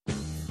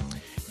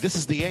This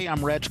is The A.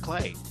 I'm Reg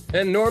Clay.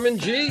 And Norman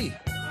G.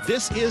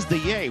 This is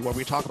The A, where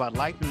we talk about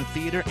life in the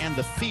theater and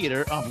the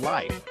theater of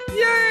life.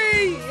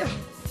 Yay!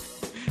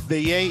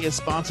 The A is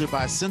sponsored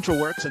by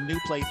Central Works, a new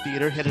play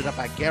theater headed up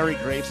by Gary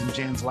Graves and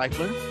Jans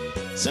Leifler.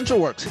 Central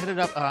Works headed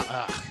up,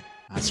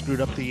 I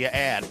screwed up the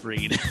ad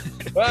read.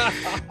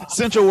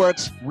 Central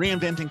Works,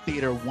 reinventing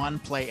theater one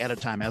play at a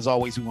time. As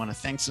always, we want to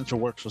thank Central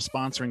Works for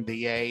sponsoring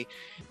The A.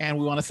 And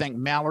we want to thank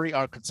Mallory,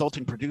 our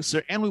consulting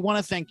producer. And we want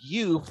to thank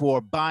you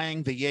for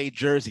buying The A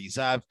jerseys.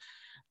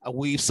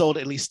 We've sold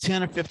at least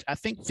 10 or 15, I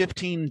think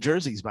 15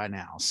 jerseys by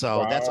now. So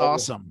wow. That's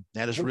awesome.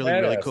 That is really,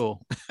 really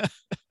cool.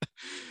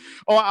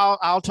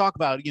 I'll talk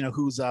about,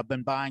 who's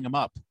been buying them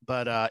up.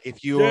 But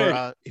if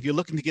you're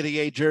looking to get a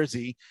Yay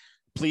jersey,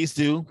 please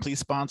do.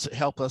 Please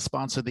help us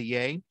sponsor the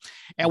Yay.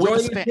 And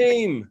join the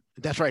team.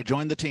 That's right.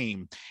 Join the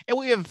team. And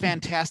we have a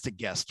fantastic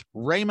guest,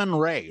 Raymond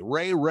Rea.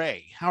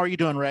 Ray. How are you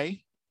doing,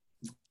 Ray?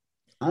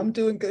 I'm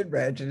doing good,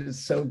 Reg. It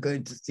is so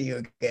good to see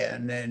you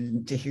again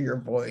and to hear your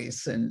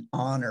voice, and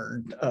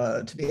honored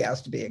to be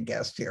asked to be a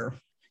guest here.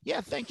 Yeah,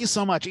 thank you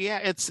so much. Yeah,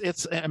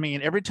 it's. I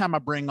mean, every time I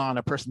bring on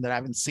a person that I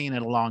haven't seen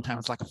in a long time,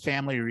 it's like a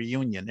family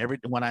reunion.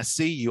 When I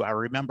see you, I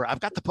remember. I've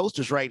got the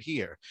posters right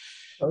here.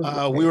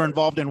 We were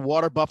involved in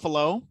Water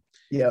Buffalo.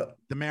 Yeah.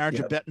 The Marriage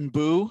of Bet and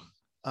Boo.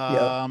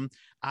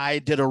 I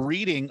did a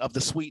reading of The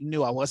Sweet and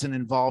New. I wasn't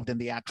involved in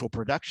the actual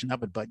production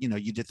of it, but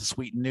you did The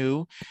Sweet and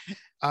New.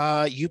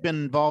 You've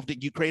been involved.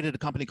 You created a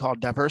company called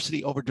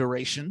Diversity Over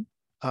Duration.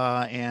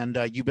 And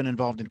you've been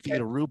involved in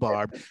Theater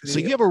Rhubarb. So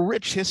you have a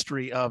rich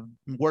history of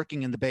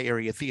working in the Bay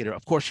Area theater.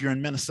 Of course, you're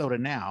in Minnesota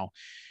now.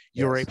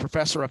 You're a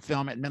professor of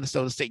film at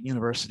Minnesota State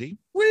University.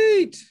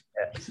 Sweet.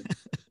 Yes.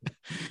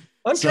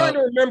 I'm trying to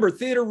remember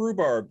Theater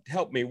Rhubarb.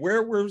 Help me.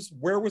 Where was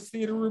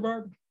Theater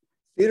Rhubarb?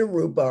 Theater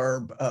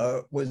Rhubarb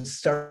was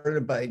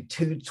started by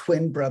two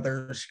twin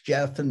brothers,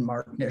 Jeff and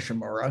Mark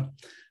Nishimura,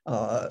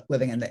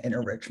 living in the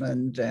inner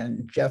Richmond.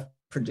 And Jeff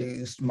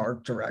produced,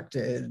 Mark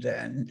directed,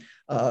 and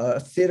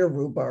Theater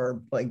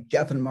Rhubarb, like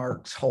Jeff and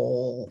Mark's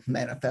whole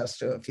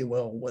manifesto, if you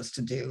will, was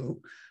to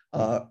do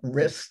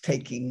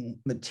risk-taking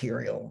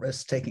material,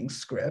 risk-taking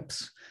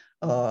scripts.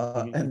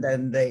 And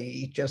then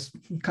they just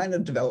kind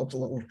of developed a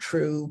little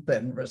troupe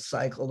and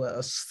recycled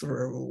us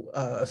through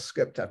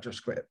script after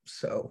script.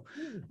 So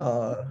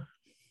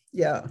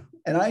yeah,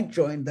 and I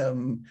joined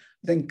them.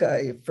 I think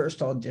I first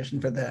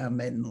auditioned for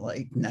them in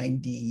like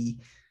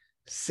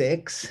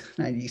 96,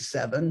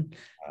 97.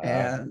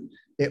 And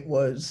it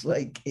was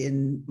like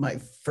in my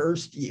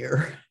first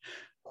year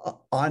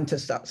on to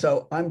stop.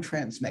 So I'm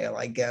trans male,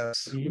 I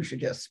guess. We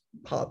should just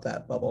pop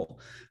that bubble.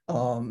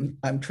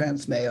 I'm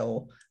trans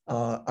male.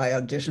 I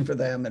auditioned for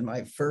them in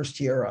my first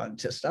year on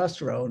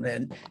testosterone,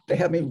 and they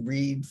had me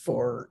read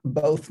for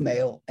both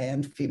male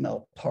and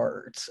female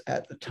parts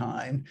at the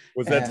time.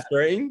 Was that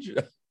strange?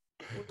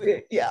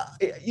 Yeah,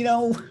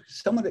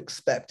 somewhat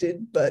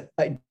expected, but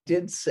I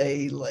did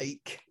say,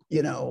 like,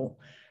 I'm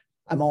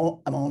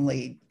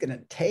only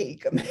gonna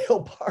take a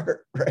male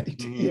part, right?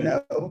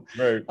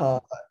 Right.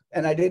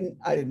 And I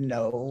didn't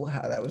know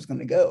how that was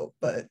gonna go,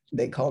 but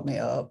they called me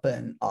up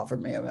and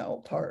offered me a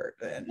male part,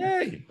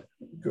 and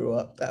grew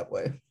up that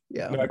way.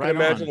 Yeah. No, I can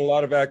imagine a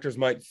lot of actors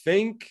might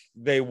think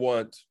they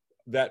want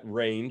that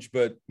range,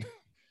 but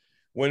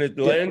when it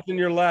lands in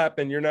your lap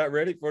and you're not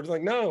ready for it, it's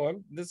like,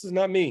 no, this is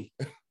not me.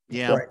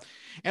 Yeah, right.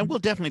 And we'll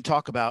definitely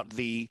talk about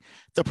the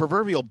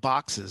proverbial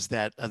boxes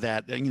that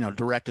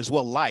directors,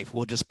 life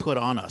will just put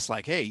on us.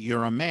 Like, hey,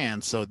 you're a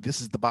man, so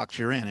this is the box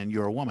you're in, and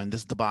you're a woman,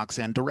 this is the box.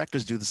 And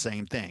directors do the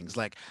same things.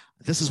 Like,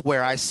 this is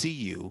where I see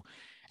you,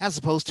 as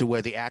opposed to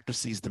where the actor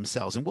sees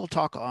themselves. And we'll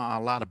talk a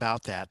lot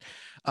about that.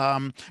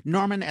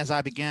 Norman, as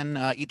I begin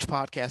each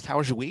podcast, how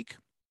was your week?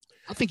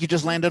 I think you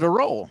just landed a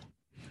role.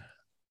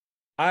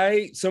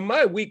 So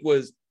my week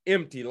was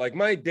empty. Like,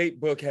 my date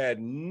book had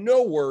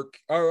no work.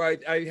 All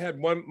right, I had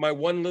my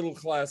one little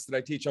class that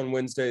I teach on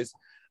Wednesdays.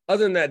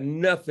 Other than that,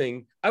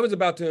 nothing. I was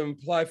about to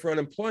apply for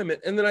unemployment,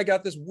 and then I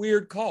got this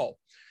weird call.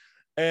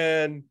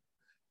 And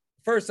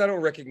first, I don't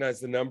recognize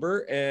the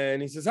number,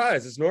 and he says, "Hi,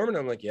 is this Norman?"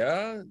 I'm like,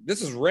 "Yeah."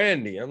 "This is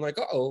Randy." I'm like,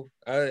 "Uh-oh,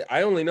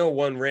 I only know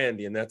one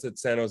Randy, and that's at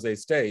San Jose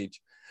Stage.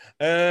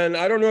 And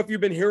I don't know if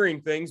you've been hearing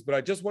things, but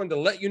I just wanted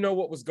to let you know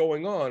what was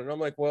going on." And I'm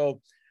like,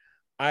 "Well,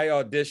 I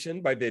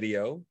auditioned by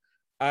video.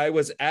 I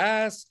was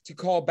asked to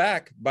call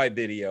back by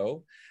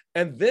video,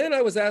 and then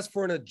I was asked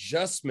for an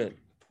adjustment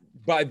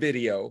by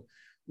video,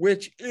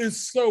 which is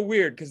so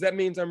weird because that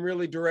means I'm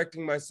really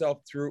directing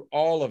myself through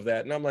all of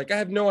that." And I'm like, "I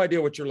have no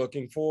idea what you're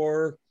looking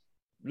for.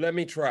 Let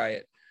me try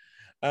it."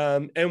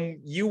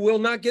 And you will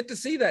not get to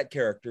see that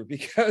character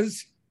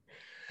because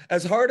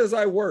as hard as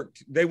I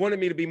worked, they wanted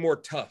me to be more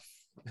tough.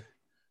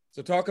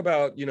 So talk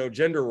about,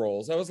 gender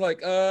roles. I was like,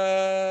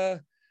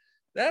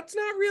 that's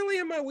not really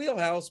in my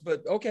wheelhouse,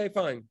 but okay,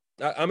 fine.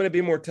 I'm going to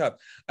be more tough.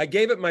 I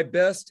gave it my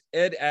best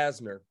Ed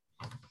Asner.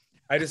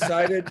 I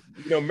decided,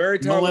 Mary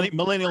Tyler.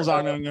 Millennials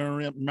aren't going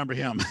to remember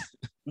him.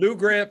 Lou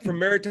Grant from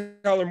Mary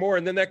Tyler Moore.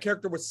 And then that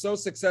character was so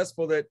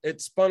successful that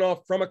it spun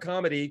off from a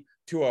comedy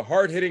to a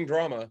hard-hitting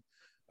drama.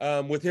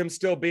 with him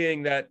still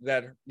being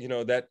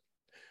that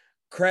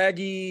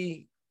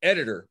craggy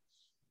editor.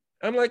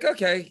 I'm like,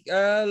 okay,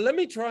 let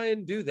me try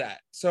and do that.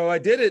 So I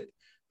did it,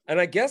 and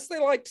I guess they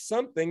liked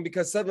something,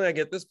 because suddenly I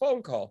get this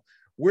phone call.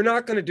 We're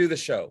not going to do the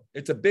show.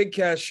 It's a big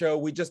cast show.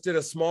 We just did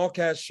a small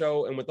cast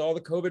show, and with all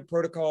the COVID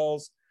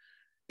protocols,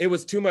 it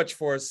was too much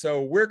for us.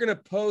 So we're going to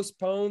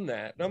postpone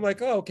that. And I'm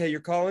like, oh, okay, you're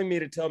calling me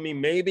to tell me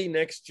maybe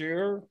next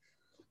year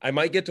I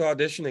might get to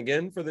audition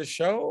again for this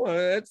show.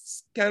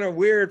 It's kind of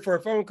weird for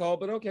a phone call,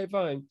 but okay,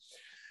 fine.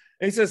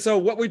 And he says, so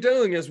what we're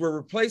doing is we're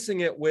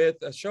replacing it with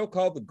a show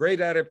called The Great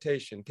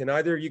Adaptation. Can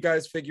either of you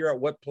guys figure out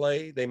what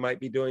play they might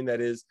be doing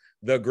that is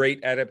The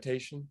Great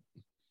Adaptation?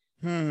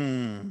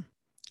 Are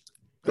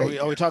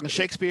we talking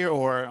Shakespeare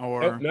or?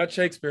 Nope, not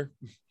Shakespeare.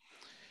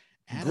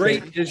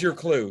 Great is your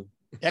clue.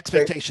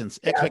 Expectations,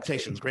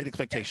 great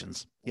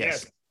expectations.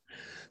 Yes.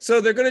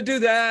 So they're going to do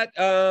that.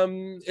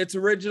 It's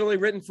originally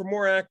written for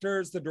more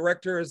actors. The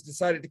director has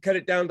decided to cut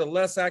it down to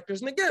less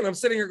actors. And again, I'm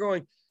sitting here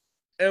going,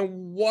 and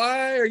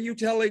why are you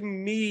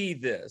telling me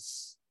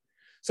this?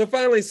 So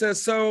finally he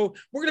says, so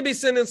we're going to be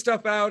sending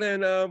stuff out,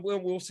 and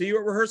we'll see you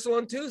at rehearsal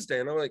on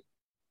Tuesday. And I'm like,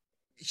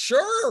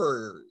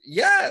 sure,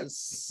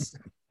 yes.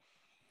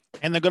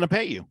 And they're going to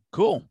pay you.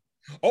 Cool.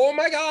 Oh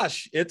my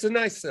gosh, it's a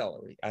nice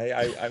salary.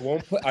 I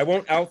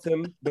won't out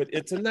them, but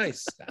it's a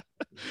nice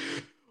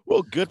salary.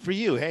 Well, good for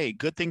you. Hey,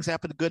 good things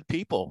happen to good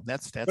people.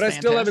 That's but fantastic. I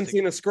still haven't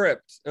seen a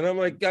script, and I'm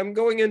like, I'm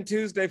going in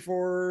Tuesday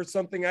for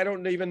something I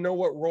don't even know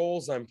what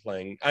roles I'm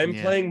playing. I'm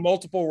playing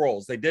multiple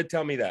roles. They did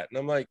tell me that, and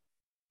I'm like,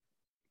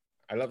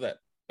 I love that.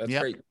 That's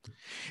great.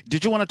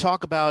 Did you want to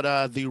talk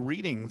about the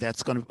reading that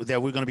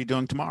we're going to be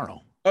doing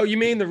tomorrow? Oh, you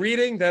mean the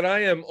reading that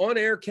I am on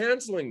air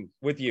canceling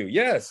with you?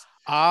 Yes.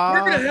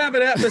 We're going to have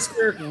an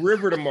atmospheric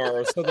river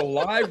tomorrow. So the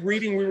live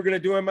reading we were going to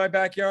do in my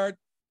backyard,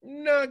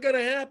 not going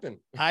to happen.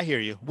 I hear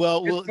you.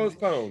 Well, we'll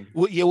postpone.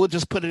 We'll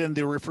just put it in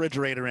the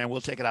refrigerator and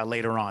we'll take it out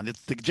later on.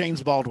 It's the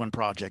James Baldwin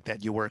project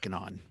that you're working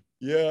on.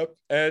 Yep.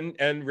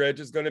 And Reg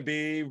is going to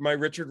be my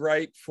Richard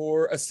Wright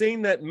for a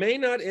scene that may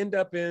not end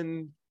up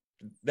in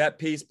that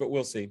piece, but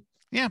we'll see.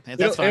 Yeah,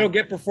 that's fine. It'll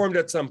get performed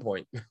at some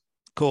point.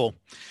 Cool.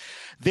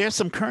 There's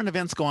some current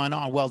events going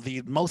on. Well,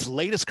 the most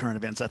latest current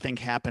events, I think,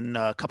 happened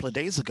a couple of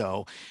days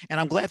ago. And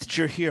I'm glad that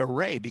you're here,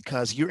 Ray,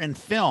 because you're in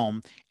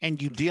film and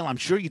I'm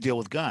sure you deal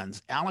with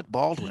guns. Alec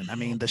Baldwin, I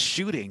mean, the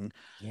shooting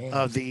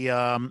of the,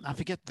 I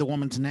forget the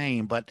woman's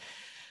name, but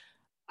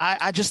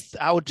I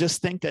would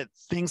just think that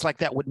things like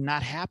that would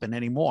not happen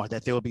anymore,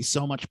 that there would be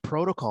so much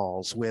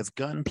protocols with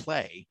gun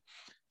play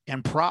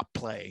and prop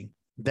play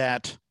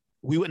that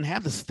we wouldn't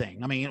have this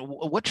thing. I mean,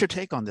 what's your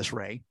take on this,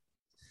 Ray?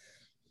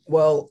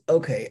 Well,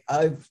 okay,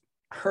 I've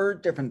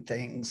heard different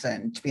things,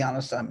 and to be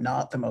honest, I'm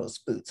not the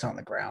most boots on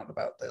the ground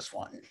about this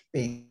one.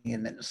 Being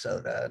in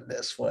Minnesota,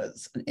 this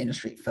was an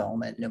industry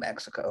film in New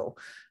Mexico,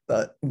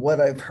 but what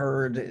I've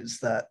heard is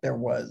that there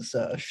was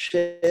a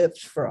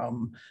shift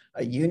from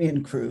a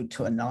union crew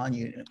to a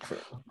non-union crew.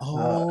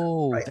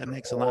 That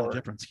makes a lot of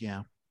difference,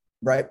 yeah.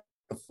 Right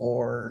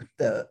before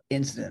the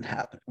incident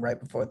happened, right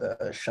before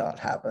the shot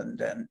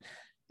happened, and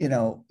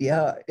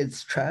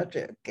it's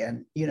tragic.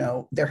 And,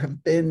 there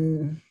have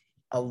been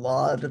a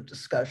lot of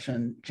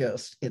discussion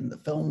just in the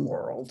film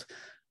world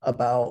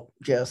about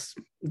just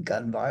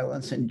gun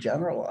violence in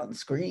general on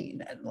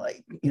screen. And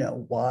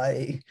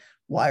why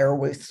are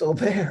we still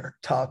there?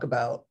 Talk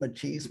about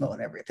machismo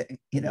and everything,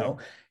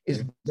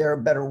 is there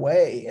a better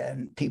way?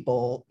 And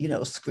people,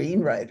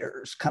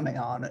 screenwriters coming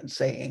on and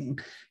saying,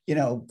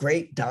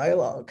 great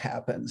dialogue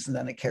happens, and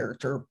then a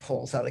character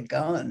pulls out a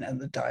gun and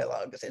the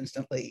dialogue is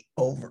instantly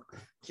over,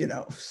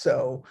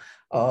 so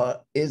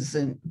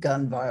isn't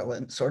gun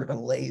violence sort of a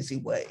lazy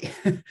way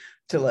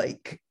to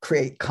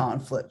create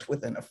conflict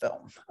within a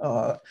film?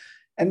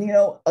 And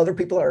other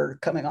people are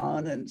coming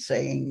on and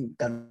saying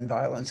gun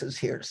violence is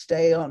here to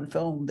stay on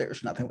film.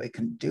 There's nothing we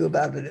can do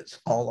about it. It's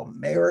all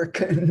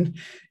American,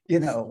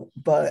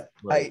 but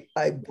right.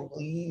 I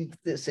believe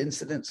this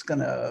incident's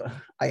gonna,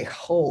 I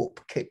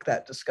hope, kick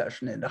that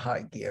discussion into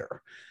high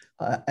gear.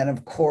 And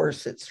of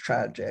course, it's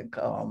tragic.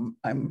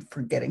 I'm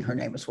forgetting her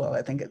name as well.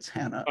 I think it's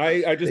Hannah.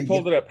 I just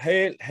pulled it up.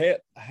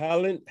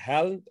 Helen,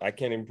 I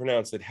can't even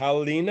pronounce it.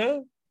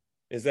 Helena,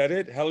 is that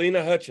it?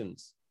 Helena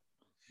Hutchins.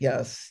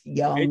 Yes,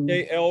 young.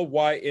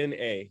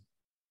 Halyna.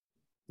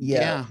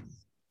 Yeah.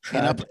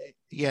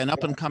 An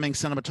up-and-coming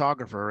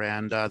cinematographer,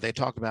 and they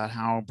talk about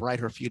how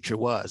bright her future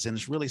was, and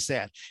it's really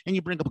sad. And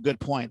you bring up a good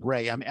point,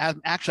 Ray. I mean,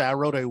 I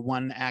wrote a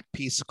one-act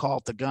piece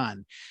called "The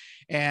Gun,"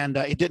 and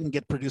it didn't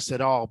get produced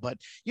at all. But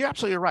you're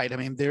absolutely right. I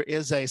mean, there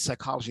is a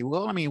psychology.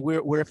 Well, I mean,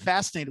 we're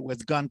fascinated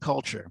with gun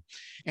culture,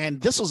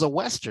 and this was a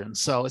Western,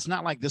 so it's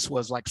not like this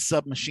was like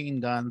submachine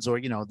guns or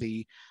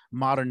the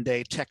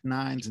modern-day Tech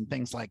 9s and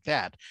things like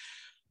that.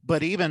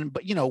 But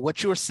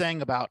what you're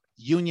saying about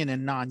union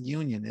and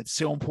non-union, it's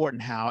so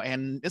important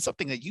and it's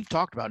something that you've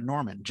talked about,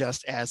 Norman,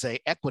 just as a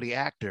equity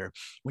actor.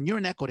 When you're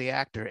an equity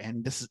actor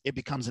and it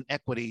becomes an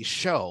equity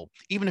show,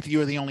 even if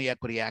you're the only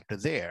equity actor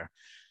there,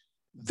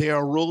 there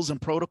are rules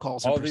and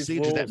protocols and All these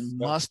procedures that rules,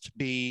 must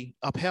be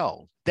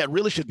upheld, that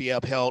really should be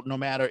upheld no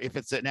matter if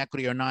it's an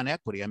equity or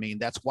non-equity. I mean,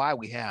 that's why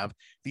we have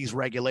these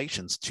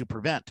regulations to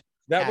prevent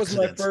that was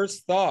my accidents.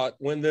 first thought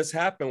when this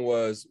happened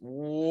was,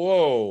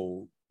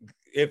 whoa,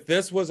 if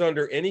this was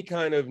under any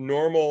kind of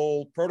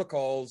normal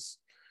protocols,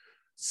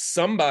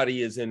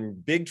 somebody is in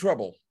big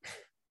trouble.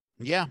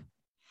 Yeah.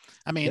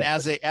 I mean, Yeah.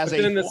 but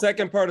then the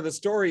second part of the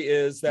story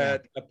is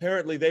that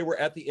apparently they were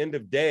at the end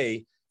of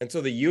day, and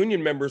so the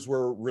union members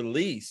were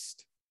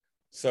released.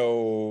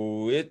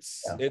 So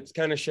it's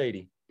kind of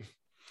shady.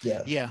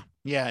 Yeah.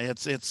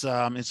 It's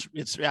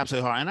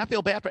absolutely hard, and I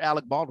feel bad for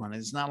Alec Baldwin.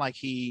 It's not like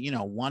he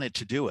wanted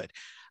to do it.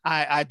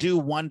 I do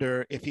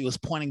wonder if he was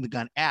pointing the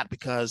gun at,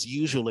 because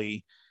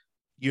usually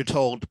you're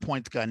told to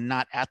point the gun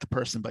not at the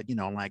person, but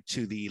like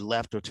to the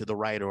left or to the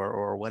right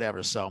or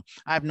whatever. So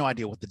I have no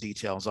idea what the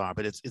details are,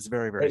 but it's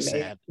very, very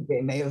sad.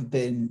 They may have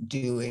been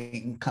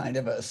doing kind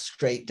of a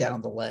straight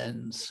down the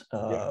lens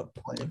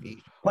point of view.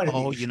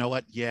 You know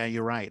what? Yeah,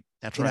 you're right.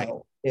 That's right.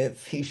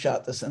 If he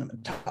shot the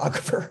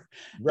cinematographer,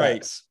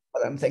 right? That's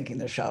what I'm thinking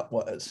the shot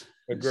was.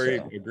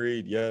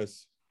 Agreed.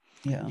 Yes.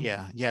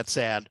 Yeah. It's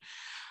sad.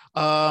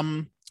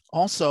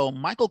 Also,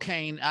 Michael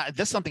Caine,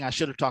 that's something I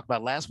should have talked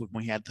about last week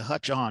when we had the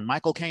Hutch on.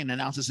 Michael Caine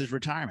announces his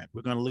retirement.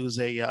 We're going to lose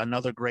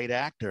another great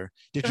actor.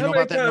 Did you know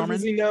about that, Norman? How many times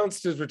has he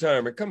announced his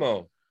retirement? Come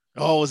on.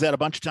 Oh, was that a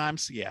bunch of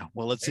times? Yeah.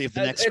 Well, let's see if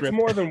the next script. It's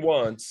more than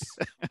once.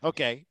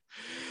 Okay.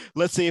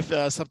 Let's see if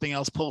something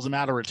else pulls him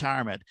out of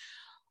retirement.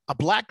 A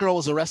Black girl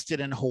was arrested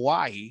in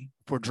Hawaii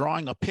for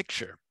drawing a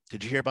picture.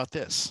 Did you hear about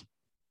this?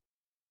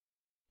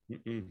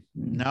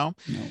 No.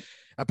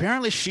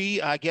 Apparently,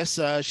 she was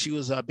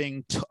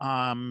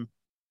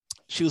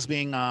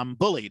being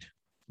bullied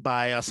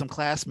by some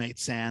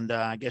classmates, and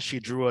I guess she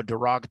drew a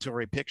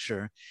derogatory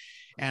picture,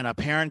 and a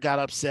parent got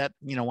upset,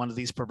 one of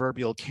these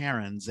proverbial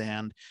Karens.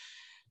 And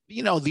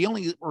the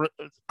only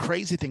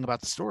crazy thing about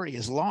the story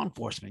is law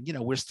enforcement.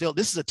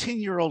 This is a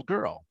 10-year-old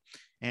girl,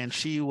 and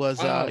she was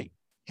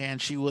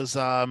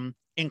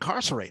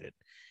incarcerated.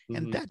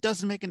 And that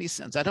doesn't make any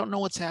sense. I don't know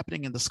what's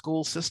happening in the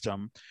school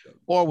system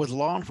or with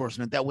law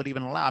enforcement that would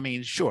even allow. I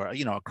mean, sure,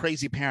 a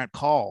crazy parent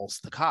calls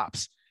the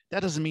cops.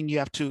 That doesn't mean you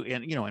have to,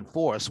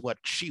 enforce what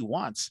she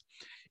wants.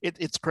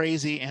 It's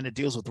crazy, and it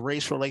deals with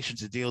race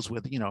relations. It deals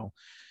with, I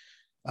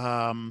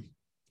don't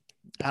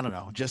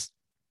know, just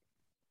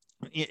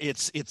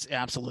it's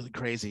absolutely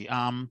crazy.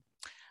 That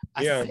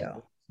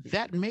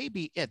may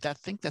be it. I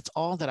think that's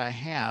all that I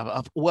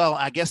have. Well,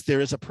 I guess there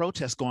is a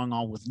protest going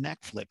on with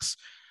Netflix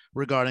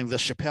regarding the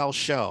Chappelle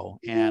show,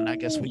 and I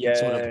guess we can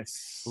sort of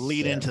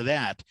lead into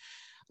that.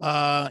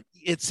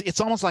 It's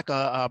almost like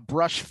a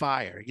brush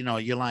fire.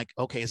 You're like,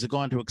 okay, is it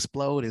going to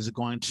explode? Is it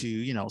going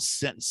to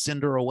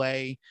cinder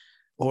away,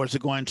 or is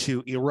it going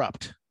to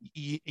erupt?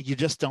 You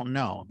just don't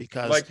know,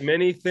 because like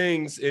many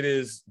things, it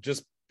is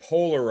just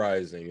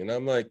polarizing. And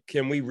I'm like,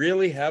 can we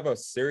really have a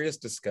serious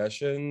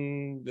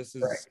discussion? This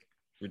is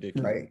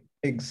ridiculous. Right,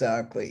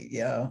 exactly.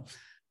 Yeah,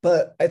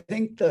 but I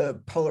think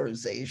the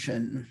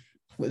polarization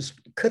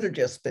could have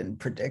just been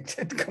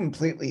predicted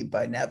completely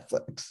by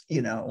Netflix,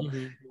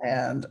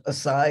 and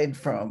aside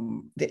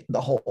from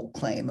the whole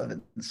claim of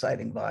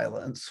inciting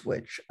violence,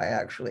 which I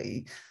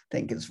actually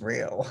think is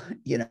real,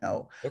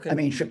 I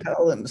mean,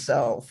 Chappelle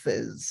himself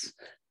is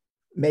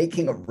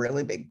making a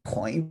really big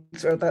point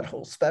throughout that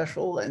whole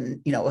special,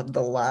 and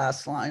the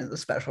last line of the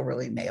special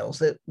really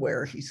nails it,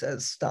 where he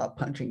says, "Stop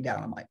punching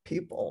down on my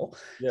people."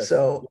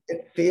 So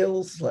it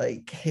feels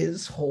like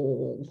his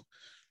whole,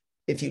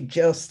 if you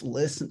just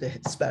listen to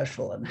his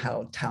special and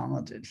how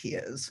talented he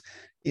is,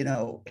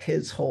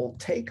 his whole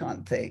take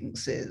on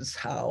things is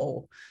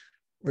how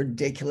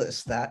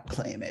ridiculous that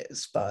claim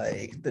is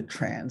by the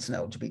trans and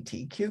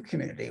LGBTQ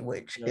community,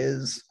 which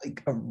is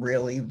like a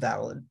really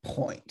valid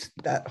point.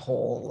 That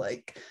whole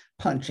like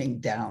punching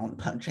down,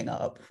 punching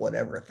up,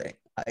 whatever thing.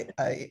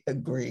 I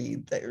agree.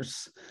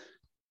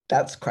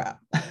 That's crap.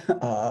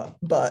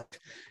 But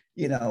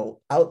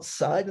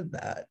outside of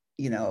that,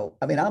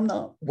 I mean, I'm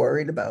not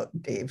worried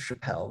about Dave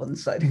Chappelle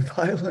inciting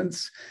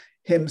violence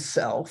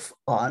himself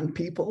on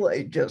people.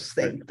 I just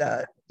think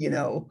that,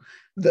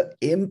 the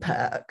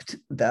impact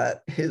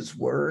that his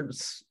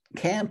words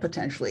can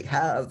potentially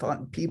have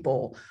on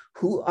people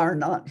who are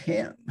not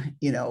him,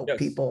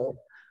 people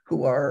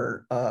who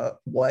are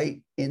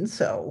white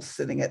incels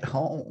sitting at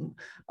home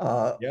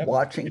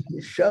watching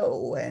his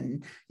show,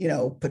 and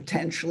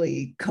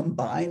potentially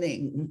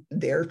combining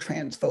their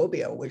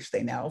transphobia, which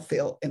they now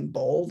feel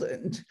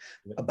emboldened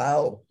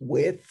about,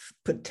 with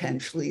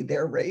potentially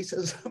their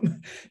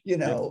racism,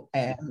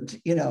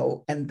 and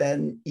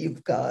then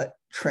you've got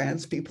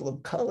trans people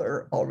of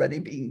color already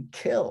being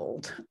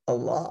killed a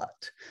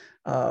lot.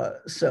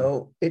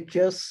 So it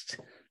just,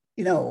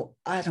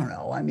 I don't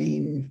know. I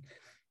mean,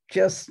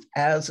 just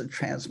as a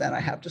trans man, I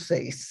have to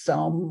say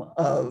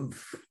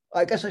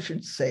I guess I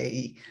should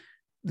say,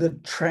 the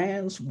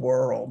trans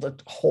world, the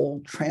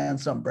whole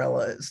trans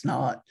umbrella is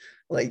not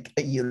like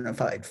a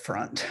unified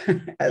front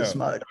as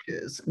much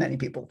as many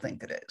people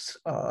think it is.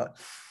 I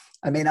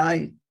mean,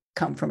 I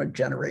come from a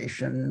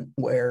generation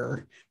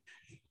where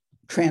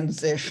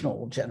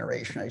transitional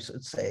generation, I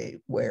should say,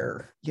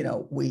 where,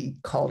 we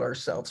called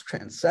ourselves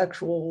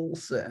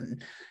transsexuals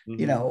and,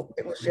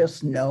 it was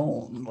just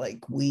known,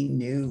 like we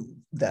knew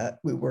that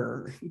we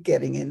were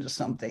getting into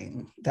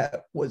something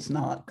that was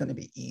not going to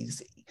be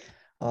easy.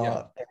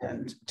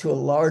 And to a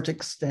large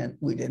extent,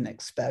 we didn't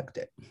expect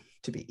it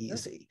to be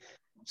easy.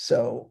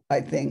 So I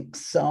think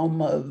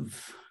some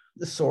of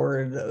the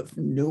sort of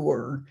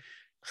newer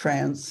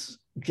trans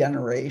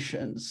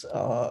generations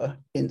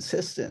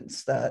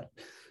insistence that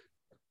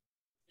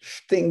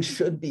things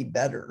should be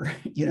better,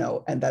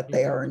 and that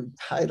they are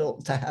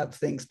entitled to have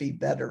things be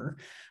better,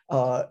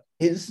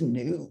 is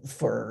new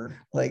for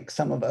like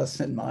some of us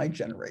in my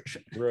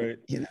generation. Right.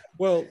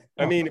 Well,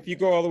 I mean, if you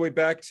go all the way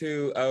back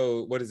to,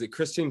 what is it,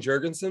 Christine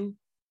Jurgensen?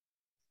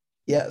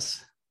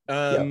 Yes.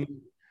 I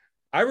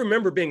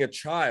remember being a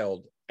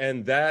child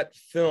and that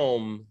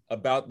film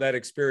about that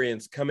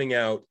experience coming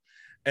out.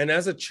 And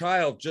as a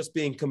child, just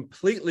being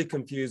completely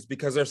confused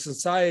because our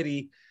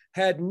society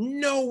had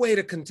no way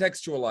to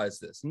contextualize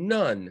this,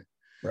 none.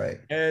 Right.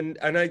 And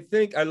I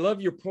think I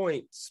love your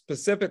point.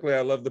 Specifically,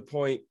 I love the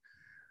point.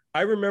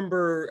 I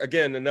remember,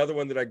 again, another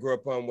one that I grew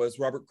up on was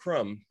Robert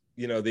Crumb,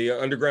 the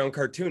underground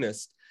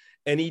cartoonist.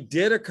 And he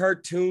did a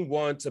cartoon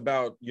once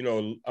about,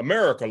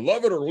 America,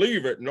 love it or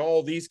leave it, and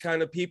all these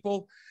kind of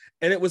people.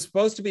 And it was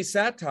supposed to be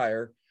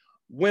satire.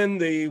 When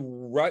the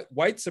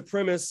white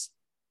supremacist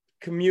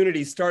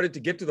community started to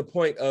get to the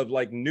point of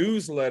like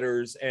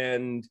newsletters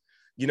and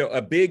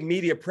a big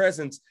media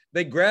presence,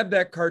 they grabbed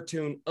that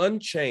cartoon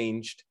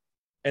unchanged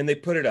and they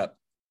put it up.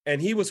 And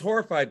he was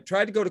horrified,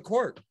 tried to go to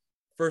court,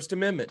 First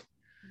Amendment.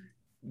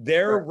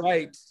 They're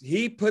right.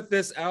 He put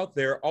this out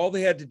there. All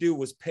they had to do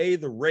was pay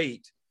the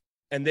rate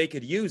and they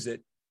could use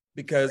it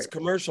because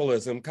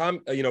commercialism,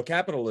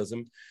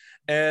 capitalism.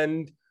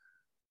 And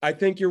I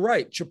think you're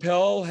right.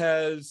 Chappelle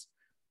has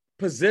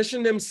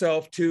positioned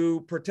himself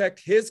to protect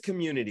his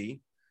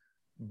community,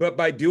 but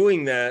by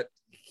doing that,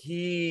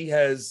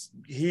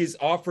 he's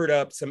offered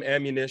up some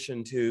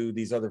ammunition to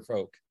these other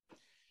folk.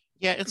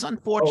 Yeah, it's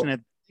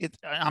unfortunate.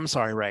 I'm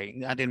sorry,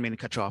 Ray. I didn't mean to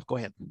cut you off. Go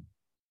ahead.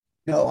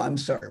 No, I'm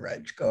sorry,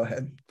 Reg. Go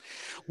ahead.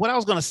 What I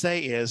was going to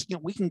say is,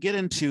 we can get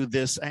into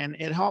this, and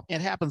it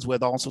happens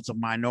with all sorts of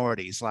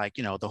minorities, like,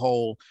 the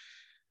whole,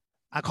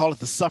 I call it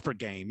the suffer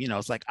game.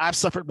 It's like, I've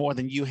suffered more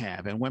than you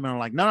have. And women are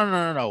like,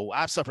 no,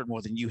 I've suffered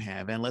more than you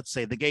have. And let's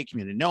say the gay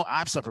community, no,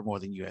 I've suffered more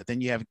than you have.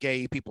 Then you have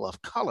gay people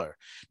of color.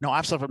 No,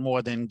 I've suffered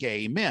more than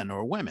gay men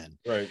or women.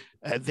 Right.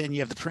 Then you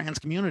have the trans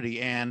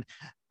community. And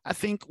I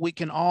think we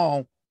can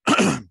all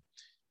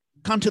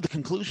come to the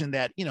conclusion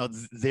that,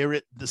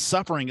 the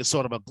suffering is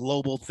sort of a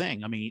global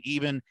thing. I mean,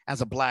 even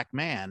as a Black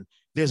man,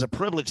 there's a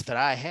privilege that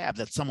I have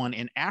that someone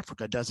in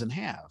Africa doesn't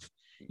have.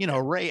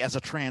 Ray, as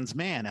a trans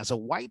man, as a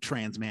white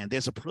trans man,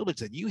 there's a privilege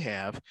that you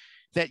have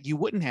that you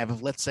wouldn't have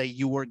if, let's say,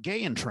 you were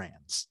gay and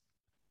trans.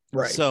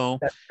 Right. So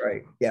that's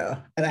right. Yeah.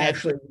 And I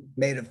actually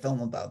made a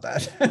film about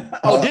that.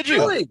 Oh, did you?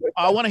 Really?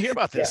 I want to hear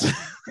about this.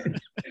 Yeah.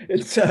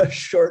 It's a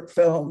short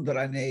film that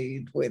I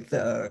made with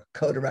a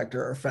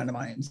co-director, a friend of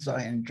mine,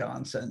 Zion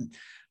Johnson,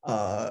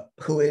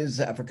 who is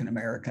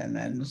African-American.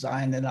 And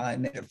Zion and I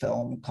made a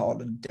film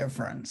called A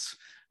Difference,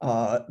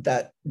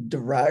 that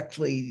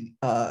directly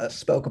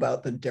spoke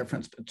about the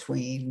difference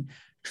between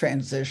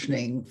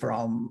transitioning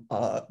from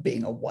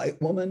being a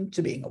white woman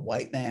to being a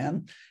white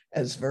man,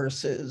 as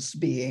versus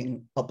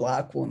being a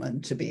Black woman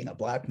to being a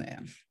Black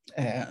man.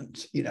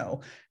 And,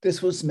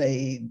 this was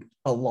made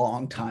a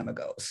long time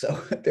ago.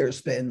 So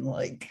there's been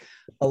like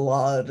a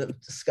lot of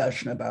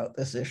discussion about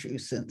this issue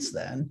since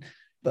then.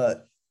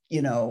 But,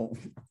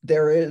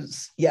 there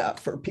is,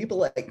 for people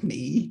like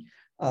me,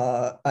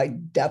 I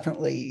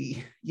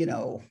definitely,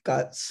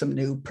 got some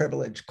new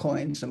privilege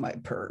coins in my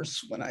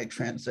purse when I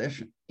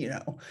transitioned,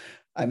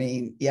 I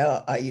mean,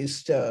 I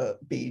used to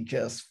be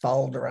just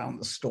followed around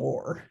the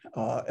store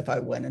if I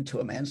went into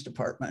a men's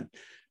department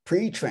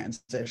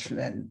pre-transition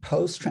and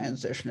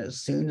post-transition.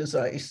 As soon as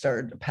I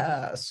started to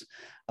pass,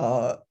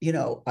 I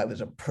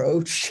was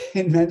approached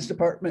in men's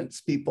departments.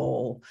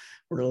 People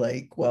were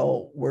like,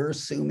 well, we're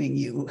assuming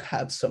you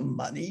have some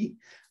money.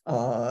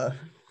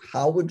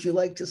 How would you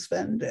like to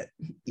spend it?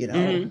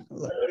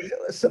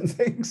 Some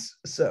things.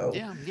 So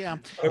yeah.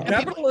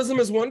 Capitalism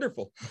is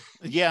wonderful.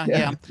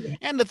 Yeah.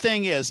 And the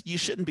thing is, you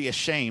shouldn't be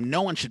ashamed.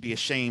 No one should be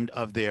ashamed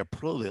of their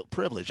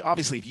privilege.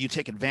 Obviously, if you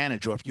take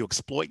advantage or if you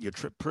exploit your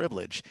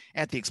privilege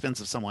at the expense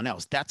of someone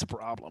else, that's a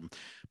problem.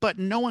 But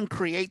no one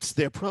creates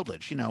their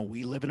privilege.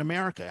 We live in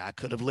America. I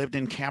could have lived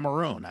in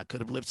Cameroon. I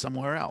could have lived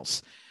somewhere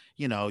else.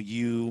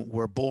 You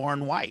were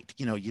born white.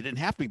 You didn't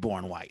have to be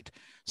born white.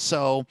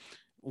 So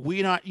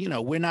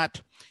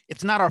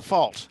it's not our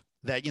fault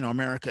that,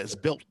 America is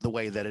built the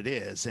way that it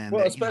is. And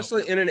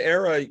especially in an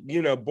era,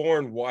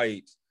 born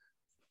white,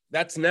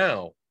 that's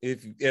now.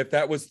 If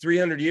that was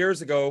 300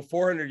 years ago,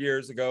 400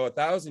 years ago,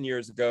 1,000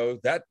 years ago,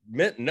 that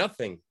meant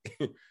nothing.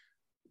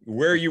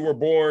 Where you were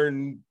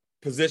born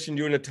positioned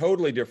you in a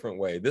totally different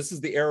way. This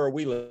is the era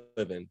we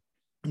live in.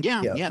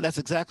 Yeah, Yeah. yeah, that's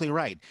exactly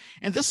right.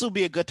 And this will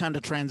be a good time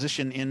to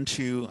transition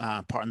into,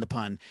 pardon the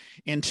pun,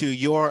 into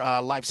your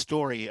life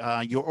story,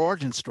 your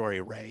origin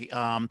story, Ray.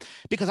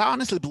 Because I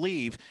honestly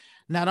believe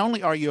not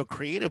only are you a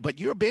creative, but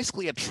you're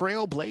basically a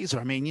trailblazer.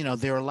 I mean,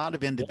 there are a lot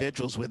of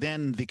individuals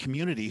within the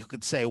community who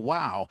could say,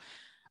 wow,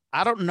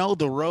 I don't know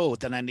the road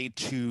that I need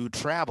to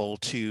travel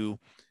to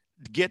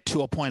get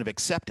to a point of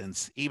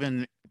acceptance,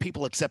 even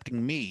people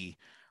accepting me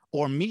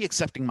or me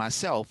accepting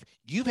myself.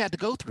 You've had to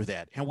go through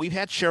that. And we've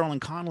had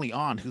Sherilyn Connolly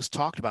on who's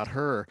talked about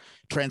her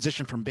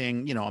transition from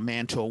being, a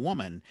man to a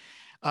woman.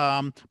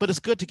 But it's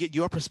good to get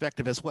your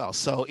perspective as well.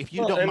 So if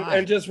you Well, don't and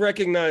mind. just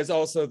recognize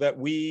also that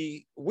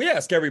we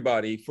ask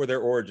everybody for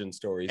their origin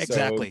story. So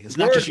Exactly. It's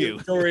your not just origin you.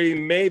 story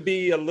may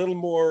be a little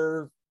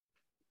more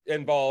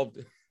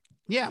involved.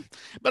 Yeah,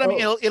 but I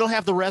mean, Oh, it'll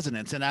have the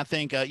resonance, and I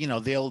think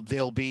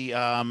they'll be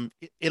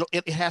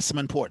it has some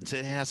importance.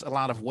 It has a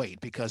lot of weight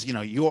because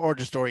your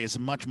origin story is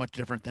much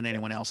different than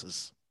anyone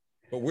else's.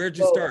 But where'd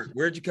you well, start?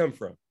 Where'd you come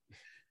from?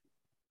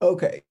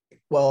 okay.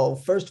 Well,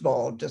 first of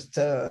all, just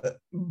a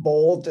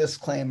bold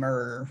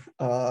disclaimer.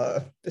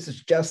 This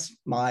is just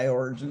my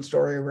origin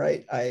story,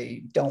 right?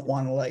 I don't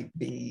want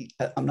to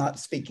I'm not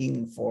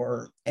speaking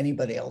for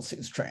anybody else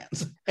who's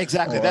trans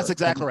Exactly, that's or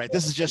exactly any, right.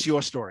 This is just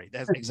your story.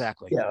 That's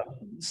exactly. yeah. No,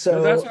 that's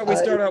So why we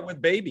start out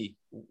with baby.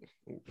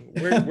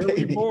 Where were you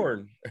baby,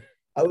 born?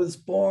 I was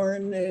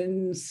born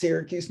in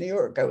Syracuse, New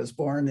York. I was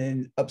born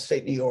in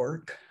upstate New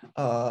York.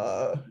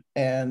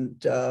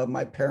 And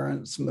my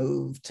parents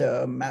moved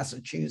to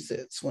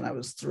Massachusetts when I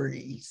was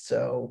 3.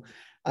 So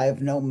I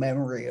have no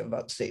memory of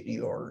upstate New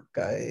York.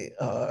 I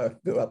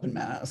grew up in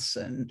Mass.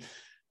 And,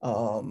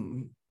 for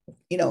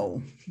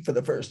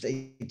the first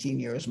 18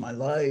 years of my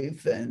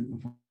life,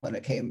 and when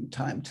it came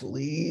time to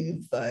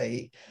leave,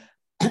 I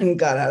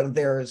got out of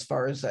there as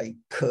far as I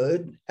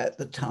could at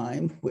the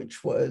time,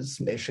 which was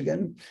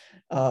Michigan.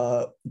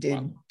 Did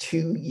Wow.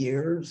 2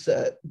 years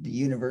at the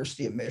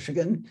University of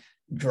Michigan,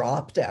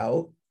 dropped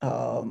out.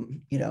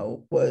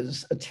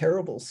 Was a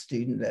terrible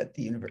student at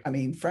the university. I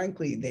mean,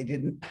 frankly, they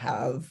didn't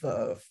have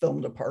a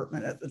film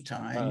department at the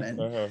time, and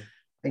Uh-huh.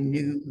 I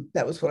knew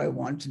that was what I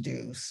wanted to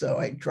do. So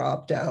I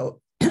dropped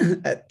out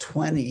at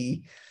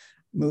 20,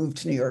 moved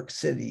to New York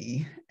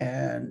City,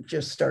 and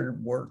just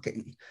started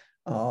working.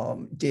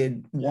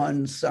 Did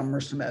one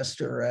summer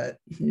semester at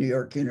New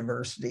York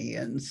University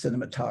in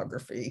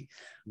cinematography,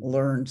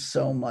 learned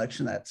so much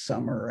in that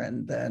summer,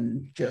 and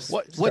then just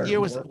What started year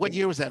was what working.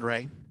 year was that,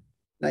 Ray?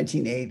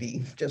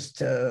 1980, just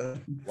to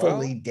Wow.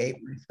 fully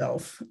date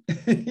myself.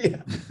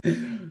 Yeah.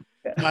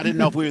 No, I didn't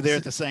know if we were there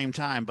at the same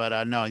time,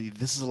 but no,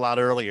 this is a lot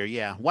earlier.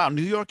 Yeah. Wow,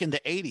 New York in the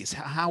 80s.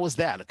 How was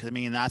that? 'Cause, I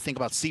mean, I think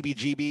about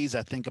CBGBs,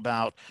 I think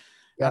about,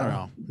 I don't Yeah,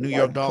 know, the New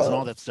York Mud Dolls and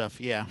all Club. that stuff.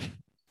 Yeah.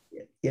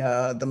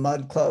 Yeah, the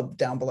Mud Club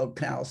down below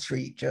Canal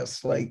Street,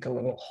 just like a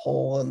little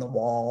hole in the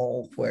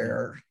wall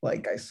where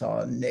like I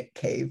saw Nick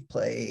Cave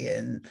play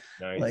in,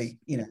 Nice. like,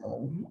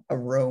 a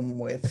room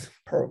with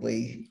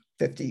probably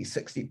 50,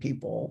 60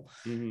 people.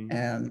 Mm-hmm.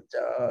 And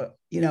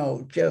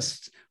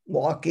just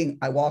walking,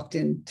 I walked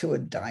into a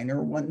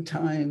diner one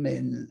time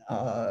in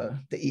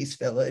the East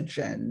Village,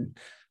 and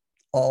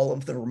all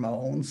of the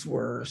Ramones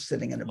were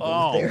sitting in a booth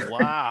Oh, there.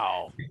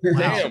 wow. Wow.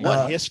 Damn. What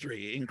uh,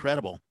 history.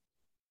 Incredible.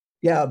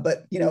 Yeah,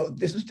 but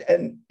this is,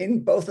 and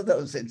in both of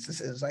those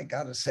instances, I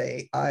gotta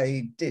say,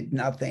 I did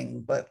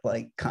nothing but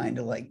like kind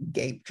of like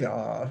gape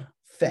jaw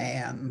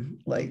fan,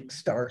 like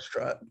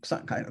starstruck,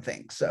 some kind of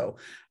thing. So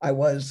I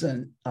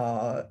wasn't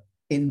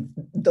in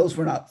those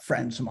were not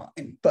friends of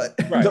mine, but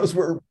Right. those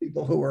were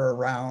people who were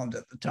around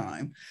at the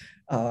time.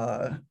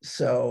 But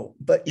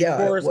You yeah,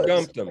 Forrest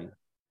Gumped them.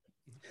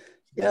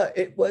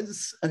 it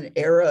was an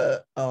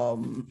era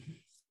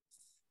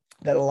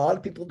that a lot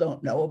of people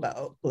don't know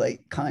about,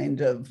 like kind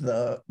of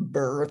the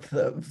birth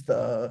of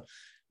the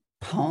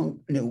punk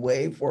new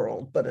wave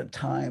world, but a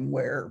time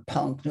where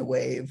punk new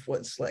wave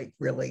was like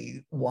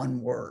really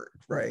one word,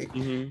 right?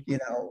 Mm-hmm.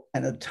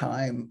 And a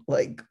time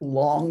like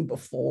long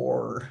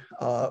before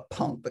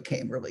punk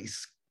became really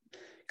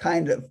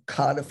kind of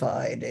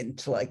codified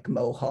into like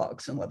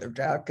mohawks and leather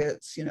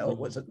jackets. It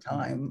was a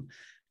time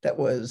that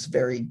was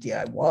very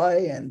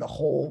DIY, and the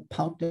whole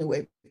punk new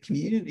wave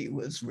community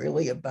was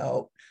really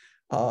about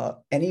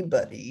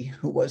anybody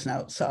who was an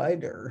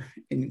outsider,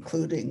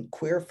 including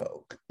queer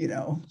folk,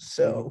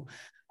 So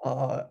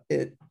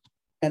it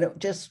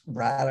just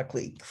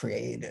radically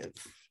creative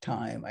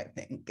time, I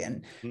think.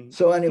 And Mm-hmm.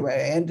 so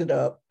anyway, I ended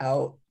up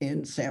out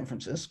in San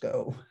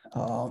Francisco,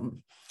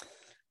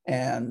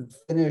 and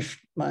finished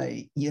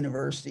my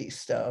university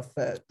stuff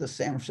at the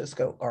San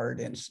Francisco Art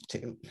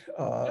Institute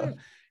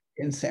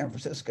in San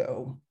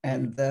Francisco,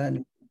 and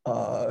then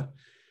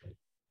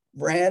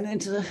ran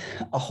into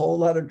a whole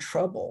lot of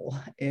trouble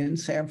in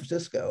San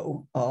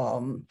Francisco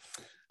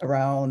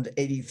around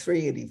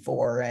 83,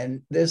 84.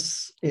 And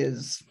this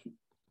is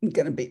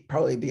going to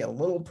probably be a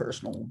little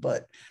personal,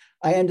 but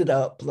I ended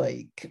up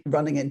like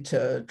running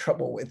into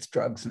trouble with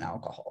drugs and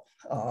alcohol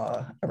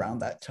around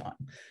that time.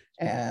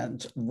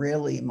 And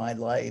really my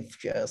life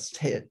just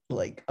hit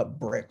like a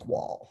brick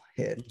wall,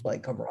 hit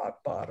like a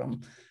rock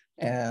bottom.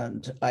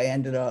 And I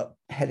ended up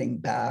heading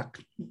back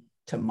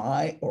to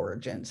my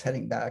origins,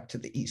 heading back to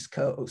the East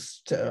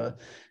Coast to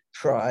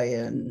try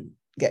and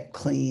get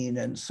clean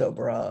and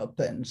sober up.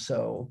 And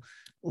so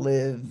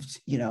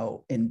lived,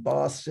 in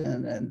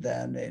Boston and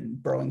then in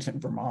Burlington,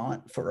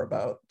 Vermont for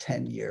about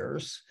 10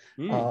 years.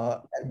 And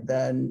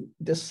then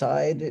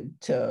decided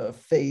to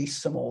face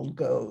some old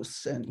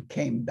ghosts and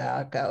came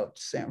back out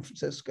to San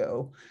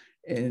Francisco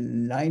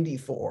in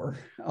 94.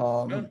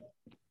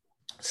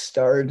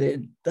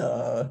 Started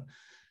the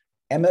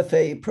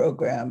MFA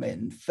program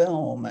in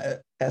film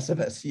at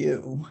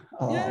SFSU.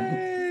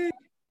 Yay!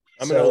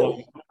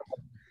 So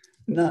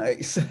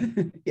nice.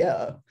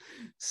 Yeah.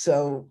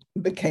 So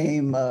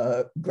became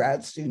a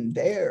grad student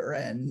there,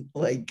 and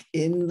like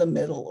in the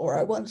middle, or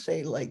I want to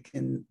say like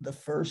in the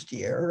first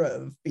year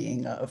of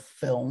being a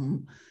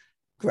film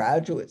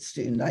graduate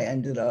student, I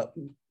ended up,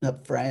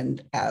 a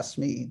friend asked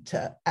me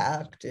to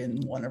act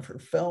in one of her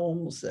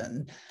films.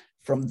 And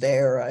from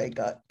there, I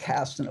got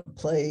cast in a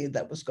play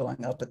that was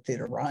going up at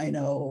Theater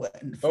Rhino.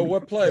 And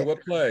what play? There,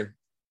 what play?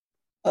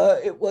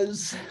 it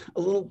was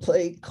a little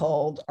play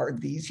called Are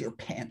These Your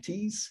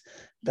Panties?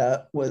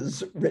 That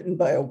was written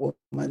by a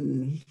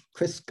woman,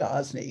 Chris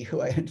Gosney,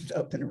 who I ended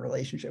up in a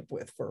relationship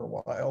with for a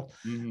while.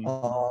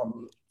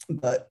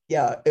 But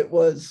yeah, it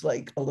was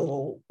like a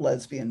little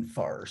lesbian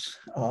farce.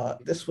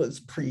 This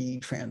was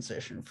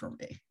pre-transition for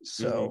me.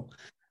 So,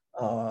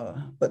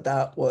 but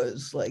that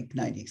was like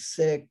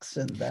 96.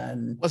 And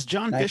then- Was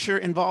John Fisher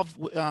involved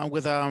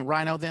with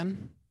Rhino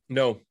then?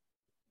 No,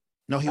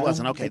 he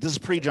wasn't. Okay, this is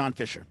pre-John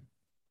Fisher.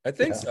 I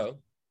think so.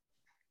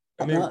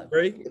 I mean,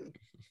 Ray?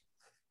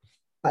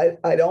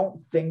 I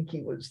don't think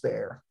he was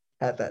there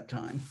at that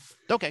time.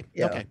 Okay.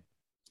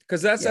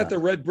 Because that's at the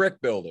Red Brick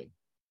Building.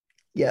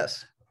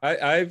 Yes.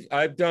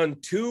 I've done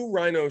 2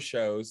 Rhino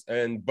shows,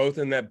 and both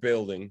in that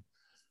building.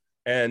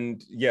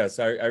 And yes,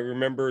 I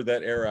remember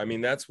that era. I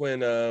mean, that's when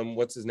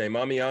what's his name,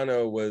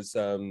 Amiano, was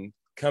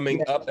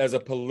coming up as a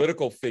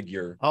political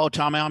figure. Oh,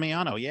 Tom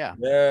Amiano,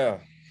 yeah.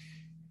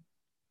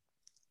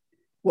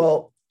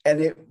 Well,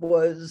 and it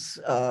was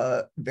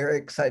a very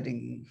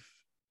exciting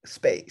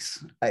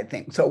space, I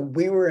think. So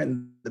we were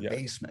in the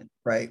basement,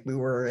 right? We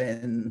were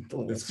in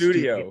the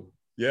studio.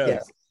 Yes. Yeah,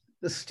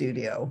 the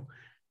studio.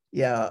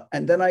 Yeah.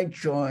 And then I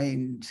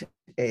joined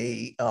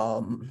a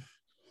oh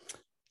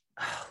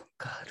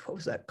God, what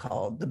was that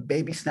called? The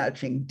Baby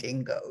Snatching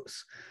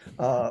Dingoes,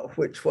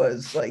 which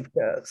was like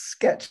a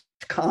sketch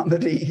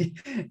comedy,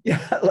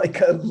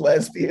 like a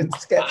lesbian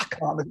sketch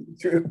comedy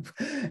troupe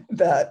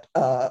that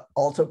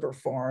also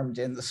performed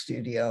in the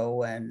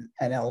studio and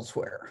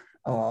elsewhere.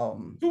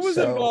 Who was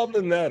involved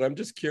in that? I'm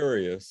just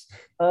curious.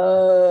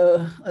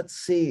 Let's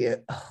see.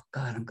 Oh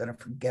God, I'm gonna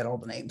forget all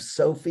the names.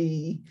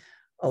 Sophie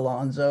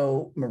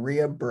Alonso,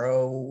 Maria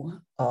Bro.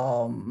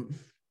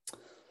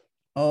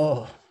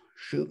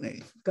 Shoot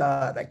me,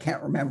 God, I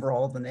can't remember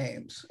all the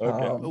names.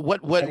 Okay.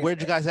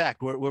 Where'd you guys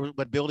act?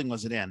 What building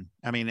was it in?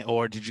 I mean,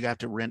 or did you have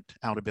to rent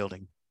out a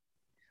building?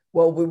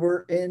 Well, we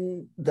were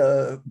in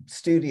the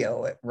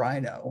studio at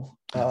Rhino.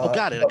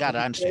 Got it.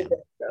 I understand.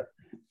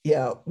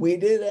 Yeah, we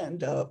did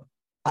end up.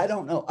 I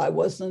don't know. I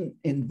wasn't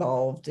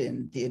involved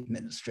in the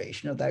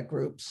administration of that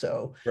group,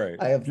 so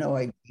I have no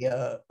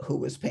idea who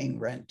was paying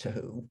rent to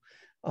who.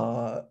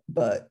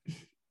 But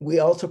we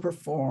also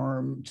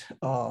performed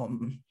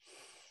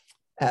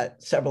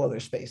at several other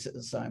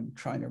spaces. I'm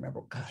trying to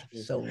remember. God,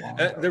 it's so long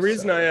ago. The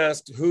reason I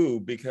asked who,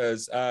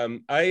 because I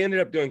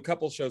ended up doing a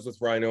couple shows with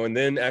Rhino and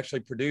then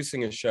actually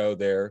producing a show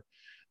there.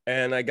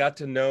 And I got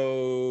to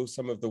know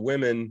some of the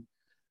women,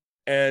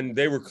 and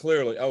they were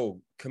clearly,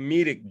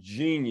 comedic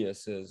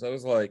geniuses. I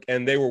was like,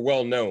 and they were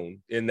well known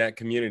in that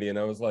community. And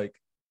I was like,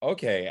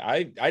 okay,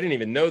 I didn't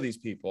even know these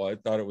people. I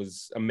thought it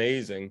was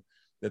amazing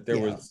that there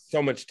was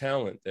so much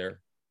talent there.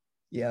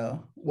 Yeah,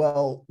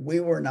 well,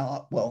 we were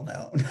not well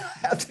known.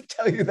 I have to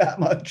tell you that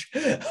much.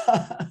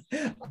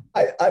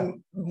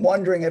 I'm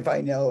wondering if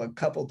I know a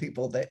couple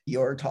people that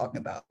you're talking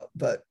about,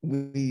 but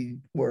we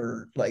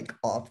were like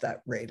off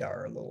that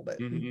radar a little bit.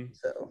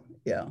 So,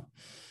 yeah.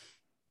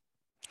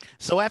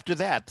 So after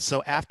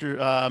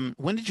that,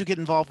 when did you get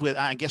involved with,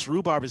 I guess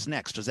Rhubarb is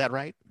next, is that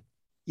right?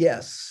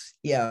 Yes.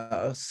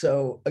 Yeah.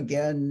 So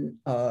again,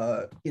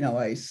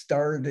 I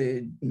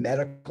started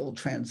medical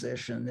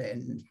transition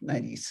in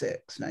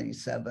 96,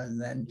 97,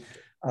 then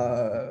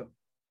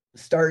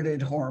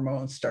started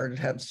hormones, started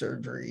have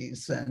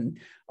surgeries, and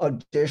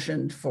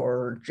auditioned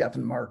for Jeff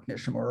and Mark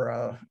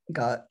Nishimura,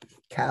 got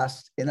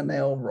cast in a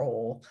male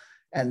role,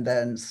 and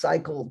then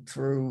cycled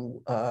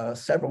through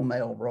several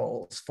male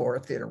roles for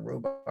Theater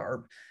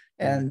Rhubarb.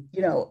 And,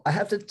 I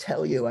have to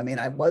tell you, I mean,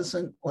 I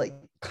wasn't like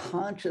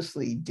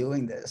consciously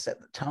doing this at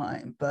the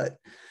time, but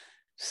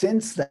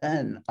since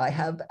then, I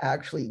have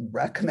actually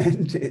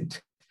recommended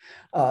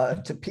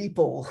to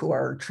people who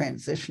are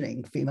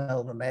transitioning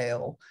female to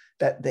male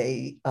that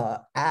they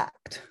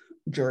act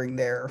during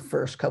their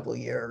first couple of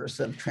years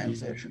of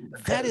transition.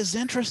 That is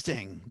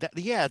interesting.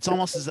 Yeah, it's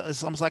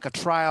almost like a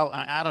trial.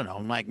 I don't know,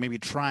 like maybe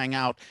trying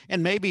out,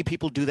 and maybe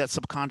people do that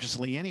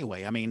subconsciously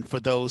anyway. I mean, for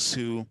those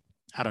who,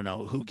 I don't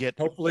know, who get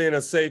hopefully in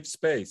a safe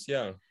space.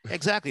 Yeah,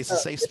 exactly. It's a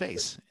safe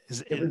space.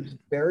 It was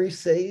very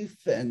safe,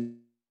 and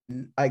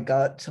I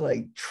got to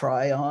like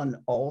try on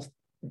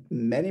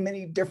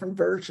many different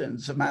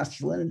versions of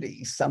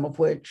masculinity, some of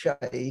which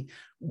I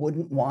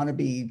wouldn't want to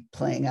be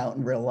playing out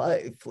in real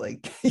life.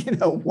 Like,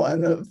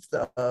 one of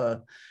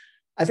the,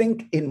 I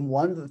think in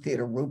one of the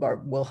theater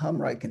rhubarb,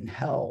 Wilhelm Reich in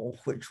Hell,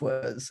 which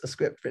was a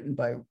script written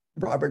by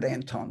Robert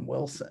Anton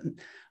Wilson,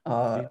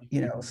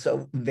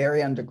 so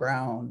very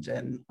underground.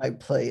 And I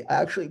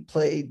actually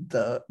played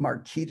the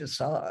Marquis de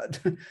Sade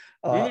in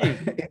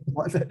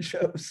one of the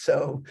shows.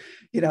 So,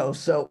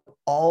 so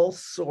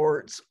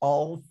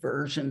all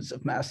versions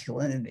of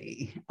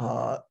masculinity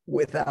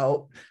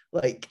without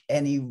like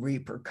any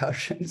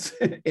repercussions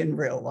in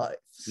real life.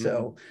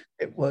 So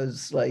it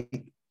was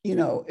like,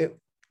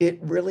 it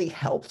really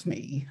helped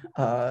me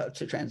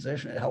to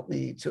transition. It helped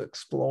me to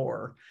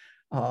explore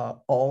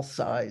all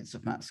sides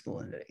of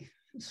masculinity.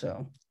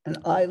 So, and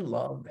I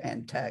love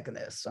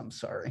antagonists. I'm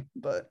sorry,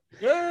 but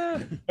no,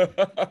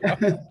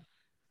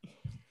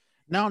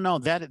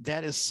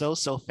 that is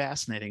so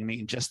fascinating. I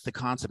mean, just the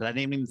concept. I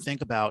didn't even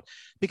think about,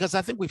 because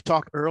I think we've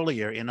talked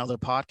earlier in other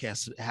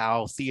podcasts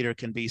how theater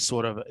can be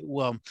sort of,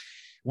 well,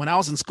 when I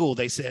was in school,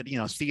 they said,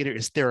 theater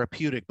is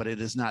therapeutic, but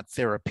it is not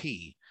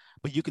therapy.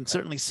 But you can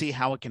certainly see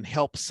how it can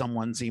help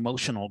someone's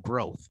emotional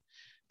growth.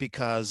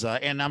 Because,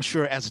 and I'm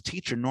sure as a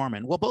teacher,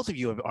 Norman, well, both of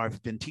you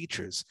have been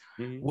teachers,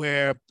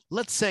 where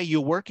let's say you're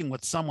working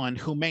with someone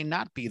who may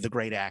not be the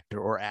great actor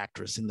or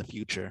actress in the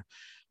future,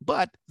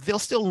 but they'll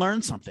still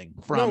learn something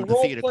from the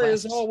theater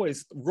classes.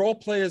 Role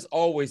play is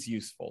always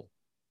useful.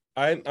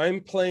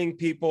 I'm playing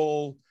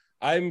people.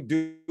 I'm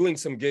doing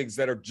some gigs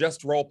that are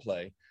just role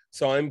play.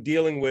 So I'm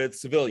dealing with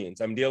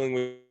civilians. I'm dealing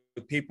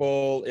with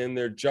people in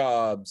their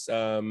jobs,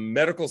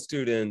 medical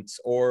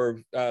students, or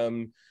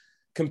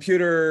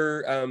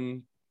computer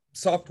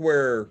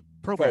software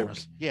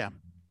programmers. Folks. Yeah.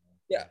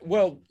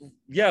 Well,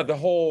 the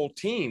whole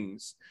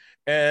teams,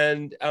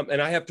 and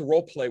I have to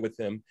role play with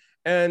them.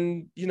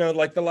 And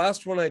like the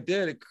last one I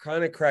did, it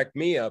kind of cracked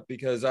me up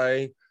because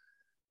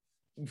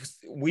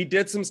we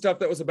did some stuff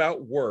that was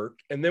about work,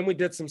 and then we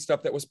did some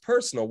stuff that was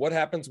personal. What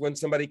happens when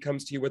somebody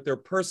comes to you with their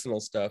personal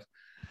stuff?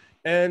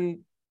 And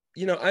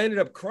I ended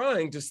up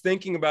crying just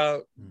thinking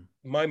about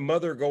my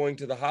mother going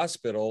to the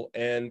hospital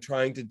and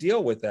trying to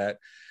deal with that.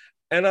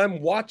 And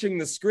I'm watching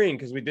the screen,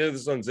 because we did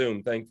this on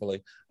Zoom,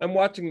 thankfully. I'm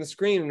watching the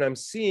screen and I'm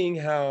seeing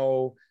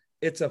how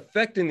it's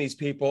affecting these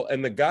people.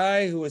 And the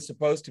guy who is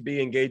supposed to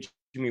be engaging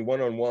me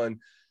one-on-one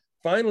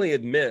finally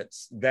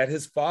admits that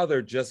his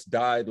father just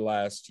died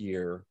last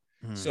year.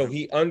 So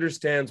he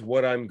understands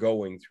what I'm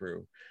going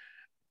through.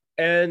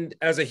 And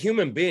as a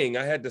human being,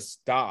 I had to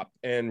stop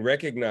and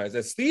recognize,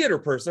 as a theater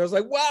person, I was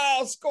like,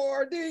 wow,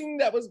 score, ding,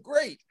 that was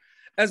great.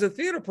 As a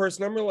theater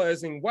person, I'm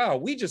realizing, wow,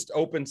 we just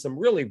opened some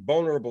really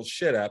vulnerable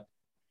shit up.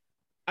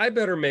 I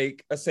better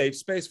make a safe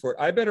space for it.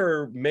 I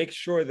better make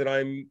sure that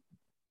I'm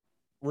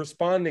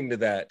responding to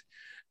that.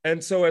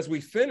 And so as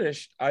we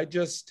finished, I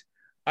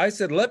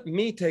said, let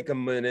me take a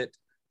minute.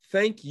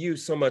 Thank you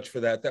so much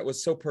for that. That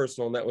was so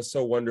personal and that was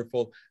so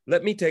wonderful.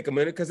 Let me take a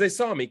minute, because they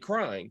saw me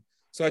crying.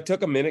 So I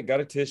took a minute, got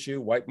a tissue,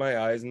 wiped my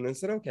eyes, and then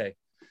said, okay,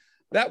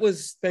 that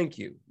was, thank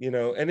you.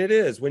 And it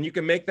is, when you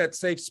can make that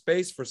safe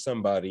space for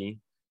somebody,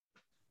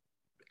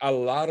 a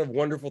lot of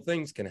wonderful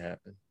things can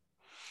happen.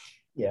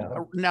 Yeah.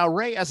 Now,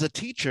 Ray, as a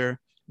teacher,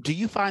 do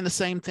you find the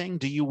same thing?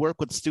 Do you work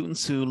with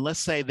students who, let's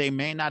say, they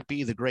may not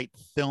be the great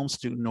film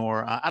student,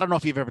 or I don't know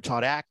if you've ever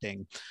taught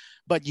acting,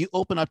 but you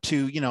open up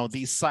to,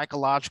 these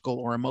psychological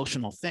or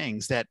emotional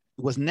things that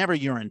was never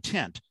your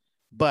intent,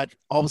 but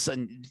all of a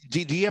sudden,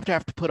 do you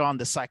have to put on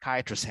the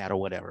psychiatrist hat or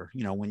whatever,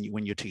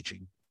 when you're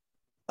teaching?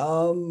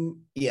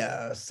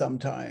 Yeah,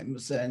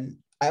 sometimes. And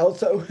I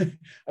also,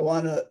 I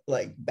want to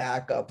like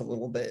back up a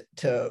little bit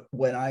to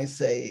when I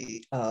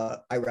say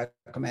I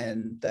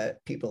recommend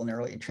that people in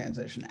early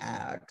transition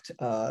act.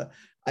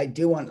 I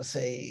do want to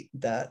say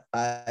that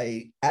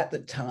I, at the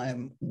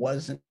time,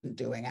 wasn't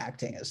doing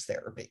acting as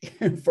therapy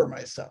for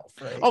myself,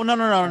 right? Oh, no.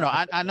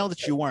 I know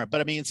that you weren't,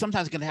 but I mean,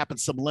 sometimes it can happen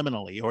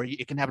subliminally, or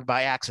it can happen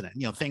by accident.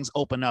 Things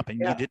open up and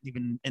you didn't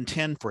even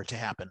intend for it to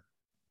happen.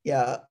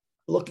 Yeah,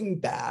 looking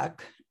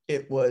back,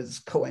 it was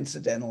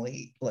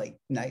coincidentally like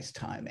nice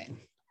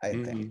timing,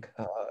 I think.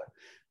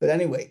 But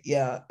anyway,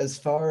 yeah, as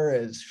far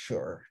as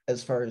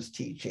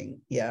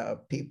teaching, yeah,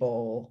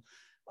 people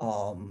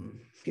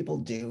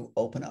do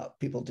open up,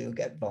 people do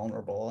get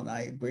vulnerable. And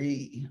I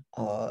agree,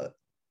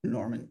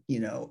 Norman,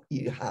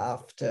 you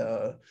have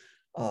to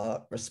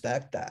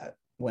respect that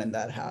when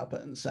that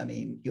happens. I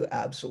mean, you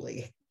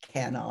absolutely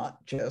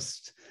cannot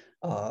just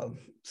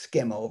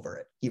skim over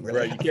it. You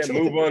really have you can't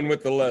move on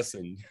with the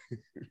lesson.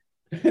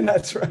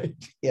 That's right.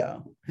 Yeah.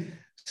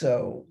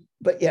 So,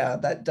 but yeah,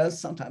 that does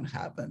sometimes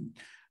happen.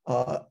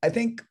 I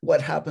think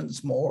what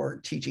happens more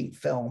teaching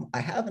film, I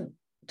haven't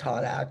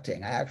taught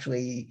acting.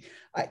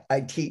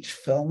 I teach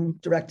film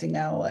directing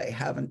now. I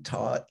haven't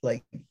taught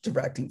like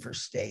directing for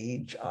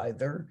stage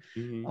either.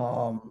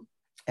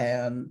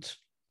 And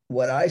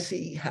what I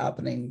see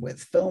happening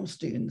with film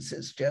students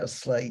is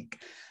just like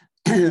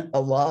a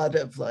lot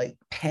of like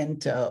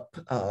pent up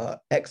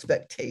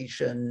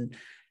expectation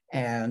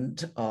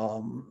and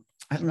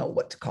I don't know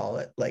what to call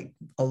it, like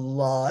a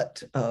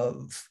lot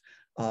of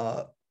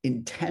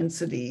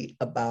intensity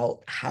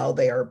about how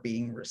they are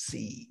being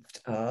received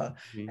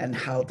and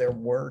how their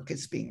work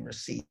is being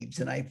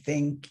received. And I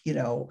think, you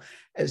know,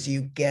 as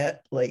you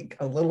get like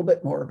a little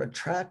bit more of a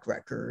track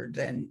record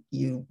and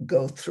you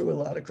go through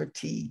a lot of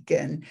critique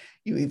and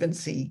you even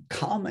see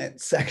comment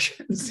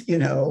sections, you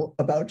know,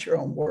 about your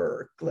own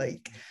work,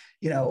 like,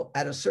 you know,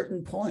 at a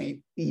certain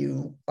point,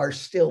 you are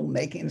still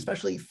making,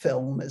 especially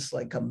film is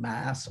like a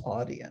mass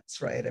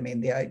audience, right? I mean,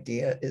 the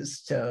idea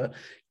is to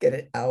get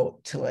it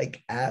out to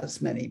like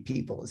as many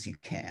people as you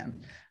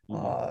can.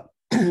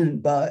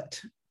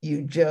 But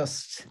you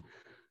just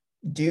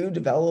do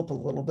develop a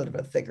little bit of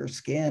a thicker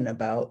skin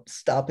about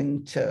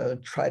stopping to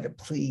try to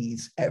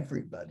please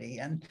everybody.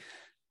 And,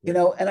 you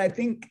know, and I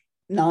think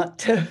not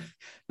to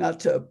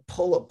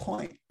pull a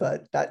point,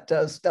 but that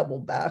does double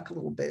back a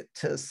little bit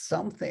to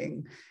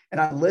something. And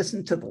I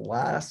listened to the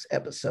last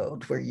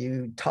episode where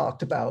you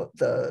talked about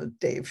the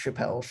Dave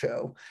Chappelle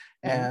show,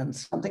 and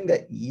something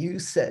that you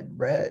said,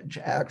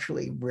 Reg,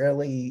 actually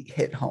really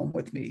hit home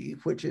with me,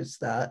 which is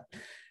that,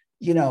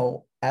 you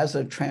know, as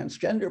a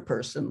transgender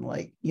person,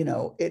 like, you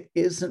know, it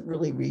isn't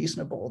really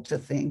reasonable to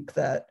think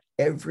that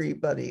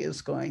everybody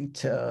is going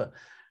to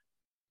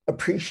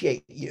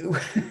appreciate you,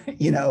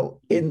 you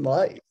know, in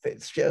life.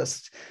 It's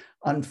just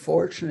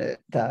unfortunate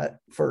that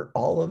for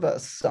all of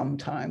us,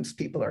 sometimes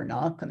people are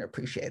not going to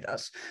appreciate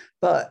us.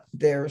 But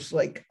there's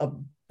like a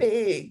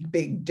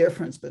big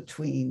difference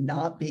between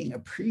not being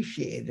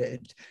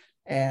appreciated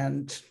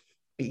and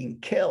being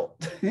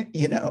killed,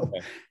 you know.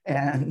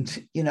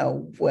 And, you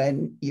know,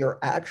 when you're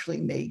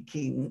actually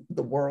making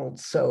the world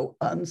so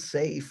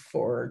unsafe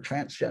for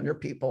transgender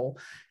people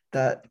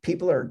that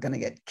people are going to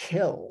get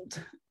killed,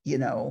 you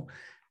know,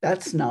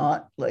 that's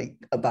not like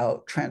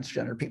about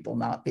transgender people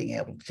not being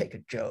able to take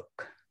a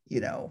joke,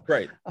 you know?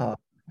 Right.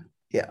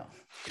 Yeah.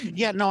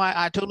 Yeah, no,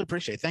 I totally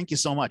appreciate it. Thank you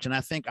so much. And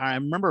I think I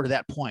remember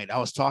that point. I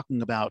was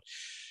talking about,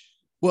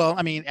 well,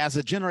 I mean, as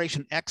a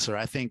Generation Xer,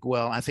 I think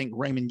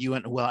Raymond,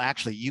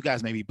 actually, you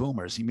guys may be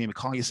boomers. You may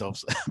call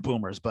yourselves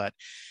boomers, but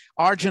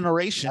our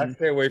generation. I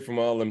stay away from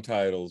all them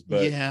titles,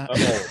 but yeah.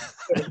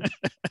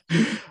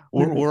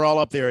 we're all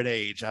up there in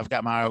age. I've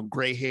got my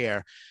gray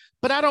hair,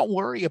 but I don't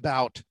worry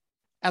about,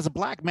 as a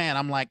Black man,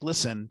 I'm like,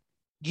 listen,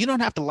 you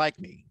don't have to like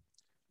me,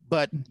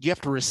 but you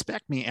have to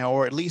respect me,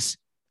 or at least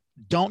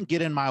don't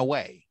get in my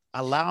way.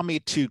 Allow me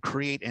to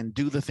create and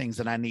do the things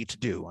that I need to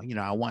do. You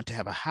know, I want to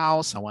have a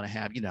house. I want to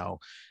have, you know,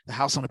 the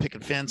house on a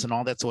picket fence and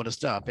all that sort of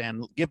stuff,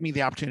 and give me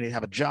the opportunity to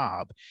have a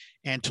job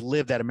and to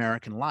live that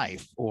American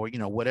life, or, you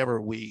know, whatever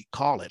we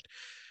call it.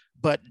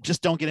 But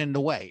just don't get in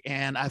the way.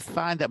 And I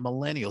find that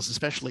millennials,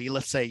 especially,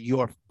 let's say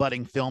your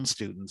budding film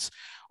students,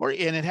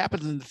 and it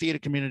happens in the theater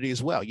community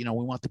as well. You know,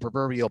 we want the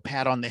proverbial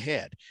pat on the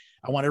head.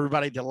 I want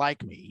everybody to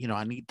like me. You know,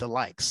 I need the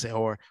likes.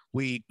 Or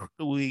we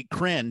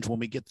cringe when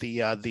we get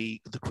the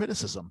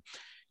criticism.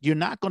 You're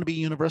not going to be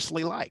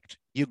universally liked.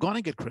 You're going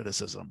to get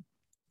criticism.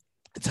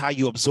 It's how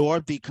you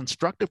absorb the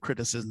constructive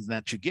criticism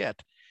that you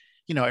get.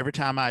 You know, every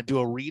time I do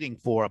a reading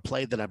for a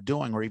play that I'm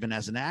doing, or even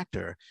as an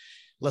actor,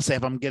 let's say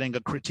if I'm getting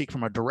a critique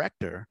from a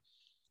director,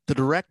 the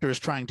director is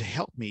trying to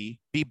help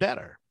me be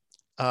better.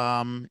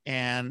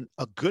 And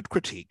a good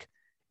critique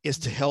is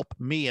to help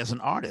me as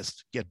an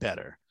artist get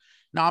better.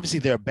 Now, obviously,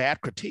 there are bad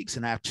critiques,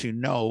 and I have to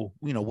know,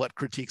 you know, what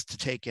critiques to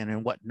take in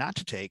and what not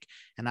to take.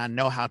 And I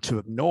know how to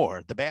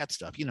ignore the bad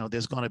stuff. You know,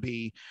 there's going to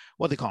be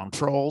what they call them,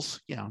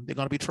 trolls. You know, they're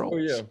going to be trolls. Oh,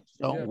 yeah.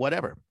 So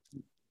whatever,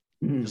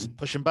 just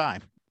push them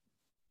by.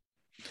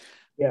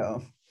 Yeah.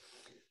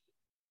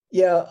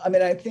 Yeah, I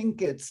mean, I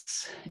think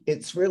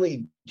it's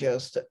really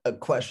just a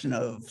question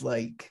of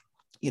like,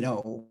 you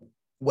know,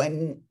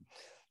 when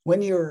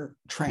you're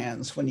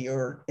trans, when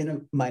you're in a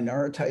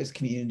minoritized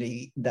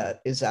community that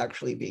is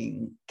actually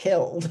being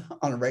killed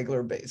on a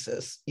regular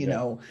basis, you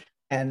know,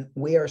 and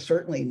we are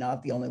certainly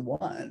not the only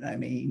one. I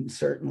mean,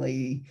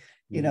 certainly,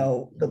 you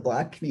know, the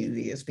Black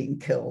community is being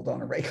killed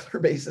on a regular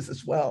basis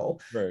as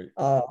well. Right.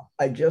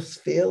 I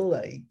just feel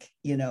like,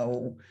 you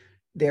know,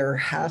 there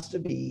has to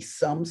be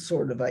some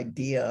sort of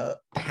idea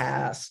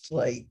past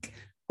like,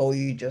 oh,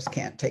 you just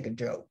can't take a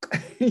joke,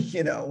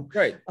 you know?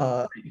 Right.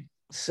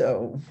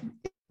 So,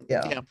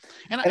 yeah. Yeah.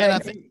 And I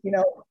think, you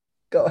know,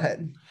 go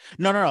ahead.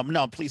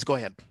 No, please go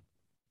ahead.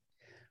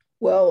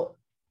 Well,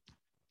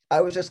 I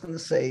was just going to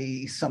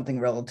say something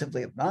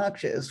relatively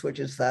obnoxious, which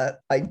is that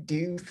I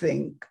do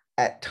think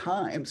at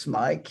times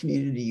my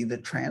community, the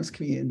trans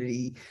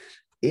community,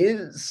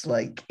 is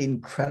like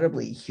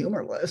incredibly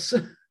humorless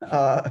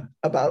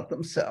about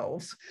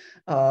themselves.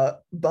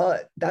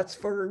 But that's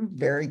for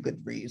very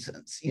good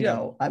reasons. You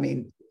know, I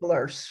mean, people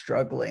are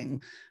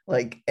struggling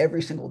like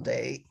every single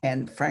day.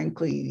 And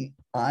frankly,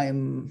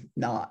 I'm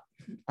not,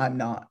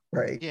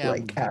 right? Yeah.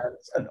 Like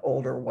as an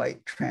older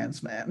white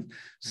trans man.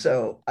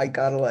 So I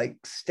gotta like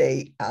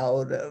stay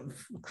out of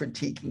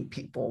critiquing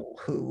people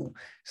who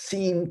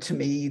seem to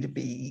me to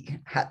be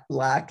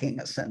lacking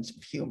a sense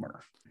of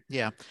humor.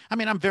 Yeah. I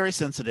mean, I'm very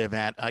sensitive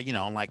at,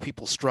 like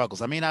people's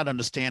struggles. I may not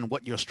understand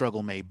what your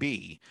struggle may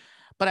be,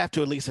 but I have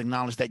to at least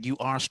acknowledge that you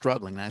are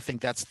struggling. And I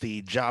think that's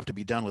the job to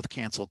be done with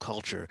cancel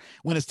culture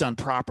when it's done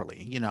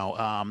properly.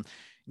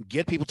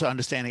 Get people to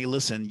understand, hey,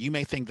 listen, you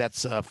may think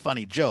that's a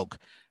funny joke,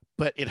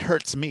 but it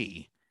hurts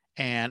me.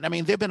 And I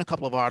mean, there have been a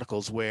couple of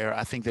articles where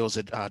I think there was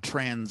a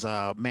trans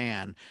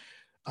man,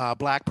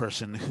 black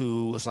person,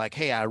 who was like,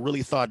 hey, I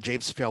really thought Dave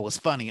Chappelle was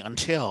funny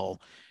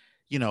until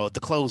the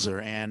closer,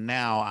 and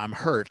now I'm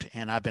hurt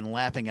and I've been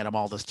laughing at him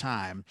all this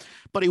time.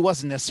 But he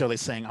wasn't necessarily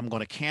saying I'm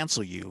going to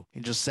cancel you.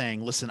 He's just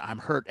saying, listen, I'm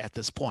hurt at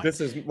this point. This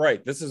is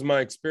right. This is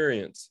my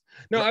experience.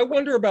 Now, I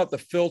wonder about the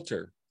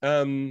filter.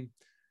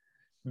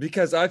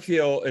 Because I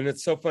feel, and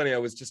it's so funny, I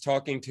was just I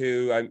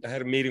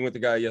had a meeting with the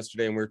guy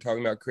yesterday and we were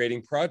talking about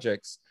creating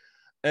projects.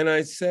 And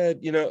I said,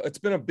 it's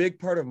been a big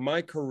part of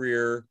my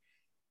career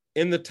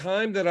in the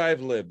time that I've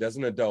lived as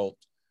an adult.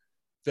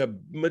 The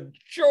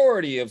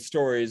majority of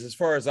stories, as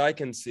far as I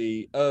can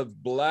see,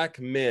 of Black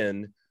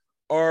men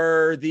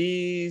are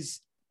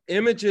these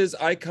images,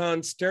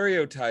 icons,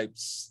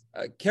 stereotypes,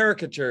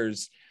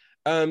 caricatures,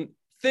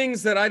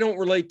 things that I don't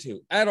relate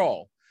to at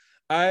all.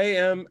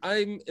 I'm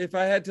if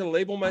I had to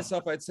label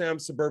myself, I'd say I'm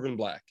suburban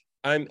Black.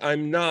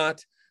 I'm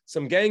not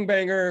some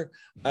gangbanger.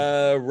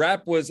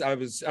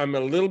 I'm a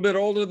little bit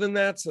older than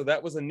that, so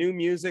that was a new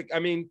music. I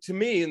mean, to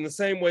me, in the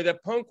same way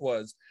that punk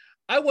was,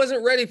 I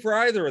wasn't ready for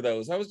either of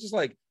those. I was just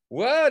like,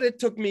 what? It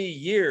took me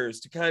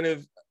years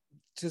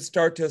to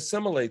start to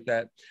assimilate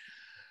that.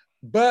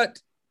 But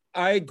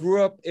I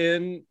grew up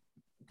in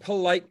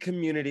polite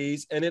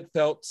communities and it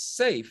felt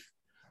safe.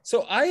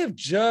 So I have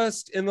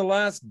just in the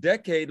last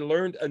decade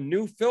learned a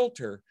new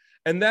filter,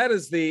 and that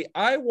is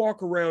I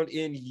walk around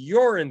in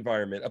your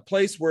environment, a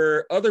place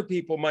where other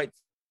people might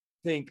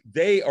think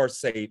they are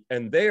safe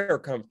and they are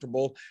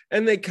comfortable,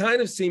 and they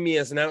kind of see me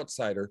as an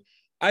outsider.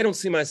 I don't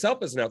see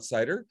myself as an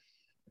outsider,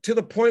 to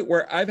the point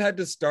where I've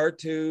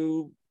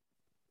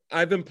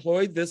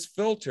employed this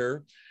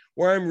filter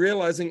where I'm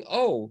realizing,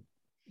 oh,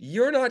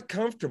 you're not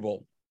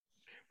comfortable.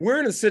 We're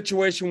in a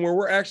situation where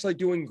we're actually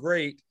doing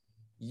great.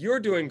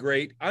 You're doing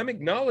great. I'm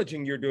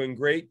acknowledging you're doing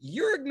great.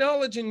 You're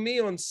acknowledging me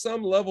on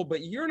some level,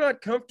 but you're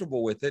not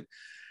comfortable with it.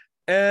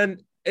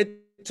 And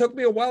it took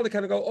me a while to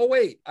kind of go, oh,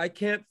 wait, I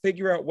can't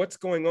figure out what's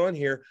going on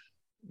here.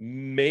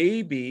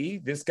 Maybe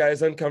this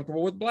guy's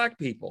uncomfortable with Black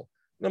people.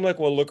 And I'm like,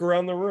 well, look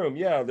around the room.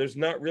 Yeah, there's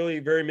not really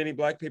very many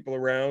Black people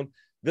around.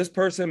 This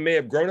person may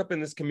have grown up in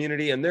this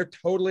community and they're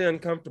totally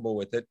uncomfortable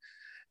with it.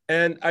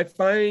 And I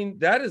find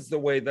that is the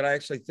way that I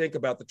actually think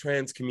about the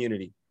trans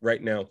community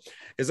right now,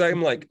 is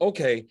I'm like,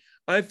 okay,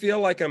 I feel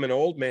like I'm an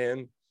old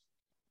man.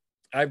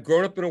 I've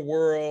grown up in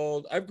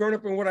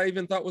what I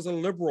even thought was a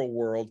liberal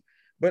world,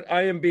 but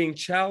I am being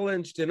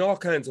challenged in all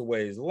kinds of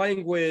ways,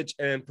 language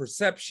and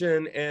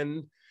perception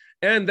and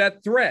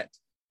that threat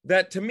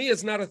that to me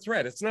is not a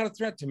threat. It's not a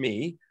threat to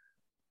me.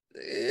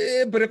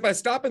 But if I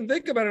stop and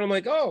think about it, I'm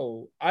like,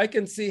 oh, I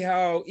can see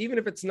how, even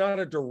if it's not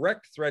a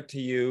direct threat to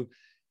you,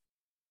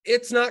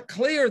 it's not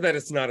clear that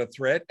it's not a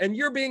threat and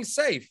you're being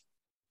safe.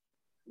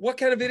 What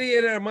kind of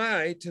idiot am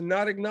I to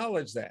not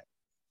acknowledge that?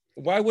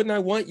 Why wouldn't I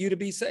want you to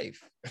be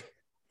safe?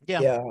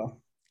 Yeah.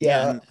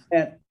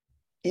 And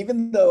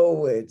even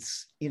though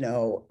it's,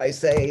 I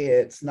say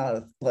it's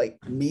not like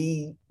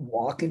me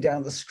walking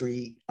down the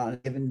street on a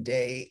given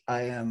day,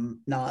 I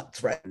am not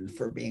threatened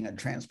for being a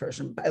trans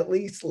person, at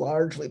least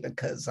largely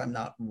because I'm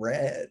not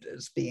read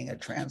as being a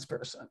trans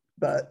person.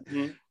 But,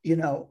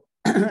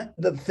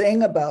 the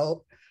thing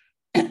about,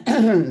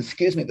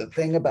 the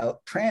thing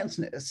about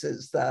transness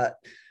is that,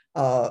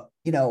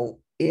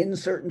 in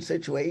certain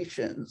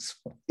situations,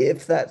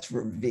 if that's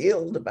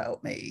revealed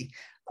about me,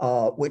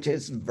 which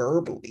is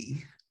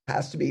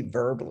has to be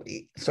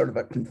verbally, sort of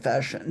a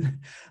confession,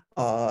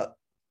 all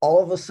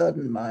of a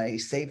sudden my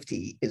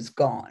safety is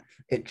gone.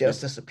 It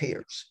just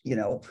disappears,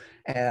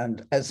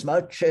 and as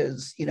much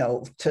as,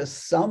 to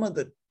some of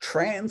the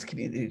trans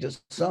community, to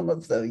some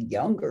of the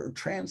younger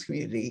trans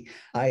community,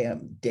 I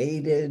am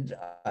dated,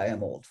 I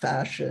am old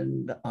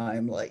fashioned,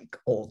 I'm like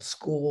old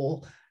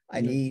school. I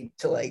need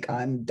to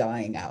I'm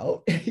dying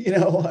out,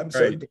 I'm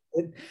so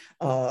dated.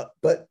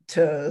 But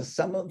to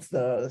some of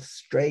the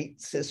straight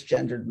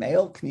cisgendered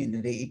male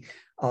community,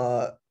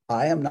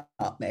 I am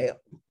not male.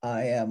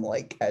 I am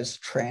as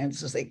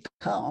trans as they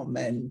come,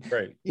 and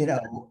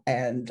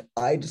and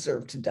I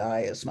deserve to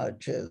die as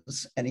much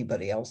as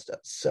anybody else does.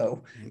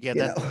 So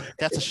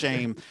that's a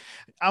shame.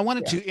 I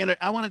wanted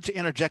to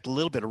interject a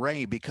little bit,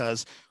 Ray,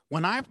 because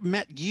when I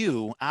met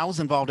you, I was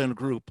involved in a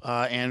group,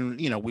 and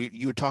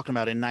you were talking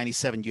about in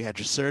 '97 you had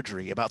your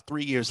surgery. About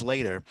 3 years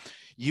later,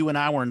 you and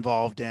I were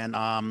involved in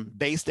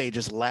Bay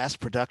Stage's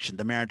last production,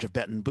 The Marriage of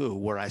Bet and Boo,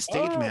 where I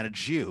stage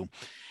managed you.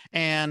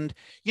 And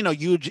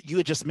you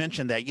had just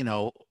mentioned that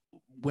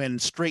when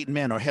straight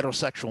men or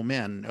heterosexual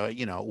men,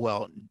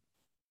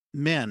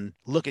 men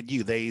look at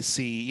you, they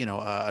see,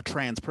 a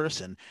trans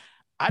person.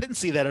 I didn't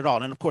see that at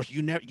all. And of course,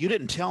 you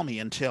didn't tell me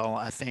until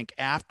I think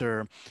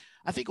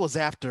it was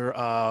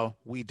after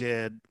we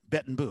did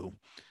Bet and Boo.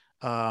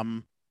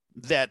 Um,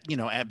 that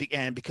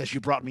and because you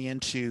brought me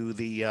into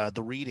the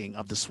reading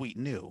of The Sweet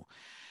New.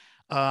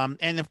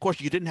 And of course,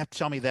 you didn't have to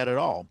tell me that at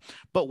all.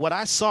 But what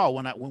I saw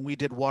when we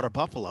did Water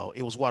Buffalo,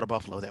 it was Water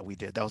Buffalo that we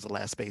did. That was the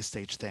last Space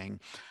Stage thing.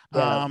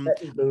 Yeah,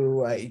 Betty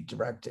Boo I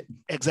directed.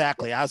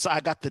 Exactly. I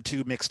got the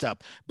two mixed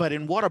up. But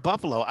in Water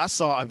Buffalo, I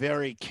saw a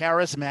very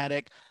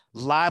charismatic,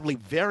 lively,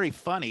 very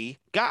funny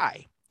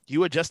guy.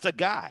 You were just a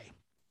guy.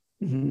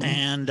 Mm-hmm.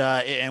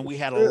 And we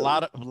had a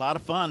lot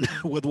of fun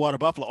with Water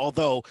Buffalo,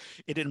 although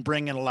it didn't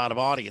bring in a lot of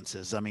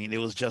audiences. I mean, it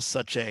was just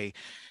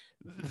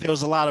there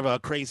was a lot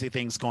of crazy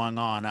things going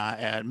on.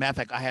 Matter of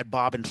fact, I had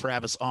Bob and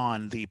Travis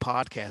on the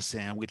podcast,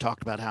 and we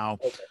talked about how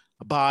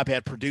Bob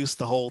had produced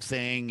the whole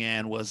thing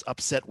and was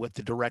upset with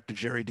the director,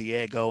 Jerry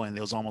Diego, and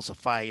there was almost a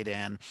fight.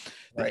 And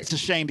it's a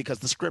shame because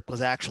the script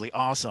was actually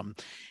awesome.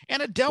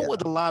 And it dealt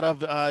with a lot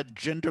of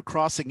gender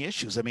crossing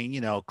issues. I mean,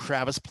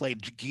 Travis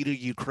played Gita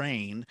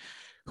Ukraine,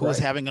 who was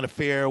having an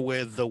affair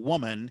with the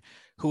woman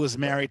who was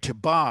married to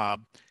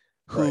Bob,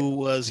 who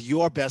was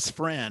your best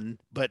friend,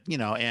 but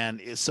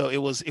and so it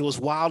was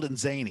wild and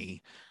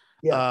zany.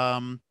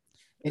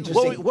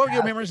 Interesting. What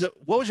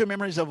was your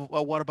memories of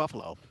Water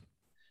Buffalo?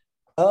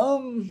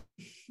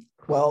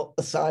 Well,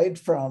 aside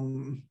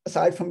from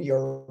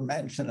your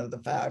mention of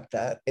the fact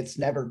that it's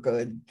never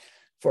good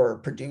for a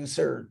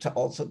producer to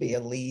also be a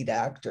lead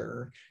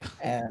actor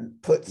and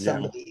put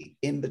somebody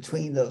in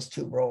between those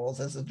two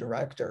roles as a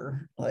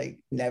director, like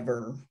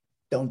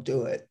don't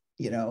do it.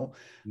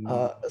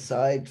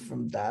 Aside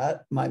from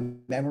that, my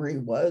memory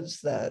was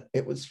that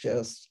it was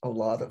just a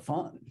lot of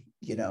fun,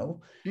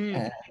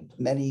 and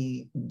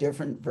many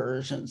different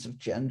versions of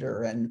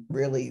gender. And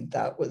really,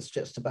 that was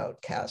just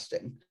about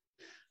casting.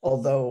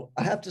 Although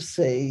I have to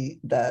say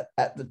that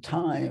at the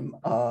time,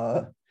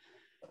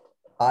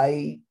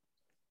 I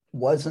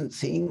wasn't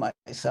seeing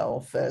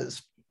myself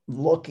as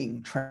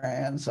looking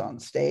trans on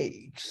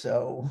stage.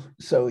 So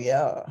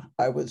yeah,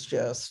 I was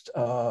just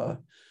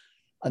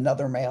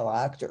another male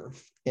actor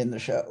in the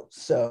show.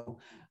 So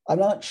I'm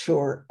not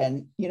sure.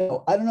 And,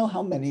 I don't know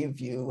how many of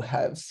you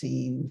have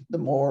seen the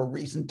more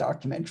recent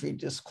documentary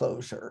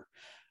Disclosure,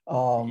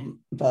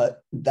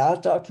 but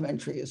that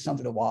documentary is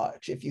something to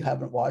watch if you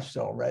haven't watched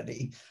it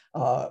already,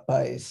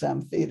 by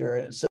Sam Feder.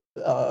 It's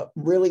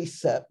really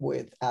set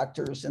with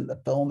actors in the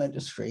film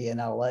industry in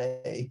LA,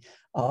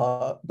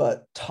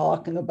 but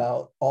talking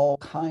about all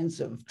kinds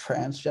of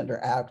transgender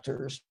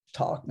actors,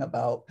 talking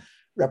about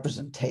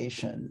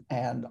representation,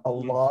 and a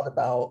lot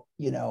about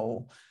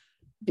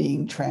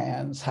being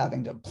trans,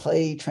 having to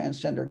play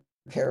transgender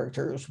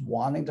characters,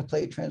 wanting to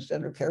play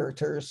transgender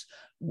characters,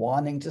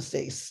 wanting to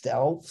stay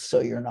stealth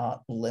so you're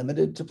not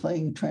limited to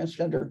playing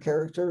transgender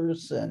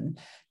characters, and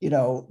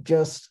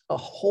just a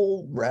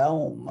whole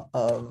realm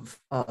of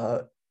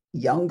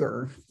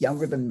younger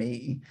than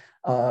me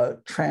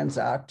trans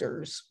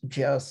actors,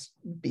 just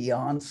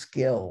beyond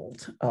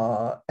skilled,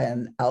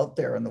 and out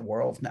there in the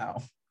world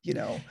now.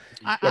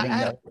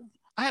 I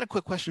had a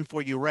quick question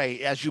for you,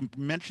 Ray. As you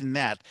mentioned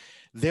that,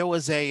 there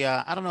was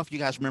I don't know if you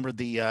guys remember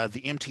the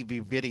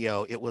MTV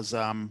video. It was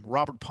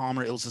Robert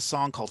Palmer. It was a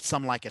song called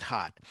 "Some Like It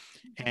Hot,"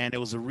 and it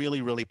was a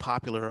really, really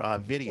popular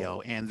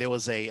video. And there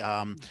was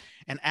an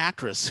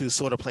actress who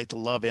sort of played the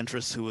love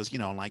interest, who was, these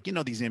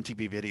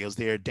MTV videos.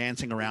 They're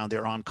dancing around,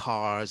 they're on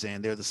cars,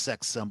 and they're the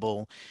sex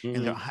symbol,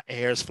 and their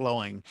hair's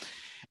flowing.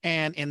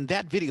 And in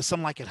that video,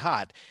 "Some Like It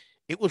Hot,"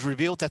 it was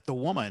revealed that the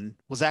woman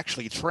was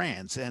actually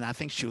trans, and I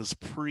think she was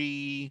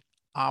pre-op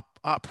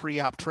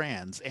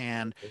trans.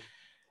 And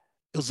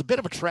it was a bit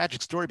of a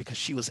tragic story because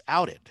she was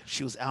outed.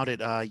 She was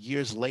outed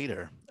years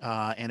later,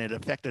 and it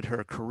affected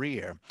her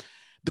career.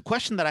 The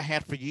question that I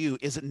had for you,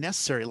 is it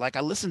necessary? Like,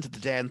 I listened to the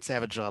Dan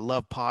Savage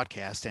Love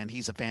podcast, and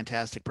he's a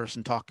fantastic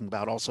person talking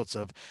about all sorts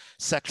of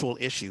sexual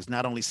issues,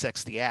 not only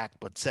sex the act,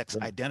 but sex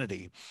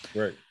identity.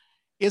 Right.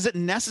 Is it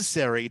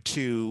necessary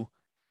to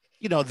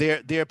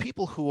there are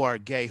people who are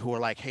gay who are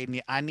like, hey,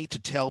 I need to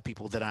tell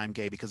people that I'm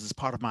gay because it's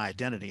part of my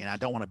identity and I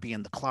don't want to be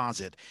in the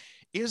closet.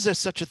 Is there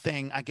such a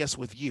thing, I guess,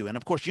 with you? And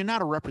of course, you're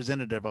not a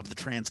representative of the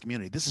trans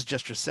community. This is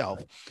just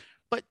yourself.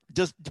 But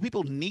do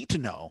people need to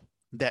know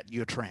that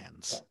you're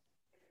trans?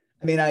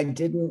 I mean, I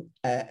didn't,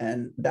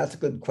 and that's a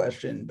good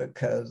question,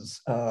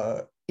 because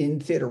in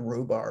Theater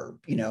Rhubarb,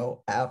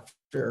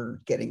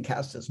 after getting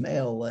cast as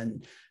male,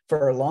 and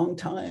for a long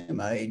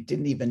time, I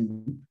didn't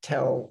even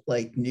tell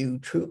new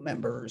troupe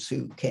members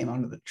who came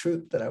onto the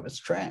troupe that I was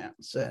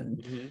trans.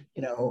 And,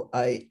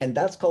 and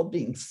that's called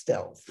being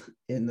stealth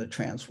in the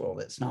trans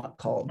world. It's not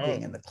called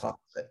being in the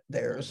closet.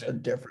 There's a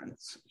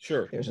difference.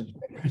 Sure. There's a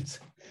difference.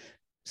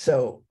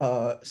 So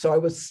I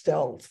was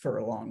stealth for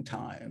a long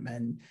time.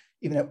 And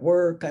even at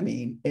work, I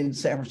mean, in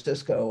San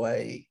Francisco,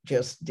 I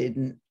just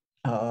didn't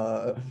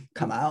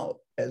come out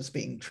as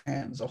being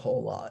trans a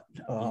whole lot.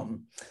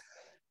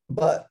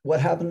 but what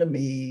happened to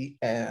me,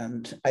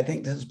 and I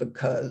think this is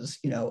because,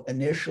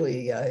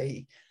 initially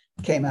I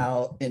came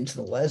out into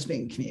the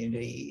lesbian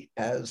community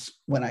as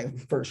when I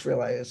first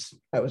realized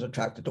I was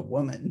attracted to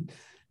women,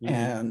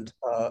 and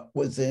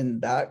was in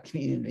that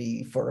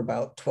community for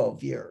about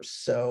 12 years.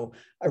 So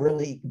I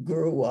really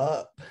grew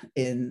up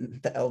in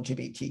the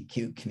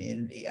LGBTQ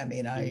community. I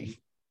mean, I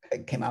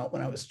came out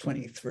when I was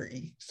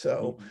 23.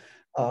 So,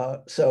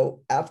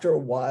 so after a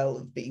while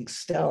of being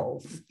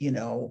stealth,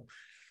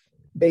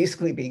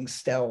 basically being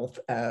stealth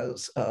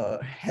as a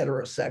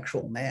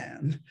heterosexual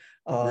man,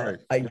 Right.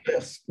 I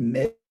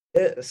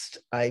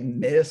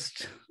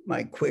missed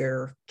my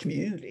queer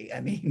community.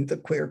 I mean, the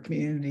queer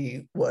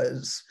community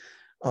was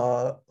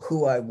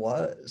who I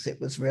was. It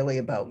was really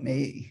about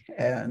me.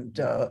 And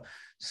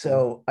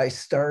so I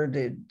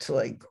started to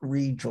like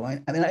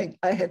rejoin. I mean,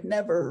 I had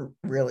never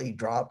really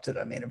dropped it.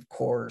 I mean, of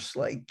course,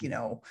 like,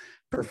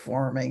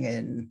 performing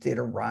in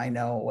Theater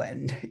Rhino,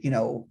 and,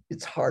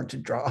 it's hard to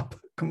drop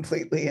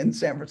completely in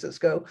San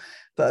Francisco,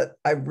 but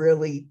I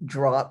really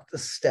dropped the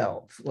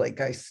stealth.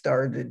 Like, I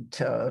started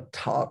to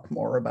talk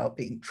more about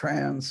being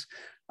trans.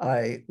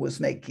 I was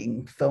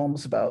making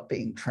films about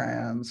being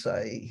trans.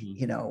 I,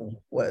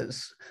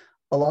 was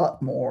a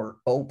lot more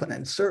open,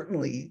 and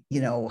certainly,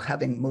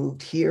 having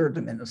moved here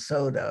to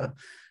Minnesota,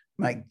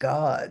 my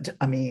God,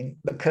 I mean,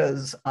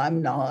 because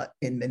I'm not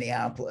in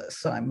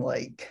Minneapolis, I'm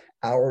like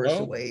hours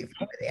away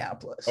from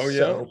Minneapolis. Oh, yeah.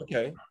 So,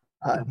 okay.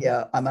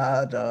 yeah, I'm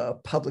at a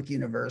public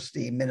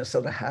university.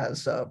 Minnesota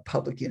has a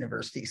public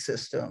university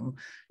system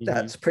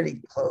that's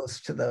pretty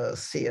close to the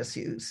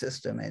CSU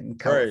system in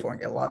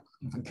California, a lot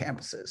of different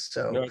campuses.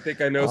 So no, I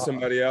think I know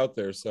somebody out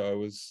there. So I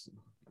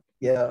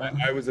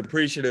was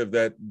appreciative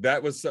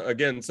that was,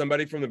 again,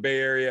 somebody from the Bay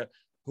Area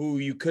who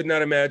you could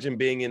not imagine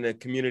being in a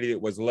community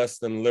that was less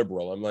than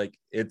liberal. I'm like,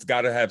 it's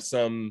got to have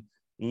some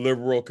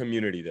liberal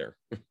community there.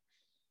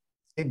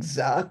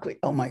 Exactly.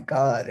 Oh my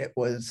God, it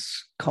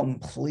was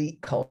complete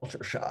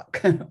culture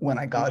shock when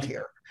I got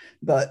here.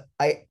 But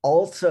I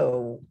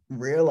also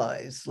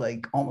realized,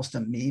 like, almost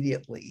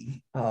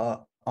immediately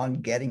on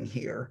getting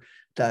here,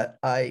 that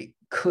I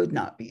could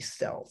not be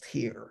stealth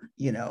here,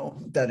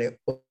 that it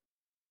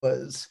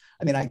was,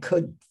 I mean, I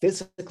could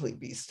physically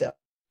be stealth,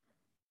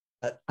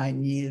 but I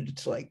needed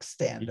to like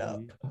stand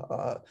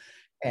up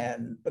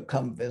and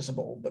become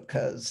visible,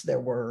 because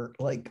there were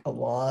like a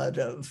lot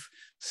of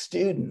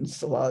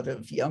students, a lot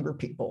of younger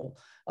people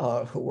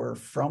who were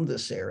from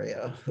this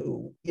area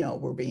who,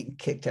 were being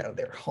kicked out of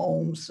their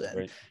homes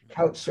and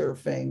couch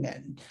surfing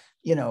and,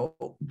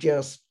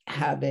 just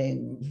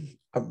having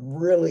a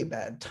really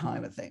bad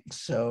time of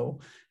things. So,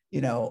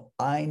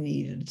 I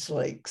needed to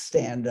like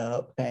stand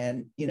up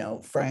and,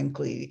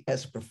 frankly,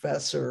 as a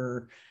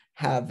professor,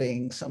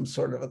 having some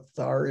sort of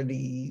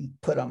authority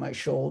put on my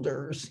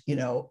shoulders,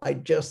 I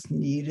just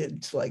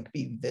needed to like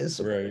be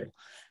visible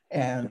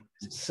and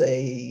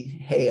say,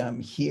 hey,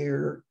 I'm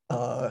here.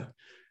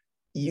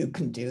 You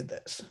can do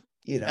this,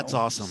 That's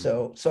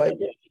awesome. So I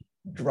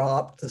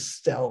dropped the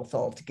stealth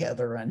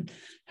altogether and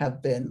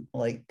have been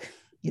like,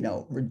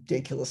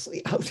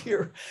 ridiculously out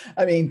here.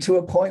 I mean, to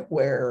a point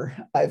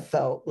where I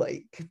felt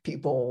like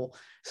people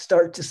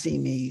start to see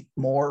me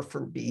more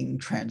for being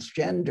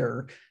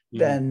transgender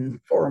than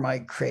for my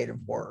creative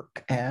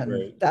work.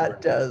 And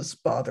that does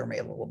bother me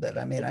a little bit.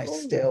 I mean,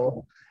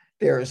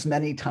 there's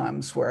many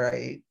times where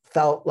I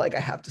felt like I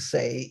have to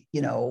say,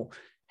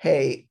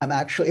 hey, I'm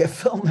actually a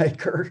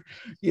filmmaker.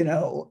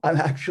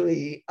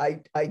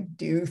 I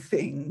do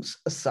things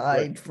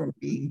aside from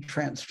being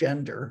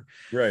transgender.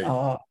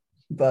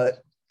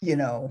 But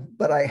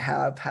I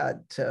have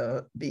had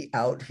to be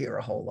out here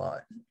a whole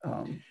lot.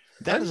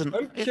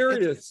 I'm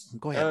curious.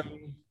 Go ahead.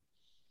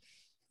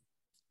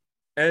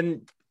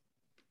 And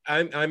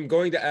I'm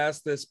going to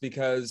ask this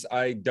because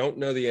I don't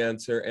know the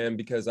answer, and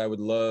because I would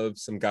love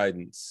some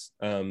guidance,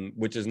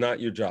 which is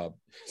not your job.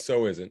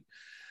 So isn't.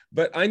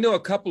 But I know a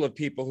couple of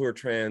people who are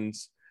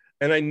trans,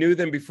 and I knew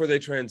them before they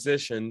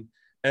transitioned,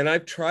 and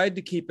I've tried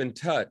to keep in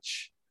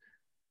touch.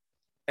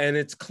 And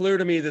it's clear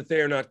to me that they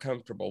are not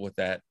comfortable with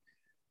that.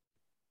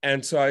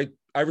 And so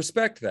I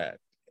respect that.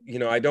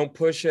 I don't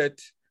push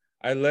it.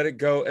 I let it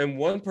go. And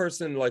one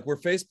person, like, we're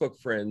Facebook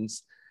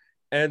friends.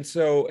 And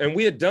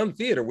we had done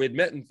theater. We had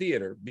met in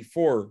theater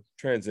before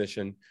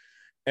transition.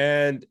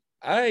 And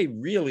I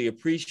really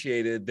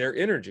appreciated their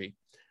energy.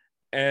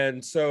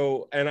 And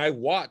I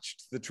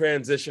watched the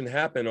transition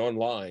happen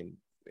online.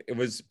 It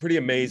was pretty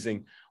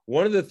amazing.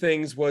 One of the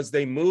things was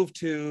they moved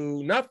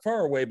to, not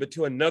far away, but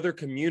to another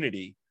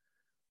community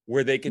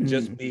where they could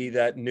just be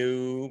that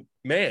new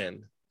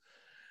man.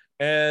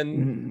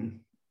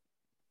 And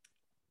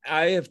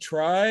I have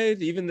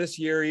tried, even this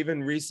year,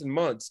 even recent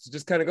months, to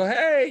just kind of go,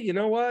 hey, you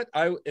know what?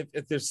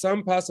 If there's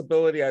some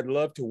possibility, I'd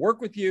love to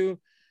work with you.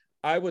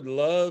 I would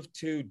love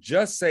to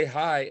just say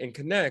hi and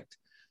connect.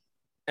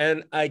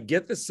 And I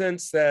get the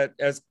sense that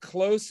as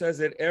close as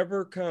it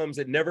ever comes,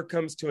 it never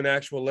comes to an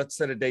actual, let's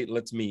set a date,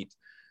 let's meet.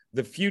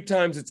 The few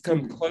times it's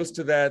come close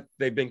to that,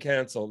 they've been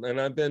canceled.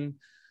 And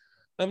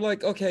I'm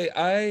like, okay,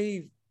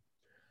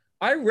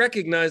 I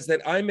recognize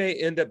that I may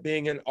end up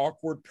being an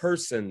awkward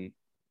person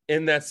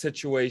in that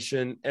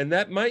situation, and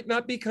that might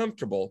not be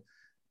comfortable.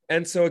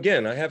 And so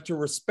again, I have to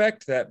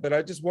respect that, but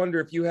I just wonder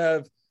if you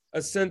have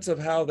a sense of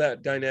how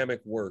that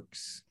dynamic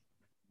works.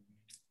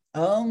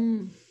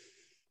 I'm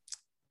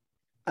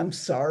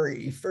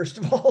sorry. First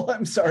of all,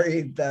 I'm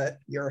sorry that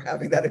you're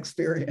having that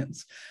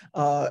experience.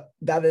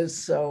 That is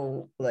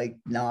so like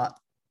not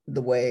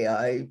the way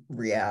I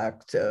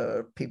react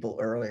to people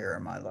earlier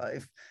in my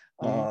life.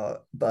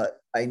 But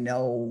I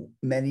know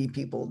many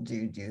people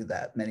do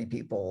that. Many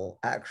people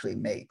actually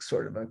make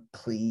sort of a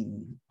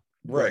clean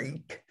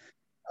break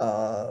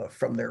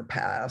from their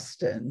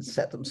past and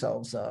set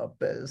themselves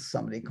up as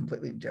somebody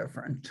completely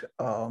different.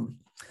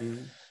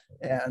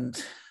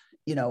 And,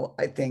 you know,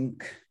 I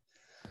think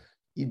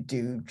you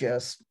do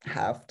just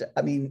have to,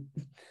 I mean,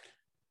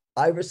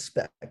 I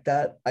respect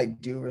that. I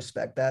do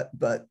respect that.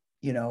 But,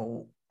 you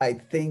know, I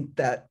think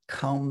that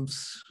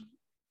comes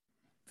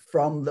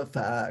from the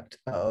fact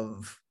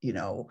of, you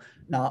know,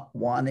 not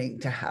wanting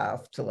to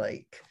have to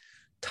like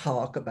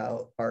talk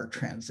about our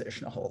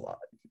transition a whole lot,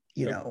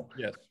 you know.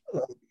 Yes.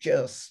 Like,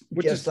 just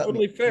which is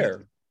totally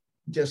fair.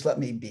 Just let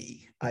me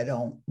be. I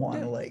don't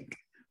want to like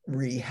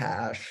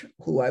rehash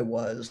who I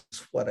was,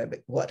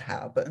 what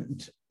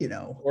happened, you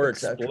know, or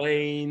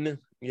explain.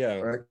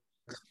 Or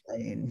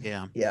explain.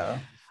 Yeah.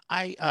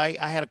 I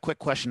had a quick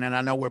question, and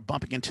I know we're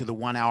bumping into the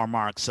 1 hour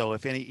mark. So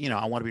if any, you know,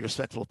 I want to be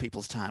respectful of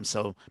people's time.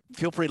 So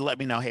feel free to let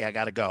me know, hey, I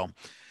got to go.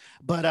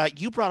 But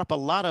you brought up a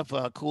lot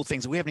of cool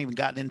things that we haven't even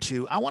gotten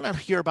into. I want to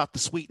hear about the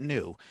sweet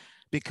new,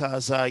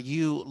 because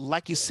you,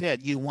 like you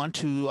said, you want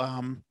to,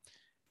 I'm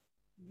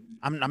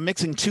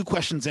mixing two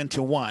questions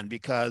into one,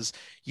 because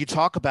you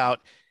talk about,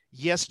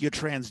 yes, you're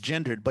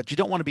transgendered, but you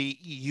don't want to be,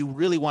 you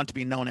really want to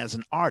be known as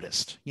an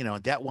artist. You know,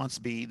 that wants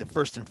to be the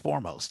first and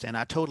foremost. And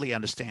I totally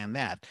understand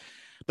that.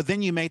 But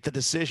then you made the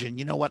decision,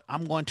 you know what,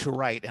 I'm going to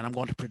write and I'm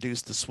going to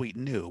produce the sweet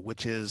new,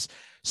 which is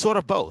sort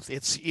of both.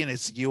 It's, you know,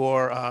 it's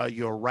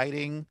your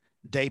writing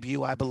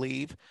debut, I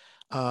believe.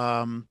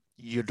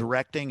 You're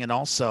directing, and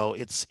also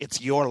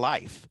it's your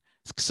life.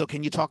 So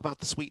can you talk about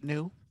the sweet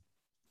new?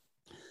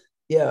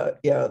 Yeah.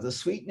 The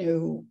Sweet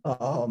New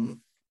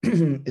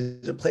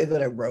is a play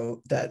that I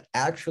wrote that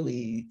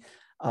actually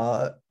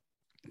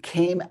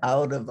came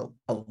out of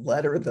a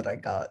letter that I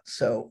got.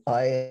 So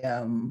I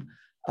am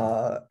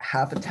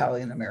half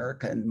Italian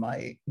American.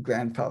 My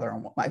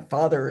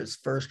father is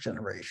first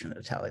generation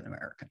Italian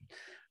American.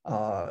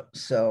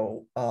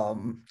 So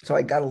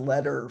I got a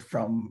letter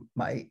from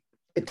my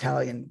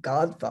Italian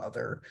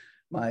godfather,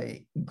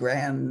 my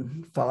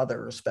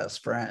grandfather's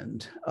best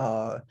friend,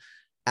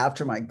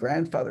 after my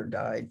grandfather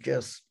died,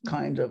 just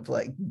kind of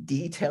like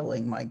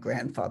detailing my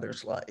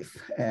grandfather's life.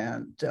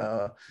 And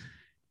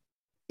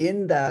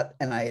in that,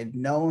 and I had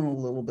known a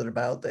little bit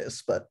about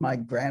this, but my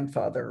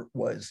grandfather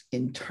was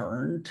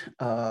interned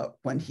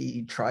when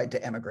he tried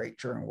to emigrate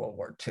during World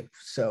War II.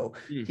 So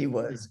he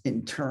was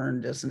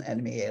interned as an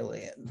enemy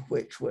alien,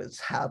 which was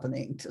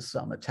happening to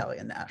some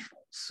Italian nationals.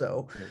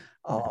 So,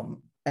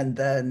 and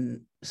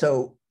then,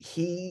 so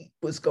he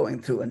was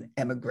going through an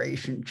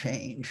emigration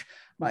change.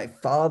 My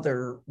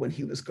father, when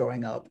he was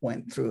growing up,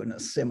 went through an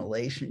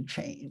assimilation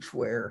change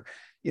where,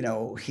 you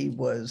know, he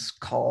was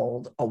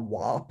called a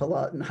WAP a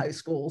lot in high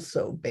school.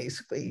 So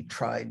basically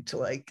tried to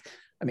like,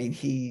 I mean,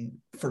 he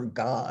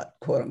forgot,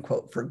 quote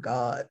unquote,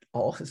 forgot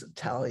all his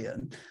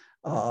Italian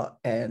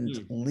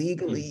and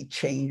legally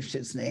changed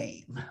his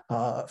name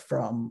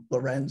from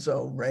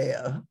Lorenzo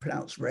Rea,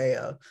 pronounced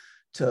Rea,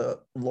 to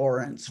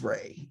Lawrence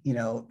Ray, you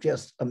know,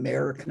 just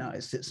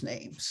Americanized his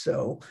name.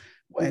 So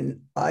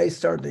when I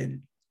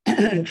started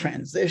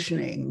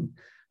transitioning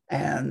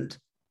and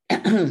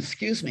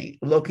excuse me,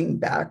 looking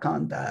back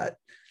on that,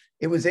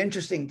 it was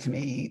interesting to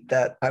me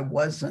that I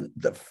wasn't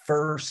the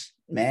first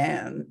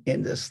man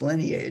in this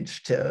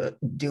lineage to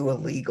do a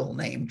legal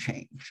name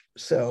change.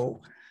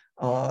 So,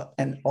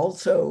 and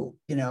also,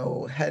 you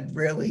know, had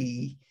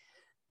really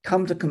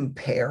come to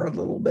compare a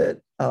little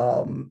bit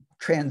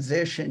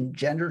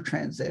gender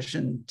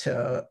transition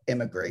to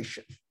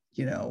immigration,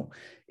 you know,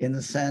 in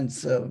the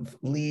sense of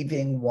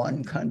leaving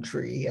one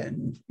country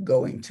and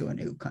going to a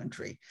new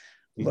country,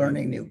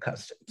 learning new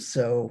customs.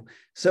 So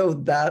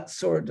that's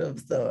sort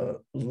of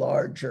the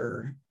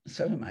larger,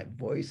 some of my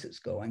voice is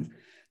going,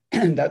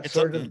 and that's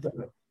sort of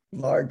the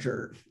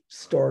larger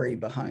story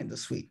behind the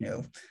Sweet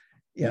New.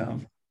 Yeah.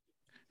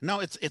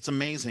 No, it's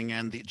amazing.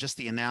 And just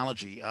the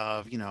analogy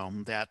of, you know,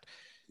 that,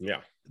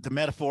 the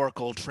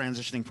metaphorical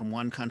transitioning from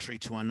one country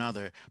to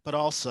another, but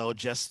also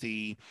just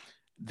the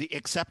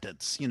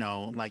acceptance, you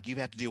know, like you've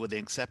had to deal with the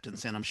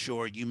acceptance. And I'm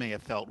sure you may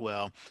have felt,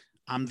 well,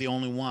 I'm the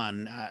only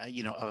one,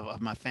 you know, of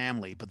my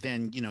family. But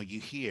then, you know, you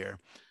hear,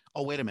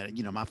 oh, wait a minute,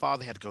 you know, my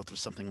father had to go through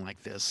something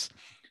like this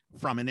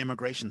from an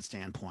immigration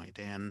standpoint,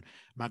 and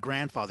my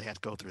grandfather had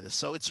to go through this.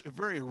 So it's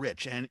very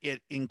rich, and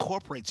it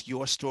incorporates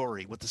your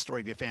story with the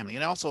story of your family.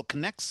 And it also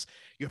connects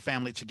your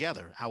family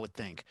together, I would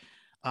think.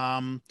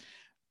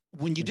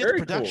 When you did the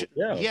production,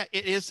 cool.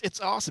 it's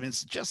awesome.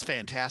 It's just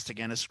fantastic.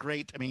 And it's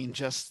great. I mean,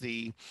 just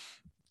the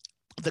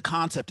the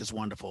concept is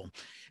wonderful.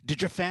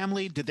 Did your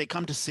family, did they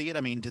come to see it?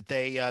 I mean, did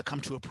they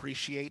come to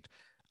appreciate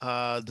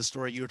the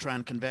story you were trying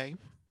to convey?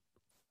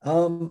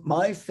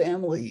 My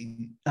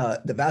family,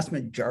 the vast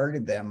majority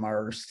of them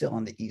are still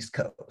on the East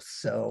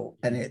Coast. So,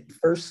 and it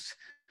first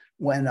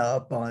went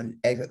up on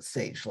Exit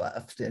Stage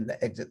Left in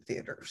the Exit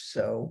Theater.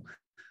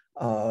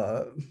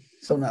 Uh,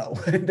 so no,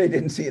 they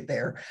didn't see it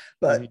there.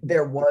 But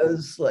there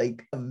was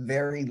like a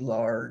very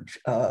large,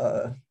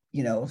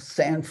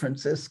 San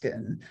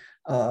Franciscan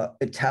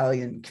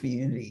Italian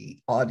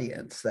community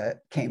audience that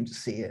came to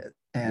see it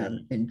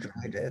and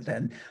enjoyed it.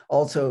 And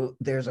also,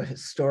 there's a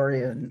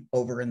historian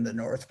over in the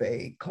North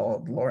Bay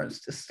called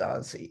Lawrence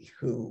DeStasi,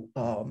 who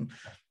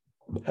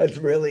has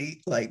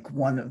really like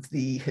one of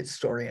the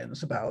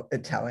historians about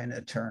Italian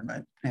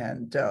internment.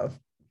 And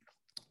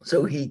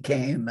so he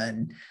came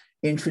and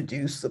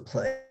introduced the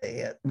play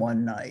at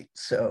one night.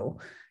 So,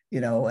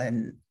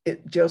 and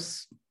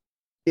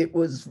it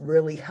was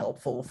really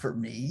helpful for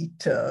me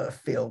to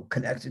feel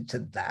connected to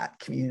that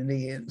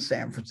community in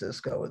San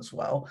Francisco as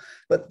well.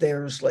 But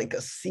there's like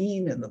a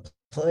scene in the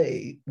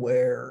play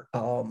where,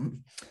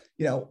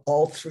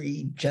 all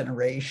three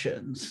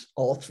generations,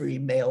 all three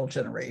male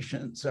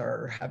generations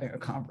are having a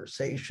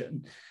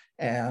conversation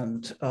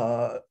and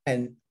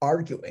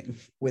arguing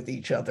with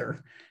each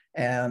other.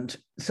 And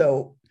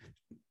so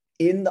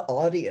in the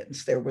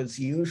audience, there was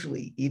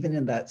usually, even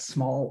in that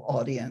small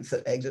audience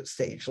at Exit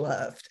Stage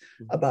Left,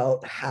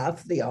 about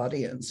half the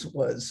audience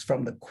was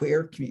from the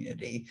queer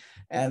community,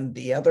 and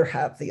the other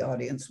half the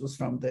audience was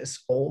from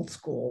this old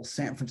school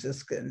San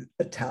Franciscan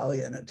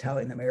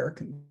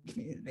Italian-American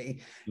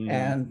community.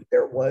 And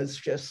there was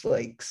just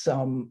like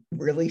some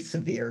really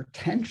severe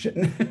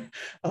tension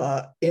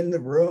in the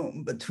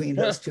room between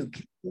those two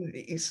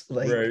communities,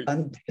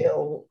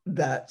 until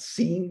that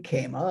scene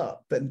came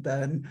up. And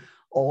then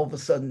all of a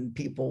sudden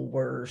people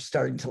were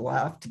starting to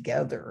laugh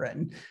together.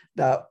 And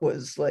that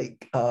was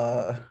like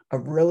a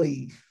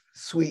really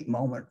sweet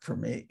moment for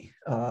me,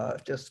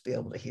 just to be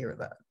able to hear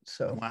that.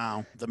 So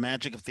wow, the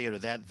magic of theater,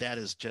 that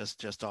is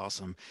just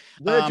awesome.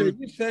 Reg, are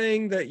you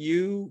saying that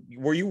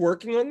were you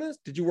working on this?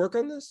 Did you work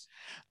on this?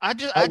 I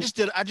just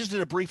did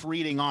a brief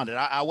reading on it.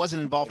 I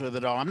wasn't involved with it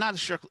at all. I'm not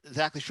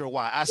exactly sure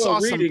why. I saw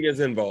reading is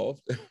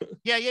involved.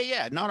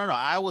 Yeah. No.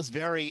 I was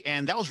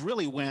and that was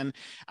really when,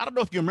 I don't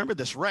know if you remember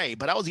this, Ray,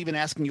 but I was even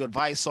asking you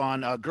advice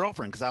on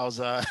Girlfriend, because I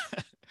was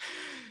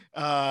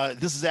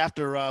this is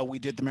after we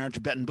did The Marriage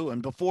of Bet and Boo,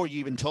 and before you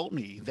even told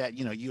me that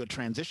you had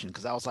transitioned,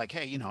 because I was like,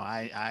 hey,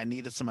 I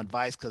needed some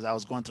advice because I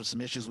was going through some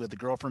issues with a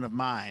girlfriend of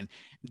mine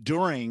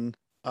during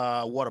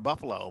Water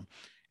Buffalo,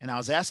 and I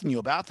was asking you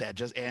about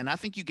that. And I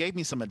think you gave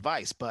me some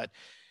advice, but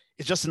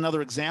it's just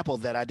another example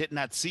that I did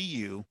not see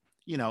you,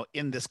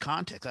 in this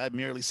context. I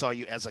merely saw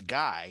you as a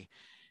guy.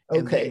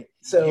 Okay,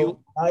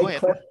 so my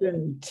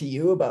question to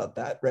you about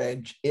that,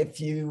 Reg, if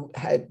you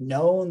had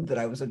known that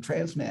I was a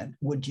trans man,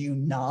 would you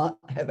not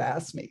have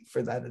asked me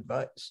for that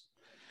advice?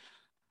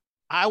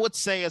 I would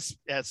say,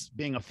 as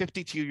being a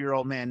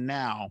 52-year-old man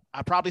now,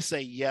 I probably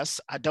say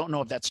yes. I don't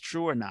know if that's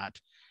true or not,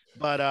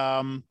 but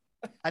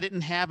I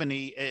didn't have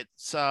any.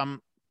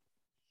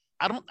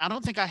 I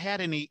don't think I had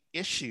any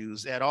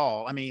issues at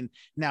all. I mean,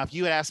 now if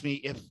you had asked me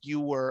if you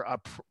were a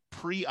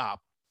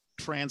pre-op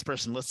trans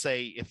person, let's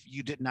say if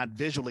you did not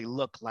visually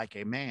look like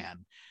a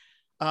man,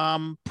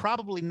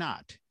 probably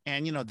not.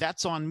 And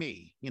that's on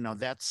me.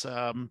 That's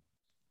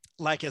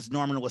like, as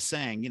Norman was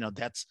saying,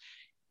 that's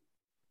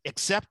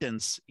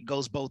acceptance.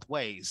 Goes both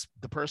ways.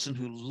 The person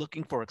who's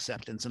looking for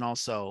acceptance, and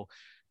also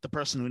the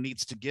person who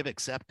needs to give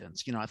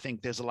acceptance. I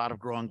think there's a lot of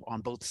growing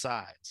on both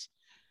sides,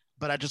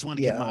 but I just want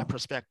to give my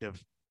perspective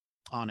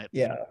on it.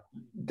 Yeah,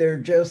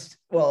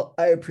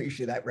 I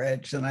appreciate that,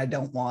 Rich, and I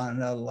don't want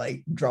to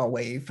like draw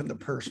away from the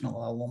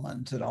personal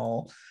element at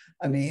all.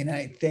 I mean,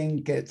 I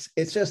think it's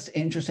just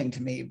interesting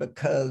to me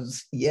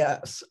because,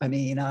 yes, I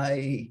mean,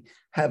 I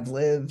have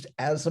lived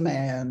as a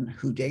man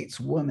who dates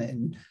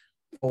women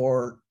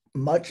for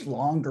much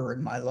longer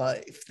in my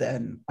life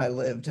than I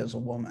lived as a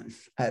woman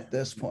at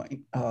this point.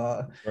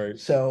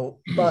 So,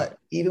 but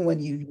even when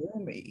you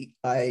knew me,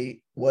 I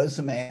was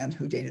a man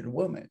who dated a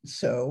woman.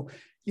 So,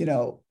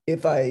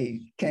 if I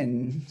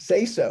can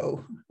say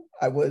so,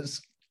 I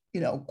was,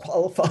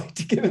 qualified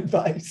to give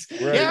advice.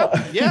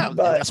 Yeah.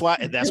 But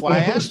that's why I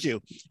asked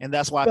you, and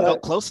that's why I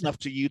felt close enough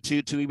to you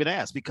to even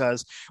ask,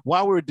 because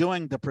while we were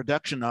doing the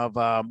production of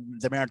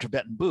The Marriage of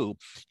Bet and Boo,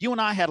 you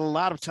and I had a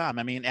lot of time.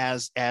 I mean,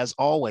 as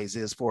always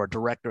is for a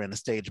director and a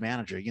stage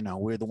manager,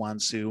 we're the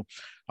ones who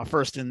are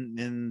first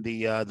in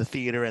the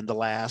theater and the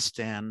last,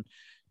 and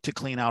to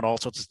clean out all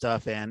sorts of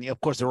stuff. And of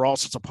course, there were all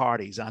sorts of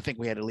parties. And I think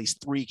we had at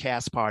least 3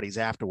 cast parties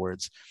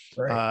afterwards.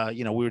 Right.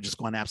 We were just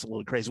going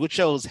absolutely crazy, which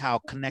shows how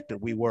connected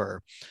we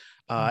were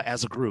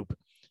as a group.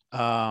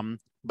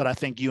 But I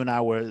think you and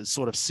I were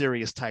sort of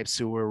serious types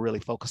who were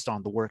really focused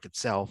on the work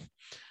itself.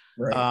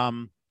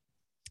 Right.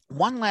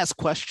 One last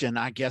question,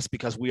 I guess,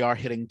 because we are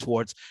hitting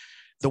towards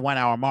the 1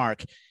 hour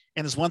mark.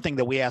 And there's one thing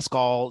that we ask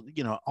all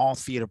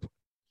theater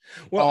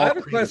Well, I have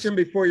a question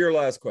before your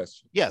last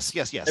question. Yes.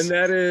 And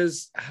that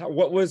is,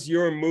 what was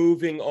your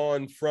moving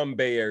on from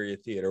Bay Area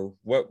theater?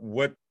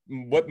 What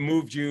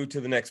moved you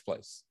to the next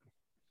place?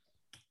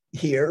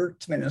 Here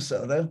to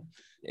Minnesota.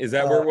 Is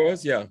that where it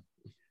was? Yeah.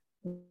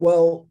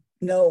 Well,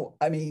 no,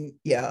 I mean,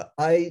 yeah,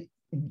 I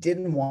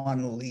didn't want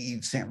to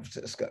leave San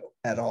Francisco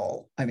at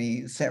all. I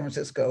mean, San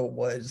Francisco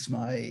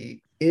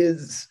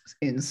is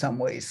in some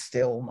ways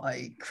still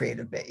my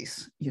creative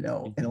base, in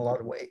a lot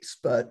of ways.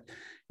 But,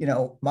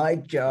 my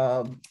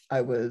job,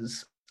 I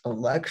was a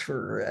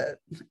lecturer at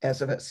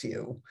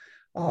SFSU.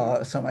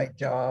 So my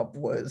job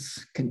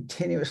was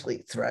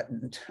continuously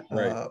threatened,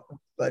 right.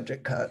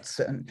 budget cuts.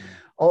 And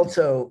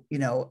also,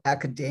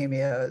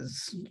 academia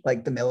is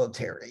like the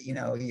military,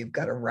 you've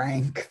got a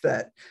rank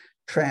that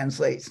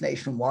translates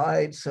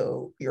nationwide.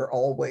 So you're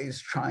always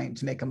trying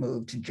to make a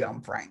move to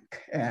jump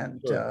rank.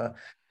 And sure.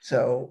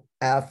 So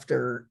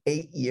after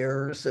 8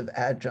 years of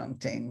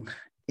adjuncting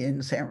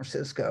in San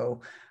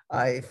Francisco,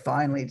 I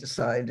finally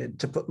decided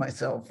to put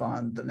myself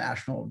on the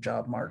national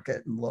job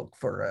market and look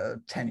for a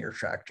tenure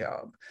track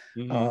job,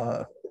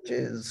 which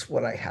is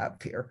what I have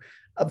here.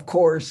 Of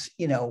course,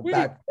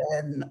 back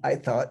then I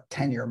thought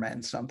tenure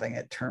meant something.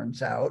 It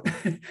turns out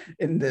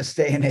in this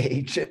day and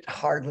age, it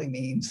hardly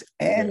means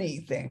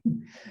anything.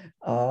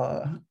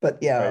 But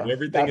yeah, right.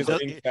 Everything is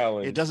being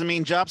challenged. It doesn't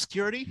mean job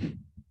security?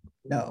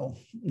 No.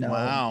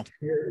 Wow.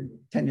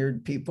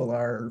 Tenured people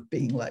are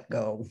being let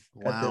go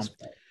at this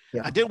point.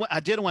 Yeah. I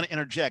did want to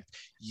interject.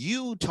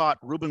 You taught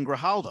Ruben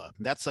Grijalva.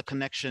 That's a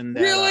connection.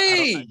 That,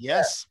 really?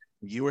 Yes.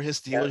 You were his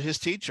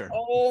teacher.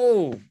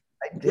 Oh,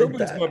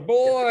 Ruben's my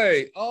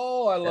boy.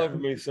 Oh, I love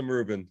me some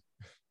Ruben.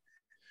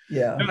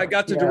 Yeah. I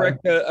got to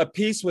direct a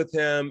piece with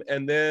him.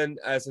 And then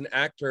as an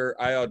actor,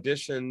 I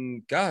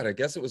auditioned, God, I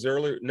guess it was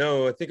earlier.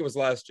 No, I think it was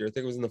last year. I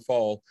think it was in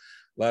the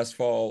last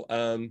fall.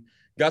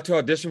 Got to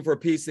audition for a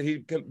piece that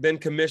he'd been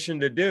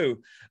commissioned to do.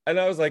 And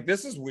I was like,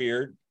 this is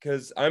weird,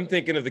 because I'm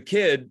thinking of the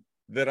kid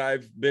that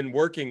I've been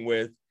working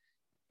with.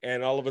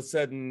 And all of a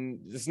sudden,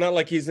 it's not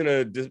like he's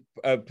in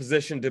a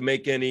position to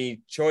make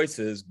any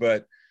choices.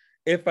 But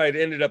if I'd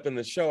ended up in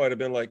the show, I'd have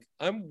been like,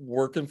 I'm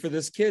working for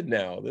this kid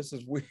now. This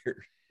is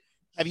weird.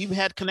 Have you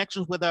had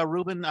connections with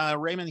Ruben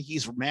Raymond?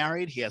 He's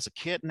married. He has a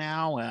kid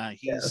now.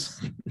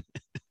 Yes.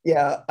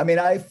 Yeah, I mean,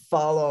 I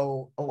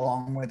follow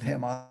along with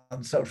him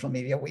on social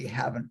media. We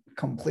haven't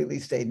completely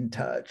stayed in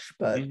touch,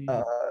 but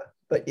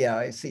yeah,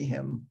 I see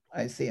him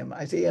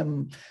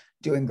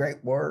doing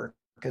great work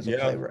as a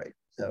playwright.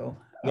 So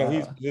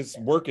his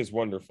work is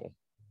wonderful.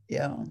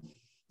 Yeah.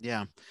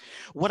 Yeah.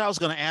 What I was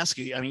going to ask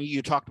you, I mean,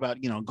 you talked about,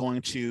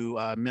 going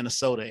to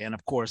Minnesota, and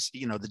of course,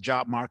 the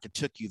job market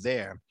took you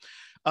there.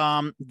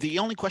 The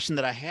only question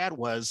that I had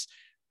was,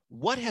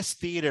 what has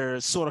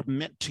theater sort of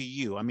meant to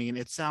you? I mean,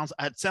 it sounds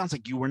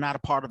like you were not a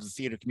part of the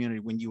theater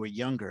community when you were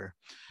younger.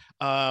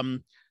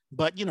 But,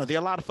 there are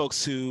a lot of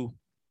folks who,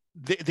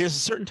 there's a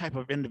certain type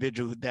of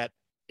individual that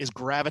is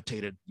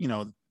gravitated,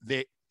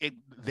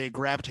 they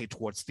gravitate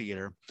towards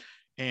theater.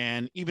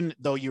 And even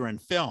though you're in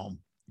film,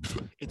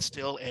 it's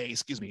still a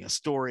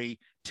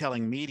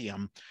storytelling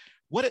medium.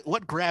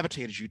 What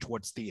gravitated you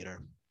towards theater?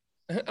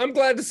 I'm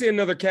glad to see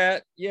another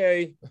cat.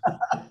 Yay.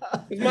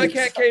 My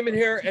cat came in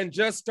here and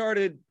just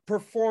started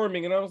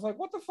performing. And I was like,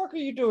 what the fuck are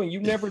you doing? You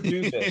never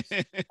do this.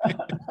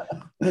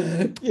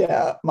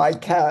 Yeah, my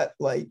cat,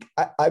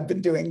 I've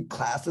been doing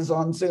classes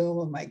on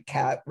Zoom, and my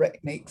cat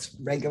makes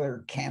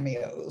regular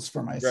cameos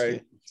for my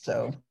students.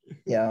 So,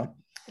 yeah.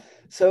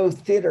 So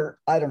theater,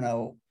 I don't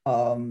know.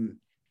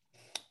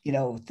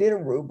 Theater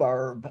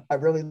rhubarb, I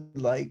really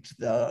liked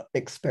the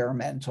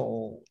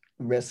experimental,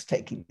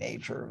 risk-taking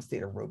nature of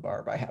theater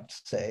rhubarb, I have to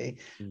say.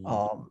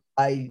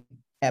 I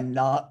am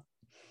not,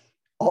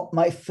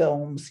 my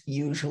films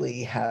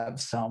usually have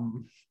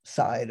some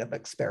side of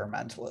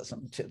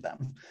experimentalism to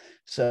them.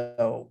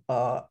 So,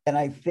 and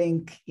I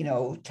think,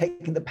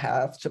 taking the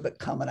path to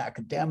become an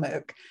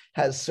academic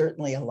has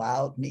certainly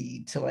allowed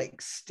me to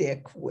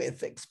stick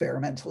with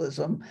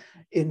experimentalism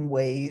in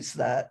ways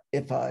that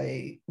if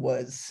I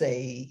was,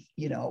 say,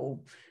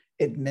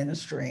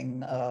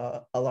 administering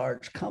a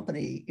large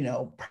company,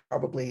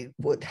 probably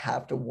would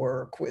have to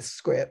work with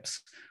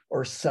scripts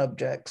or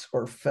subjects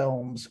or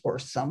films or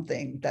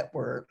something that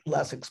were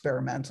less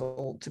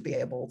experimental to be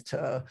able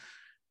to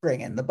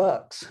bring in the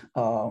bucks.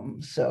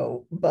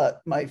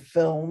 But my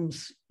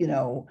films,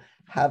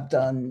 have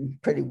done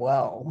pretty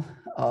well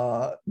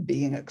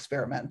being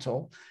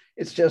experimental.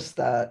 It's just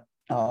that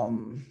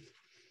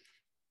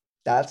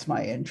that's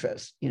my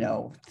interest.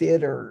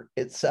 Theater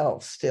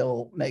itself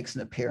still makes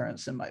an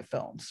appearance in my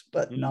films,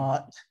 but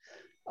not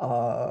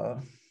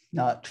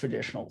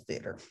traditional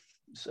theater.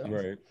 So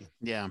right.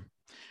 Yeah.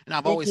 And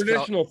I've always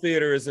traditional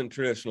theater isn't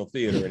traditional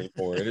theater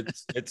anymore.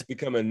 It's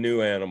become a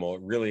new animal.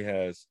 It really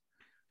has.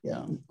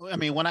 Yeah. I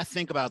mean, when I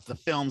think about the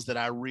films that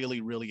I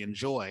really, really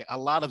enjoy, a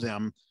lot of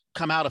them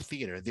come out of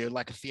theater. They're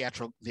like a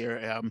theatrical,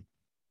 when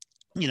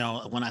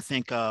I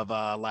think of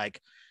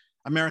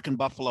American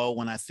Buffalo,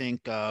 when I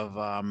think of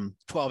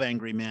 12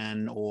 Angry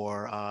Men,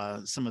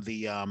 or some of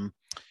the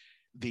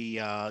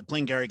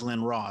Glengarry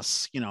Glen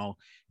Ross,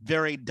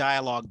 very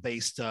dialogue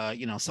based,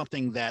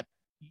 something that,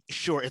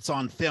 sure, it's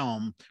on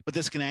film, but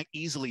this can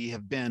easily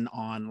have been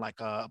on like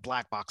a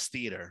black box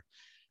theater.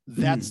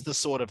 That's the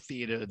sort of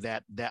theater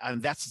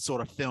and that's the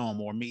sort of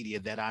film or media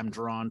that I'm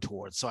drawn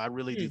towards. So I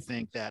really do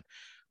think that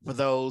for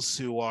those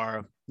who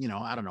are,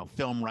 I don't know,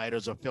 film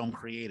writers or film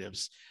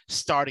creatives,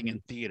 starting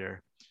in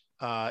theater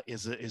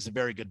is a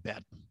very good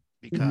bet,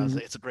 because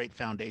it's a great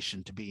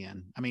foundation to be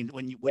in. I mean,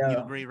 wouldn't you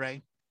agree,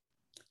 Ray?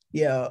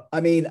 Yeah,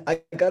 I mean,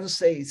 I got to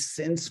say,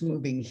 since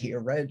moving here,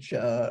 Reg,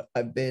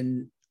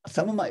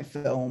 some of my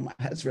film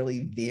has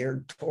really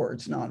veered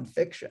towards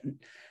nonfiction,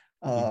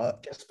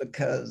 just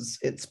because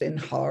it's been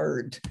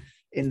hard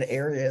in the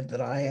area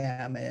that I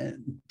am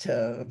in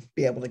to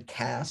be able to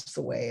cast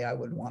the way I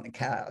would want to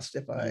cast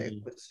if I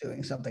was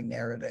doing something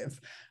narrative.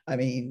 I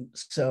mean,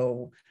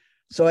 so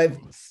I've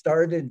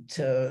started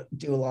to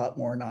do a lot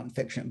more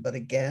nonfiction, but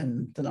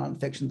again, the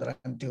nonfiction that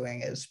I'm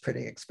doing is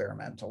pretty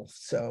experimental.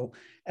 So,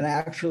 and I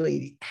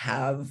actually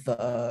have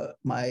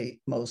my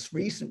most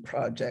recent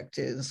project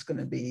is going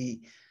to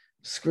be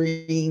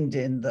screened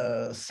in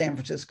the San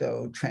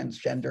Francisco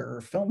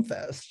Transgender Film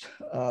Fest.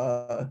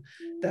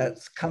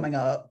 That's coming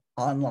up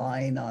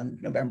online on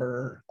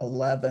November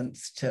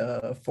 11th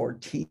to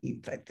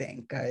 14th, I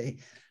think. I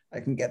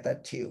can get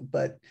that to you.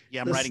 But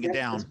yeah, I'm writing it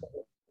down.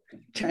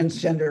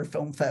 Transgender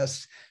Film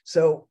Fest.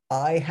 So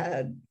I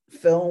had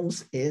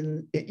films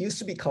it used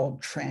to be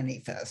called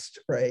Tranny Fest,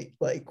 right?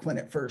 Like when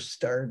it first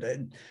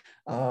started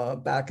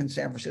back in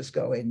San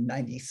Francisco in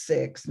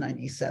 96,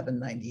 97,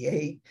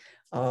 98.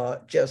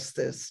 Just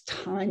this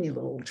tiny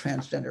little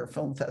transgender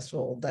film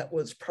festival that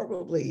was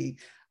probably,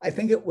 I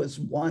think it was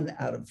 1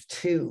 out of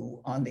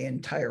 2 on the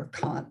entire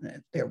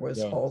continent. There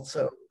was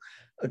also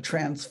a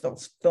trans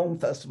film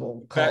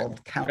festival called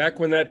back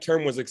when that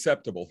term was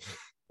acceptable.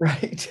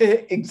 Right,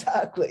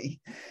 exactly.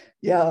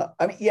 Yeah,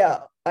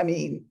 I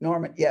mean,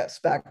 Norman, yes,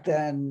 back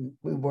then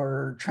we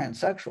were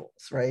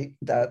transsexuals, right?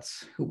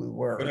 That's who we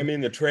were. But I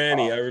mean, the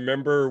tranny, I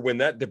remember when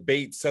that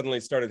debate suddenly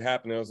started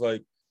happening, I was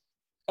like,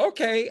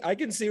 okay, I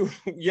can see,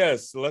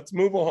 yes, let's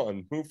move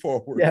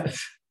forward.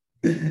 Yes,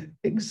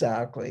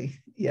 exactly.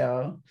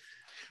 Yeah.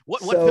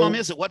 What film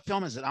is it? What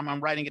film is it?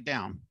 I'm writing it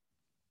down.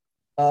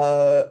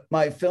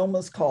 My film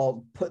is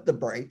called Put the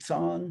Brights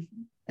On,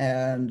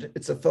 and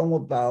it's a film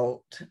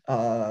about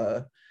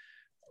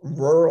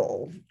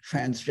rural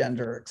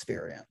transgender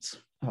experience,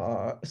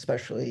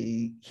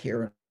 especially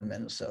here in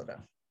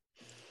Minnesota.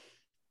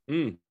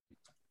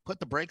 Put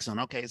the brakes on.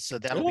 Okay, so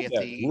that'll be at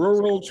the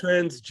rural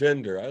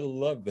transgender. I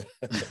love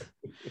that.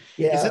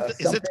 Yeah.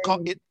 Is it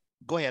called?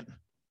 Go ahead.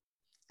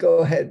 Go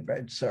ahead,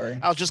 Reg. Sorry.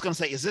 I was just going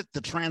to say, is it the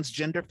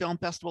Transgender Film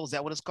Festival? Is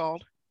that what it's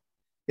called?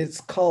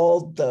 It's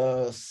called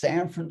the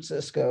San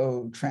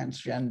Francisco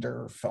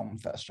Transgender Film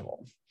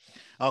Festival.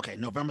 Okay,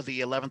 November the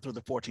 11th through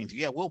the 14th.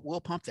 Yeah,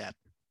 we'll pump that.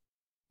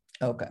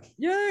 Okay.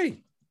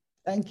 Yay.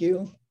 Thank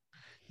you.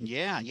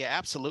 Yeah,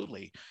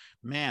 absolutely.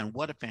 Man,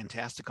 what a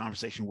fantastic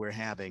conversation we're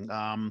having.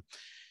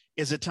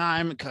 Is it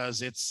time?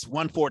 Because it's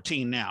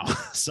 1:14 now.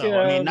 So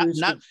yeah, I mean,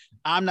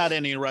 I'm not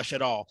in any rush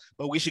at all,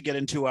 but we should get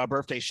into our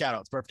birthday shout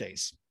outs,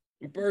 birthdays.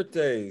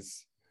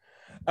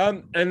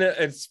 And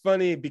it's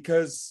funny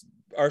because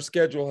our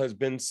schedule has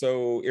been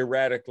so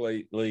erratic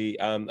lately.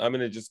 I'm going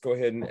to just go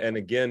ahead and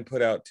again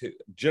put out to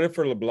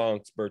Jennifer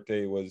LeBlanc's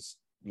birthday was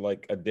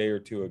like a day or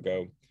two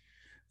ago.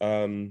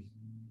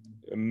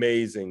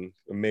 Amazing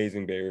Bay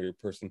Area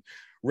person.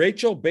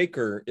 Rachel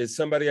Baker is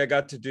somebody I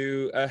got to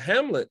do a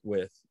Hamlet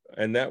with,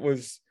 and that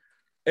was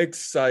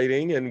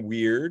exciting and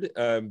weird.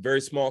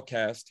 Very small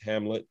cast,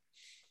 Hamlet.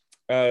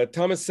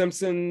 Thomas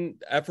Simpson,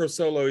 Afro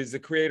Solo, he's the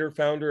creator,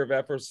 founder of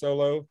Afro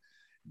Solo.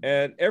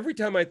 And every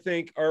time I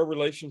think our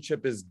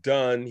relationship is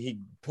done, he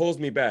pulls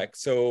me back.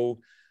 So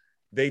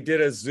they did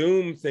a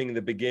Zoom thing at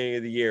the beginning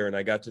of the year, and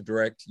I got to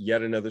direct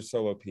yet another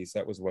solo piece.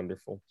 That was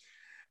wonderful.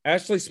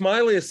 Ashley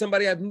Smiley is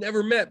somebody I've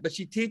never met, but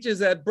she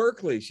teaches at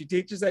Berkeley. She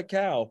teaches at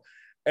Cal.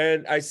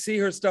 And I see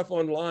her stuff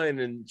online,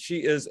 and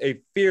she is a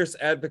fierce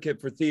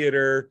advocate for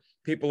theater,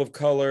 people of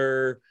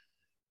color,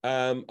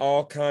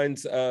 all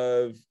kinds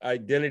of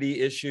identity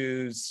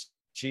issues.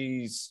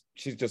 She's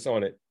just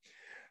on it.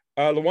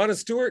 Luana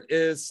Stewart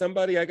is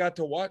somebody I got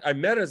to watch. I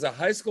met as a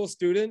high school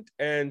student,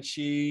 and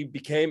she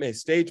became a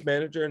stage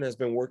manager and has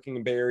been working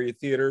in Bay Area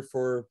theater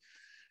for,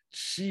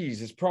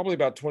 it's probably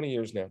about 20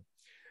 years now.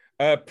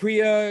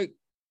 Priya,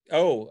 I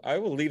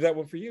will leave that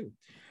one for you.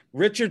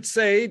 Richard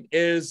Said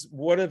is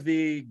one of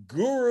the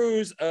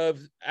gurus of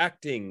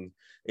acting.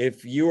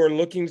 If you are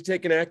looking to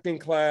take an acting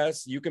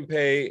class, you can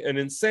pay an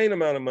insane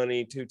amount of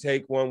money to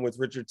take one with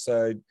Richard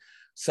Said.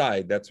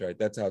 That's right.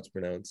 That's how it's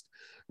pronounced.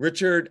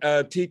 Richard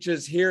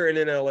teaches here and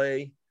in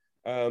LA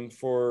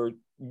for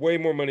way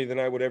more money than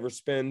I would ever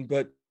spend,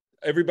 but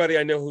everybody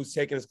I know who's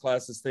taken his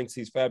classes thinks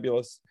he's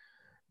fabulous.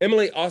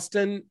 Emily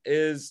Austin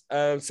is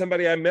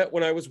somebody I met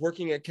when I was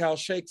working at Cal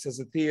Shakes as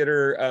a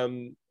theater,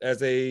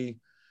 as a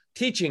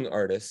teaching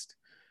artist.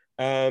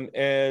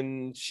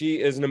 And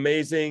she is an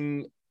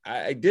amazing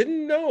I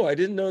didn't know. I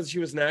didn't know that she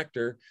was an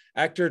actor,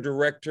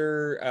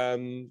 director,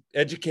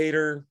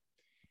 educator.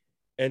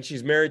 And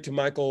she's married to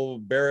Michael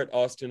Barrett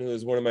Austin, who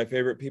is one of my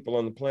favorite people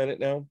on the planet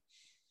now.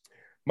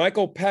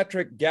 Michael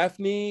Patrick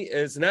Gaffney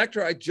is an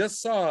actor I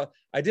just saw.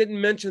 I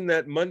didn't mention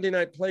that Monday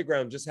Night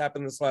Playground just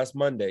happened this last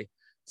Monday.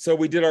 So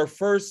we did our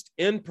first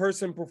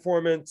in-person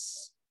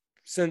performance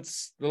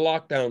since the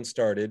lockdown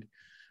started.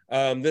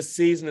 This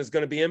season is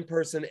going to be in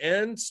person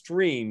and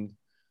streamed,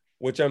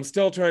 which I'm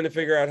still trying to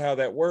figure out how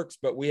that works,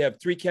 but we have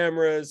 3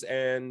 cameras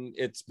and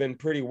it's been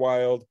pretty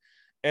wild.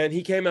 And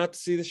he came out to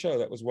see the show.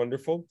 That was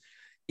wonderful.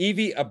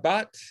 Evie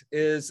Abat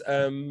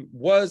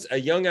was a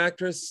young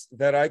actress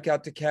that I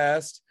got to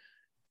cast.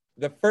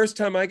 The first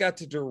time I got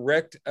to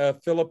direct a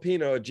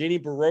Filipino, a Jeannie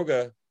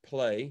Baroga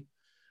play,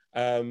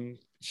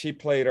 she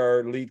played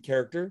our lead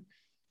character.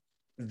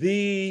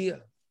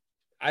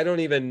 I don't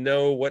even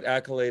know what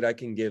accolade I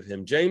can give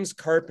him. James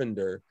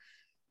Carpenter.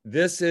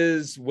 This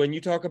is, when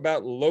you talk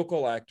about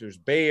local actors,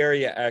 Bay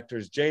Area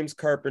actors, James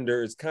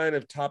Carpenter is kind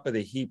of top of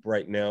the heap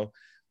right now.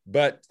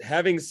 But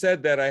having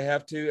said that, I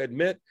have to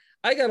admit,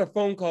 I got a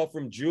phone call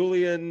from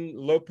Julian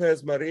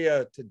Lopez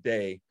Maria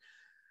today.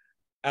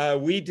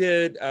 We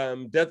did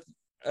Death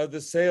of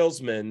the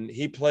Salesman.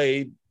 He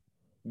played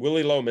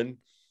Willie Loman.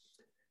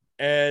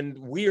 And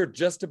we are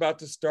just about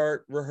to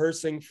start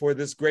rehearsing for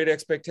this Great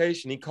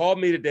Expectation. He called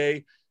me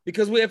today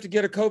because we have to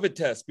get a COVID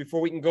test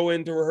before we can go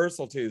into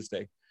rehearsal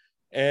Tuesday.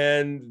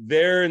 And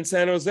they're in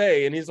San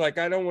Jose. And he's like,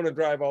 I don't want to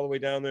drive all the way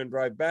down there and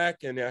drive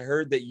back. And I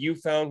heard that you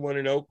found one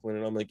in Oakland.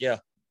 And I'm like, yeah,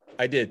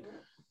 I did.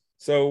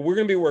 So we're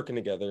going to be working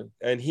together.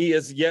 And he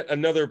is yet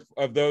another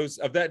of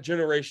that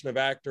generation of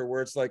actor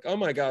where it's like, oh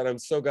my God, I'm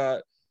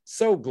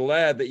so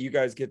glad that you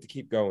guys get to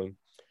keep going.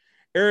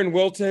 Aaron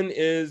Wilton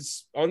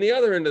is on the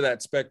other end of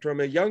that spectrum,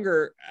 a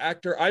younger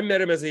actor. I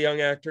met him as a young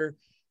actor.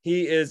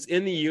 He is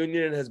in the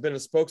union and has been a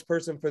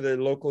spokesperson for the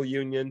local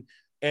union.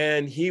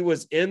 And he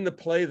was in the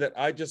play that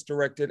I just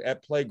directed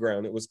at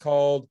Playground. It was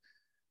called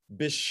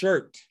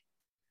Beshert,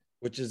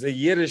 which is a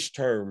Yiddish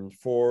term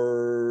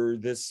for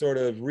this sort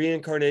of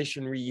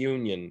reincarnation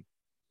reunion.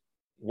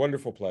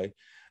 Wonderful play.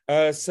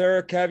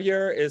 Sarah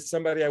Cavier is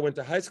somebody I went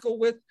to high school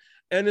with.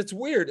 And it's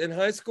weird. In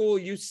high school,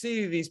 you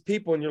see these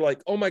people and you're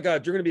like, oh my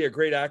God, you're going to be a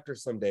great actor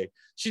someday.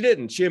 She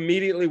didn't. She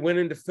immediately went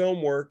into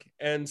film work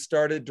and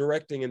started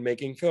directing and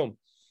making film.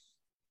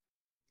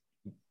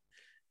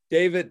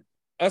 David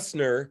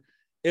Usner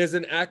is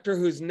an actor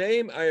whose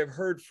name I have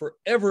heard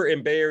forever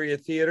in Bay Area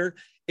theater.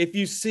 If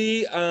you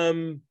see,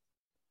 I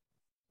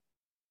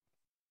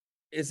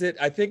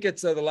think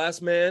it's the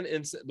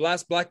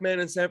last black man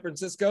in San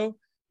Francisco.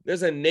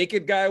 There's a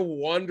naked guy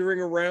wandering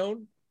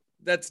around.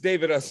 That's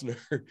David Usner,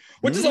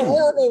 which is a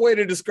horrible way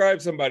to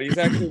describe somebody. He's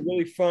actually a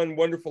really fun,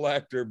 wonderful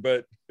actor.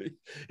 But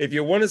if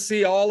you want to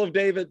see all of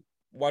David,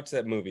 watch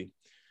that movie.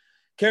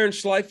 Karen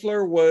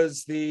Schleifler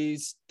was the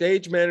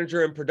stage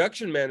manager and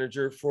production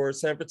manager for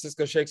San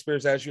Francisco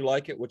Shakespeare's As You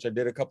Like It, which I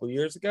did a couple of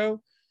years ago.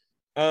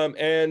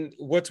 And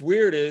what's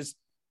weird is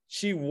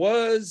she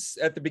was,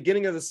 at the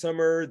beginning of the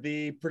summer,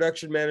 the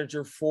production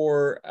manager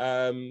for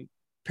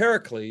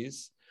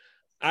Pericles.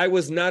 I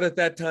was not at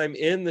that time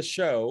in the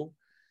show.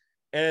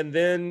 And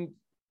then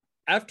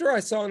after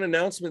I saw an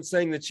announcement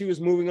saying that she was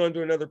moving on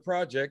to another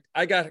project,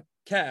 I got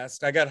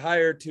cast. I got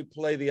hired to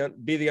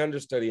be the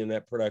understudy in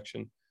that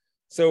production.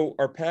 So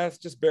our paths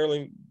just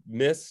barely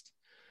missed.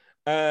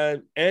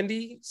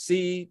 Andy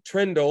C.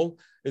 Trindle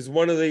is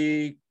one of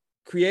the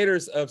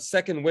creators of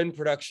Second Wind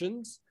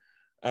Productions,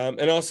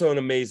 and also an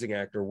amazing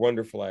actor,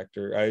 wonderful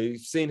actor.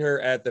 I've seen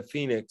her at the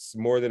Phoenix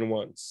more than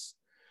once.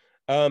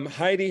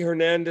 Heidi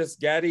Hernandez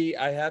Gaddy,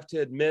 I have to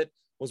admit,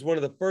 was one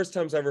of the first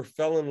times I ever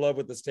fell in love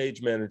with the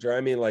stage manager.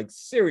 I mean, like,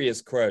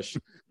 serious crush.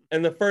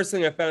 And the first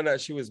thing I found out,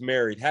 she was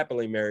married,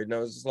 happily married. And I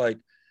was just like,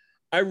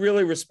 I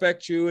really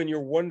respect you and you're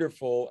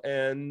wonderful.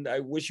 And I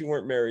wish you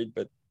weren't married,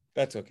 but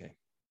that's okay.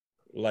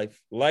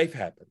 Life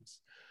happens.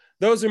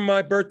 Those are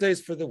my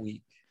birthdays for the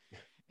week.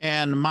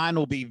 And mine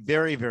will be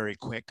very, very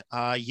quick.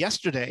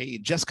 Yesterday,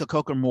 Jessica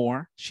Coker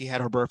Moore, she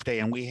had her birthday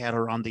and we had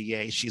her on the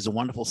Yay. She's a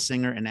wonderful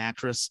singer and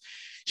actress.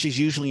 She's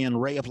usually in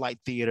Ray of Light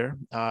Theater.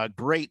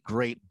 Great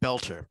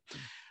belter.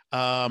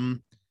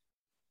 On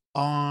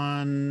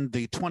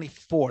the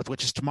 24th,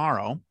 which is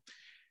tomorrow,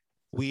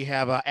 we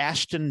have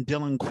Ashton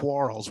Dylan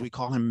Quarles. We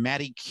call him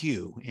Matty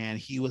Q, and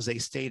he was a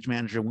stage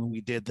manager when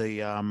we did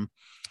the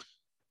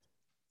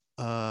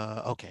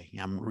okay,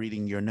 I'm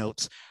reading your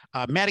notes.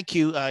 Matty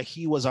Q,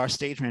 he was our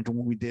stage manager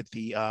when we did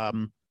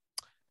the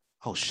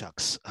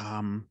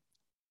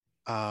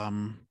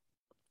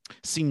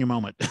Senior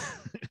Moment.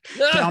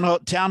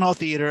 Town Hall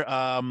Theater.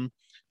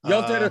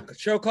 Y'all did a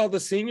show called The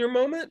Senior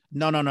Moment?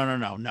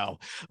 No.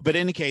 But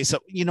in any case, so,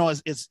 you know,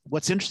 it's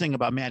what's interesting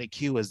about Matty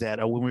Q is that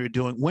when we were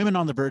doing Women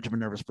on the Verge of a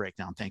Nervous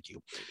Breakdown, thank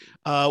you.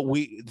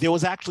 There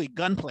was actually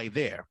gunplay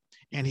there,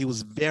 and he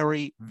was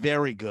very,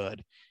 very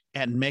good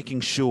at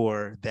making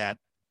sure that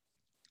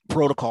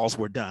protocols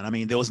were done. I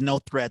mean, there was no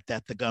threat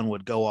that the gun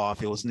would go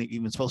off. It wasn't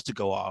even supposed to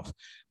go off,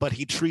 but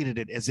he treated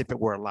it as if it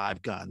were a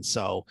live gun.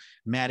 So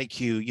Matty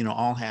Q, you know,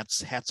 all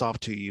hats off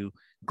to you.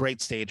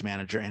 Great stage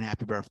manager, and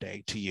happy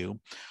birthday to you.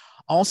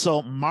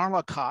 Also,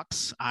 Marla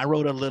Cox, I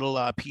wrote a little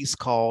piece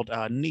called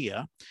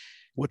Nia,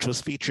 which was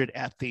featured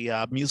at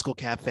the Musical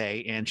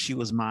Cafe, and she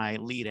was my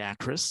lead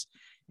actress.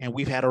 And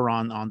we've had her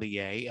on the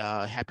Yay.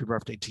 Happy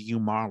birthday to you,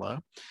 Marla.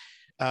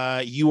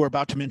 You were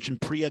about to mention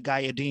Priya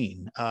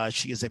Gayadeen.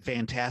 She is a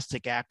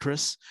fantastic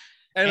actress.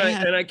 And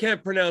I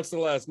can't pronounce the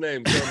last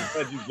name, so I'm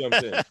glad you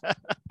jumped in.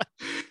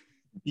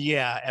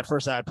 Yeah, at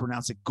first I would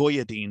pronounce it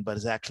Goyadeen, but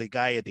it's actually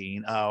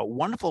Gayadeen.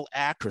 Wonderful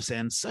actress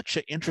and such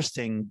an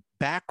interesting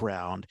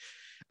background.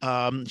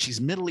 She's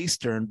Middle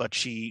Eastern, but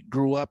she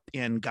grew up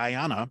in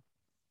Guyana,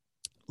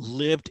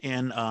 lived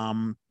in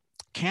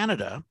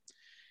Canada,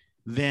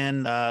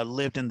 then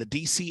lived in the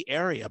DC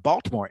area,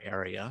 Baltimore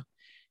area,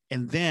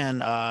 and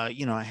then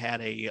I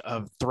had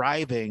a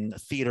thriving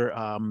theater,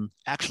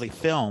 actually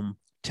film,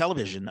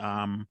 television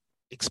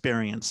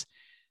experience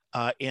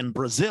in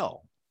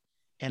Brazil.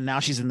 And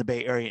now she's in the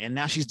Bay Area, and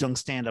now she's doing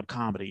stand-up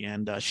comedy,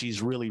 and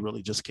she's really,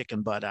 really just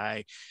kicking butt.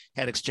 I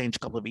had exchanged a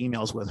couple of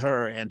emails with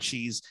her, and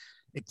she's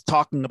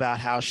talking about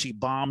how she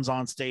bombs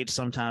on stage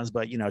sometimes,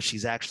 but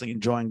she's actually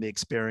enjoying the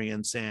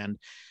experience, and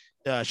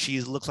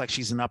she looks like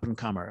she's an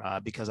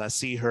up-and-comer because I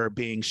see her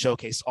being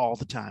showcased all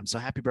the time. So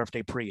happy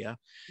birthday, Priya!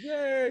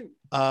 Yay!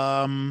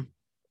 And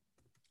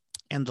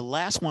the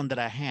last one that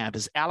I have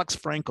is Alex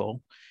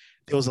Frankel.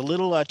 There was a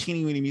little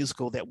teeny-weeny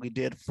musical that we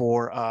did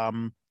for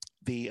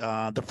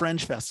the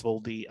Fringe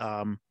Festival,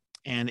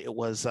 and it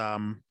was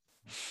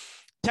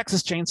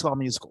Texas Chainsaw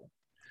Musical.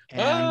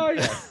 And,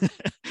 yeah.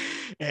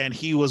 And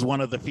he was one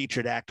of the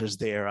featured actors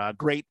there.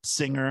 Great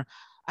singer.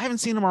 I haven't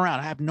seen him around.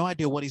 I have no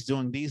idea what he's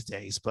doing these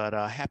days, but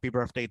happy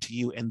birthday to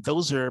you. And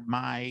those are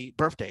my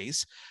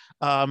birthdays.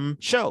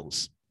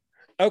 Shows.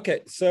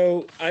 Okay,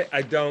 so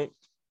I don't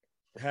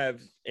have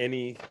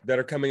any that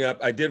are coming up.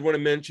 I did want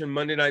to mention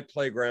Monday Night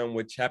Playground,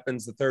 which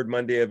happens the third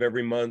Monday of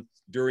every month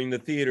during the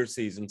theater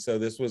season. So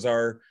this was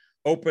our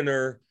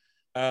opener.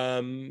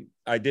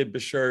 I did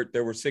Beshert.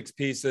 There were 6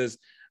 pieces.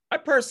 I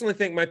personally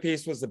think my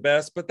piece was the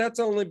best, but that's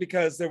only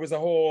because there was a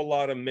whole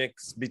lot of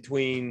mix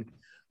between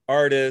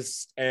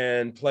artists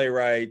and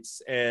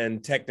playwrights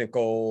and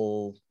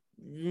technical.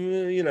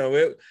 We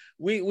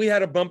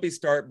had a bumpy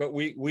start, but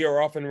we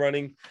are off and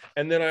running.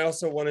 And then I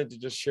also wanted to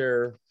just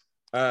share,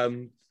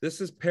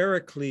 this is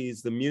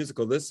Pericles, the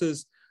musical. This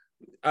is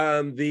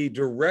the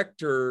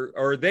director,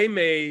 or they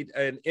made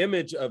an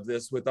image of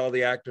this with all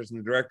the actors, and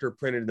the director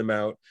printed them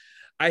out.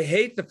 I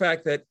hate the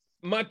fact that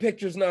my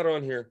picture's not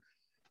on here,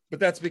 but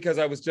that's because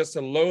I was just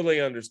a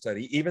lowly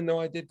understudy, even though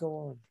I did go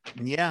on.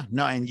 Yeah,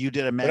 no, and you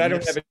did a But I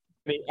don't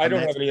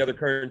have any other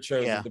current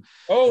shows. Yeah.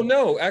 Oh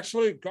no,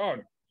 actually,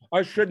 God,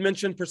 I should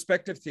mention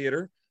Perspective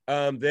Theater.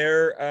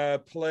 Their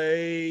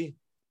play.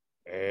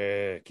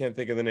 Can't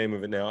think of the name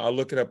of it now. I'll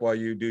look it up while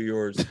you do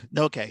yours.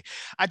 Okay.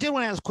 I did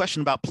want to ask a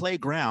question about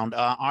Playground.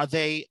 Are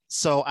they,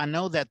 so I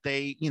know that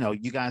they,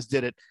 you guys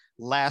did it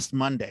last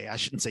Monday. I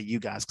shouldn't say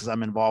you guys because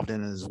I'm involved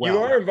in it as well. You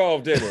are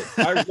involved in it.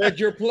 I read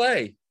your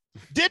play.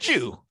 Did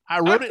you? I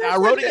wrote it. I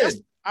wrote it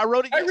yesterday. I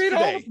read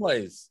all the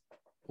plays.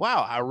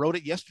 Wow. I wrote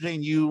it yesterday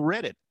and you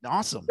read it.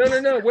 Awesome.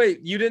 No. Wait,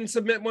 you didn't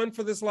submit one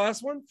for this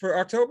last one for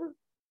October?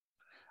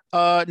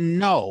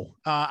 No,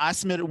 I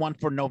submitted one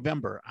for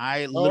November.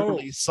 I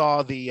literally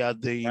saw the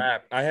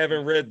Crap. I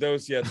haven't read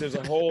those yet. There's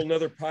a whole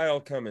nother pile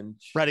coming.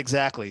 Right,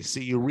 exactly.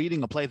 See, you're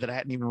reading a play that I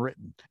hadn't even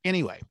written.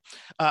 Anyway,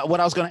 what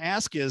I was going to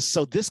ask is,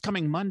 so this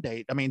coming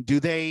Monday, I mean,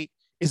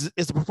 is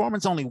the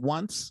performance only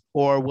once,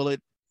 or will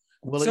it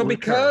so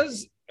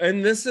because,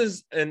 and this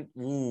is, and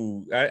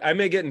I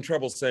may get in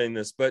trouble saying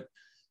this, but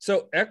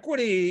so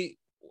Equity,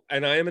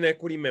 and I am an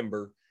Equity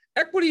member.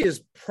 Equity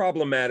is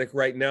problematic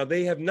right now.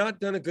 They have not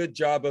done a good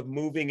job of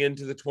moving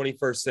into the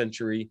 21st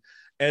century.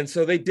 And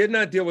so they did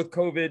not deal with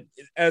COVID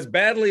as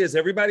badly as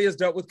everybody has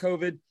dealt with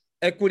COVID.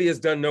 Equity has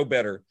done no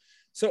better.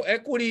 So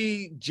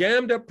Equity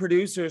jammed up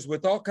producers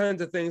with all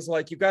kinds of things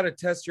like you got to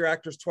test your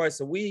actors twice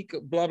a week,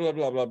 blah, blah,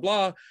 blah, blah,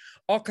 blah,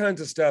 all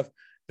kinds of stuff.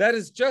 That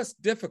is just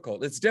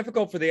difficult. It's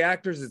difficult for the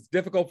actors. It's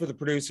difficult for the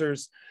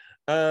producers.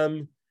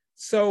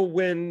 So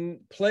when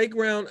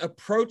Playground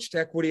approached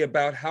Equity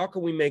about how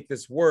can we make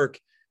this work,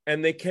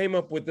 and they came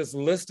up with this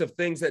list of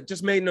things that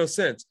just made no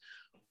sense.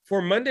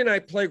 For Monday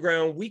Night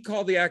Playground, we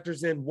call the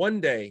actors in one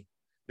day.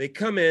 They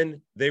come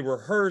in, they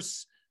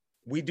rehearse,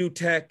 we do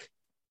tech,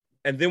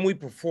 and then we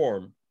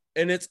perform.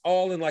 And it's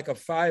all in like a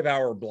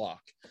 5-hour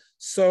block.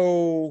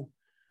 So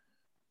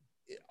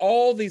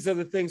all these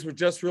other things were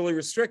just really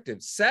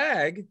restricted.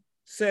 SAG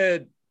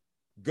said,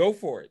 go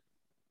for it.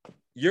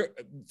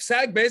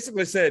 SAG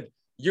basically said,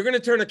 you're going to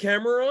turn a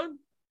camera on?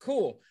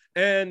 Cool.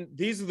 And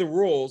these are the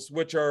rules,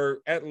 which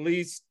are at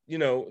least,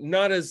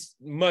 not as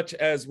much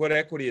as what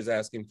Equity is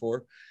asking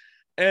for.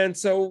 And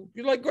so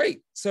you're like,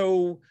 great.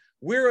 So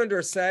we're under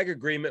a SAG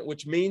agreement,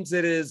 which means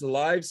it is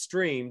live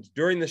streamed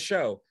during the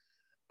show.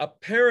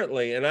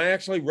 Apparently, and I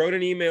actually wrote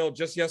an email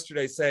just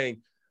yesterday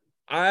saying,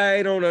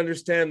 I don't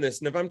understand this.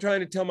 And if I'm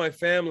trying to tell my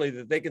family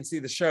that they can see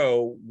the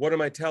show, what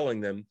am I telling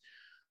them?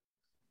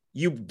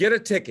 You get a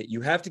ticket.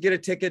 You have to get a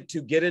ticket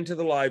to get into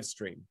the live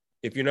stream.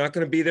 If you're not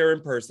going to be there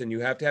in person,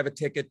 you have to have a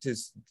ticket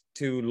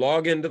to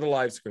log into the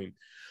live stream.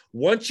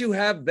 Once you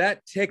have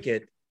that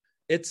ticket,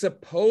 it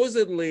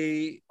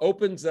supposedly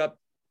opens up,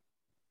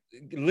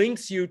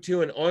 links you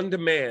to an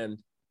on-demand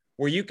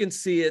where you can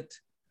see it,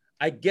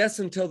 I guess,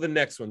 until the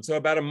next one. So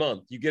about a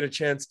month, you get a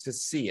chance to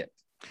see it.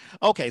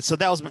 Okay, so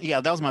that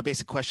was my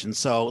basic question.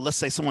 So let's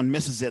say someone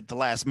misses it the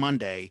last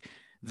Monday,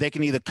 they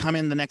can either come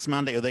in the next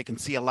Monday or they can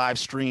see a live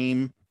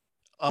stream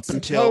up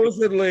until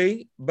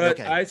supposedly. But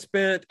okay.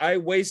 I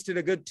wasted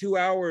a good 2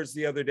 hours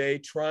the other day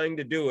trying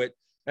to do it,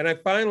 and I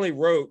finally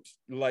wrote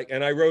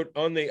I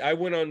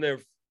went on their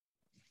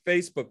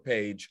Facebook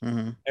page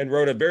and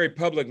wrote a very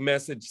public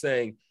message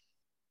saying,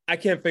 I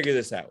can't figure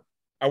this out.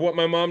 I want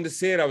my mom to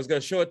see it. I was going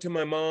to show it to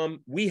my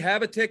mom. We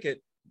have a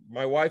ticket.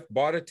 My wife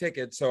bought a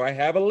ticket, so I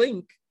have a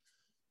link.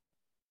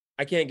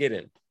 I can't get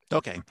in.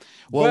 Okay.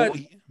 Well,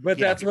 but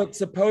that's what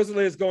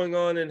supposedly is going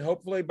on. And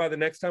hopefully by the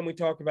next time we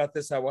talk about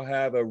this, I will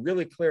have a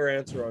really clear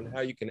answer on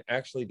how you can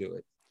actually do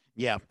it.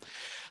 Yeah.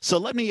 So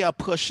let me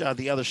push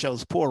the other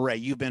shows. Poor Ray.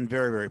 You've been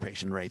very, very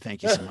patient, Ray.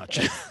 Thank you so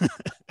much.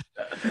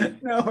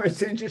 No,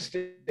 it's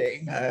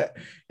interesting.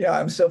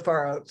 I'm so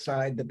far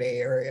outside the Bay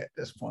Area at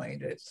this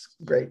point. It's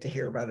great to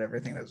hear about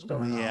everything that's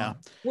going on.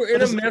 We're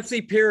in a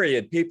messy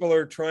period. People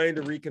are trying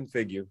to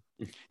reconfigure.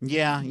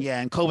 Yeah,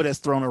 and COVID has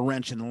thrown a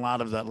wrench in a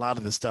lot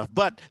of the stuff.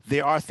 But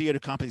there are theater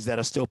companies that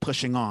are still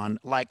pushing on,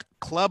 like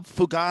Club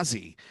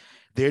Fugazi.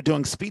 They're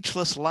doing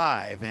Speechless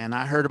Live, and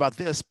I heard about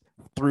this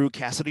through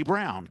Cassidy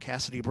Brown.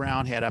 Cassidy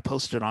Brown had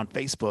posted on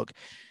Facebook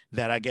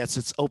that I guess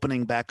it's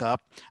opening back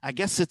up. I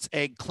guess it's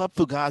a Club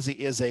Fugazi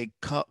is a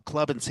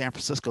club in San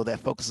Francisco that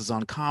focuses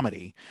on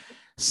comedy.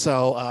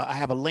 So I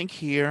have a link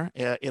here.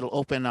 It'll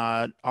open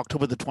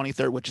October the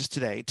 23rd, which is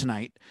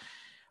tonight.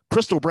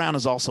 Crystal Brown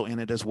is also in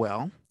it as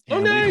well.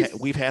 And nice.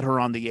 we've had her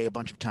on the A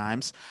bunch of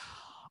times.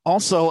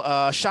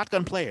 Also,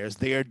 Shotgun Players,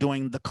 they are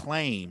doing The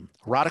Claim.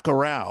 Radhika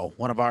Rao,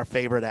 one of our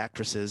favorite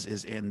actresses,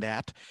 is in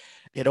that.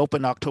 It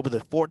opened October the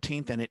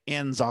 14th and it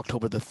ends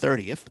October the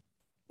 30th.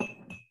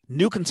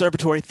 New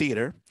Conservatory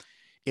Theater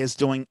is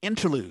doing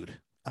Interlude.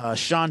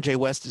 Sean J.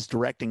 West is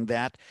directing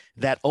that.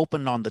 That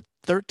opened on the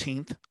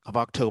 13th of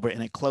October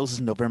and it closes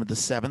November the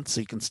 7th,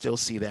 so you can still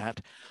see that.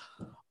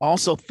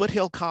 Also,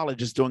 Foothill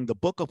College is doing The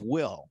Book of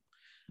Will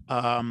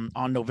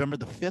on November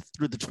the 5th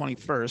through the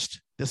 21st.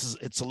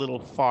 It's a little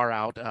far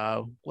out.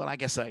 I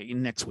guess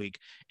next week.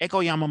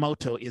 Eiko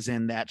Yamamoto is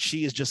in that.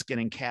 She is just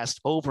getting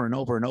cast over and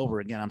over and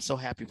over again. I'm so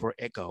happy for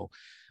Eiko.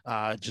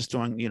 Just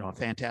doing, a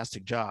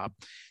fantastic job.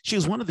 She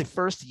was one of the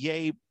first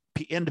Yay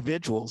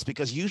individuals,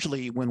 because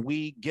usually when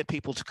we get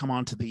people to come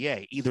on to the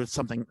Yay, either it's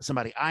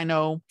somebody I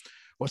know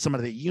or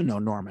somebody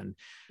that Norman.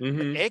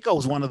 Eiko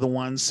was one of the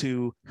ones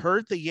who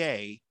heard the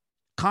Yay,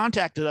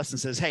 contacted us and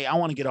says, hey, I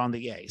want to get on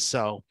the Yay.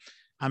 So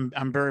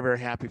I'm very, very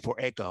happy for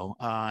Eiko.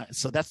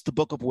 So that's The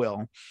Book of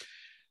Will.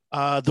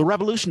 The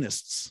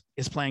Revolutionists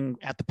is playing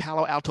at the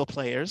Palo Alto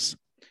Players.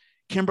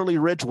 Kimberly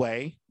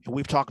Ridgway, and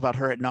we've talked about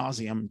her ad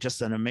nauseum,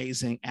 just an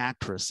amazing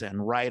actress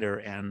and writer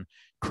and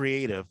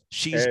creative.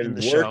 She's in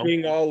the show.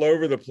 Working all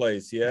over the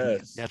place,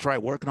 yes. That's right,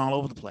 working all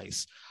over the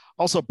place.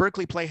 Also,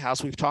 Berkeley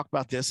Playhouse, we've talked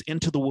about this,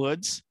 Into the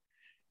Woods.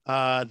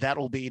 That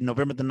will be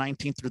November the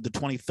 19th through the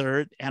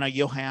 23rd. Anna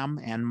Yoham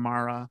and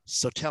Mara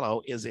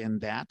Sotelo is in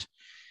that.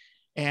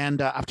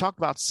 And I've talked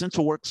about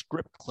Central Work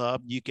Script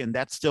Club.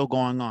 That's still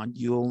going on.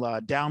 You'll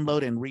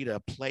download and read a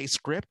play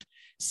script,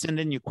 send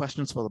in your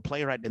questions for the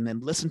playwright, and then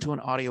listen to an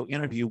audio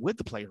interview with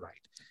the playwright.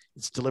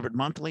 It's delivered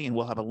monthly, and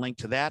we'll have a link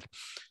to that.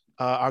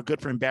 Our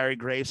good friend Barry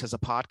Graves has a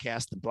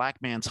podcast, The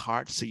Black Man's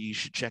Heart, so you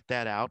should check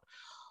that out.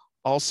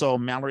 Also,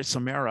 Mallory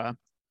Samara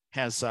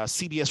has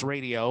CBS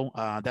Radio.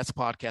 That's a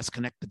podcast,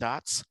 Connect the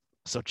Dots,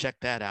 so check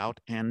that out.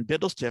 And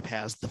Biddlestiff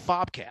has the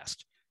Fobcast.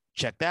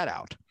 Check that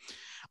out.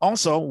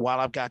 Also,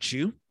 while I've got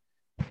you,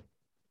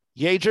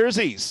 Yay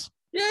jerseys.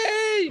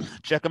 Yay!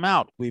 Check them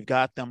out. We've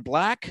got them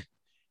black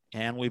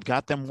and we've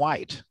got them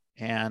white.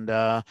 And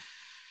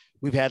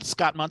we've had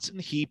Scott Munson.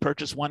 He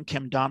purchased one.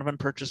 Kim Donovan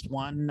purchased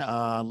one.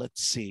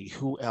 Let's see.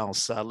 Who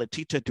else?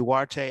 Letita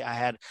Duarte. I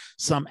had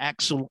some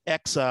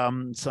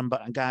some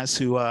guys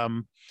who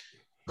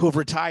have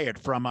retired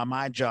from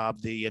my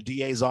job, the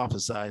DA's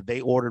office.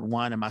 They ordered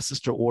one and my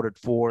sister ordered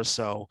 4.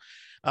 So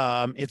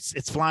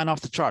it's flying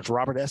off the charts.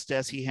 Robert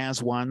Estes, he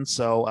has one.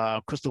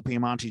 So Crystal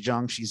Piemonte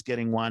Jung, she's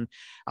getting one.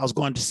 I was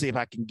going to see if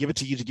I can give it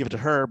to you to give it to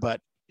her, but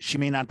she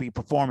may not be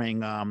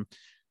performing.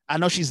 I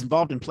know she's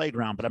involved in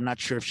Playground, but I'm not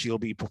sure if she'll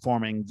be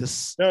performing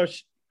this. No,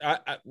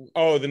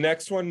 the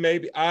next one,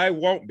 maybe. I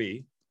won't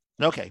be.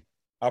 Okay.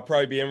 I'll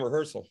probably be in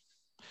rehearsal.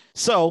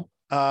 So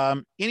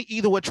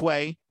either which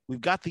way, we've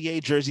got the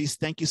Yay jerseys.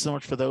 Thank you so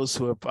much for those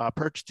who have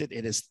purchased it.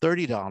 It is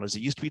 $30.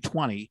 It used to be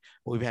 $20,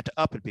 but we've had to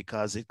up it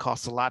because it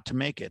costs a lot to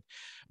make it.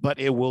 But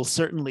it will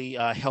certainly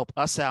help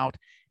us out.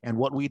 And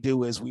what we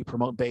do is we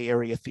promote Bay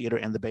Area theater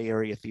and the Bay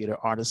Area theater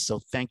artists. So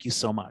thank you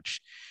so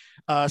much.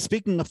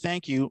 Speaking of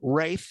thank you,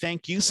 Ray,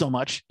 thank you so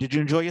much. Did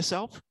you enjoy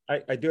yourself?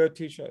 I do have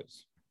 2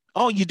 shows.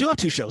 Oh, you do have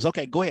 2 shows.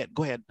 Okay, go ahead,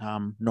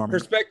 Norman.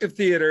 Perspective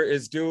Theater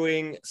is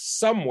doing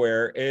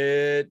somewhere.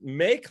 It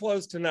may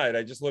close tonight.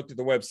 I just looked at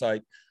the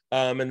website.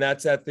 And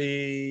that's at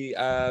the,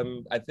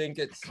 I think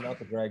it's not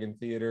the Dragon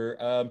Theater,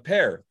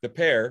 the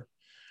Pear.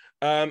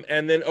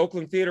 And then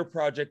Oakland Theater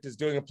Project is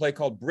doing a play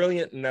called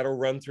Brilliant, and that'll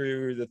run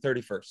through the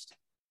 31st.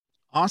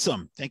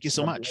 Awesome. Thank you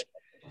so much.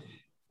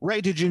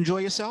 Ray, did you enjoy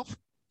yourself?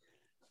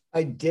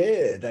 I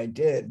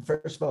did.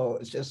 First of all,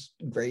 it's just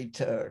great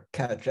to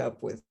catch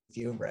up with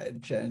you,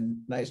 Reg, and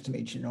nice to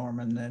meet you,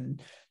 Norman.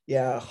 And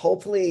yeah,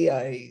 hopefully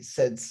I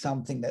said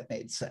something that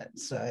made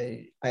sense.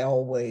 I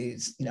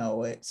always,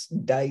 it's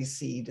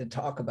dicey to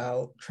talk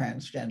about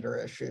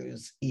transgender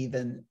issues,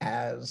 even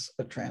as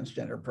a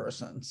transgender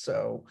person.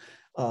 So,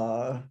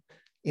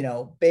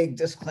 big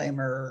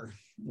disclaimer,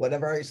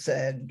 whatever I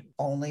said,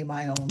 only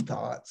my own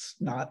thoughts,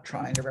 not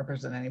trying to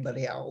represent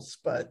anybody else,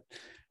 but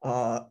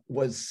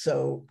was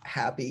so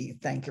happy.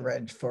 Thank you,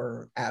 Reg,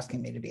 for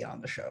asking me to be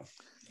on the show.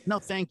 No,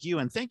 thank you.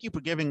 And thank you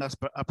for giving us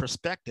a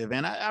perspective.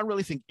 And I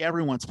really think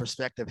everyone's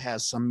perspective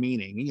has some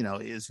meaning.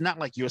 It's not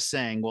like you're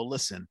saying, well,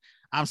 listen,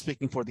 I'm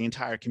speaking for the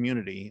entire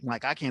community.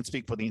 Like, I can't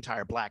speak for the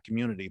entire Black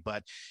community,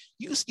 but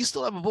you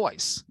still have a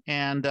voice.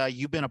 And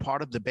you've been a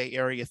part of the Bay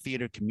Area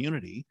theater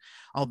community,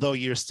 although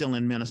you're still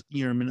in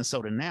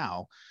Minnesota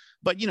now.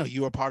 But,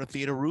 you were part of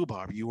Theater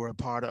Rhubarb. You were a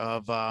part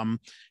of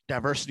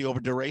Diversity Over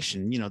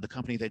Duration, the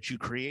company that you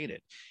created.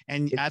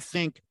 And I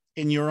think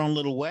in your own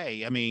little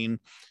way, I mean,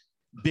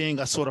 being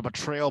a sort of a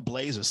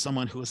trailblazer,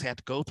 someone who has had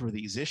to go through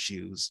these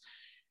issues,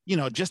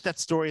 just that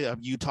story of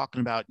you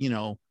talking about,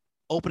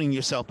 opening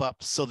yourself up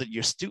so that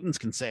your students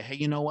can say, hey,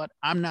 you know what?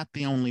 I'm not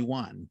the only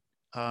one.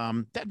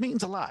 That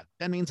means a lot.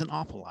 That means an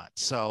awful lot.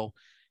 So,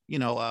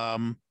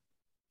 God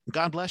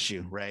bless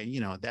you, Ray.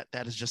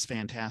 That is just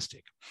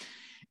fantastic.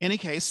 Any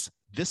case,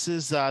 this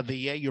is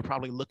you're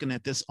probably looking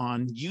at this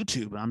on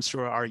YouTube. I'm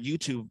sure our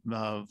YouTube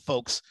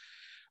folks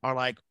are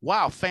like,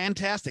 wow,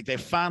 fantastic. They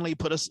finally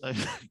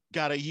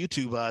got a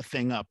YouTube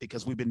thing up,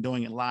 because we've been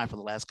doing it live for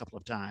the last couple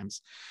of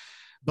times.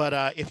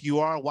 But if you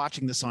are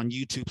watching this on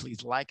YouTube,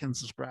 please like and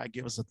subscribe,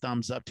 give us a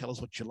thumbs up, tell us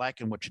what you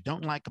like and what you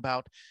don't like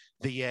about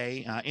the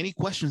any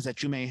questions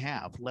that you may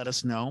have, let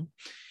us know.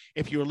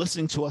 If you're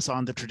listening to us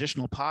on the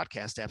traditional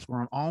podcast apps,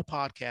 we're on all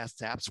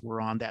podcast apps. We're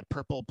on that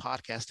purple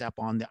podcast app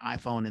on the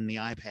iPhone and the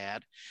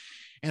iPad.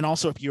 And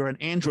also, if you're an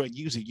Android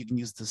user, you can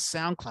use the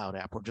SoundCloud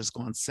app, or just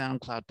go on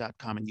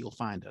soundcloud.com and you'll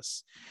find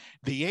us.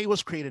 The A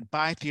was created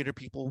by theater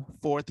people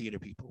for theater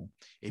people.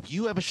 If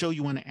you have a show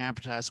you want to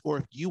advertise, or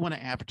if you want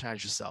to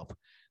advertise yourself,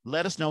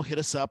 let us know, hit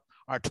us up.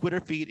 Our Twitter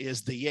feed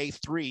is the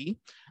A3.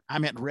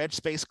 I'm at Red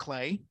Space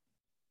Clay.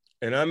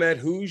 And I'm at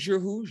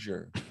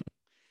Hoosier.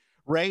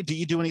 Ray, do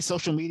you do any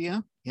social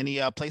media?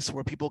 Any place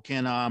where people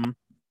can,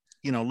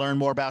 learn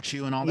more about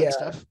you and all that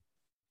stuff?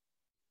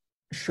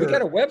 Sure. We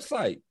got a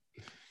website.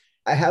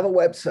 I have a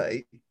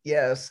website,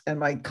 yes. And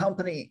my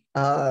company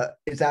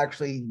is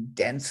actually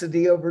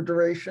Density Over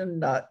Duration,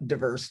 not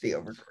Diversity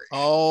Over Duration.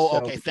 Oh,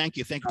 okay. Thank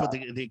you. Thank you for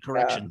the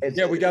correction.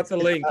 We got the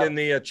link in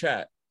the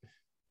chat.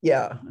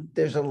 Yeah,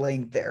 there's a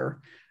link there.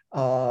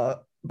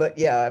 But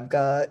yeah, I've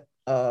got,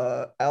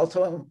 I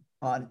also am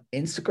on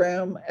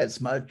Instagram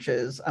as much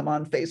as I'm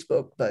on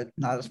Facebook, but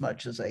not as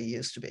much as I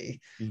used to be.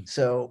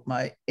 So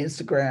my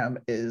Instagram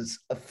is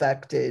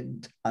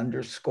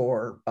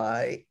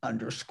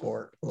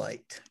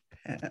affected_by_light.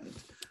 And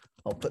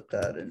I'll put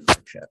that in the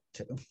chat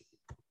too.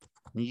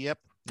 Yep.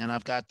 And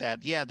I've got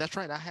that. Yeah, that's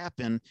right. I have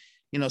been,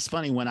 it's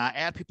funny when I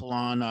add people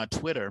on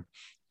Twitter,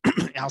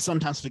 I'll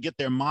sometimes forget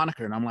their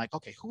moniker and I'm like,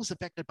 okay, who's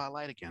affected by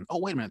light again? Oh,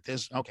 wait a minute.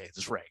 This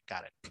is Ray.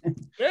 Got it.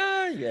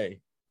 Yay.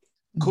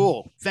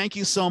 Cool. Thank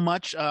you so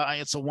much.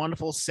 It's a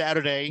wonderful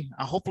Saturday.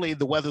 Hopefully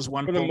the weather's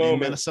wonderful in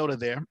Minnesota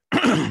there.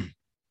 A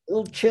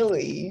little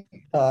chilly.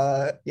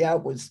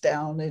 It was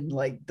down in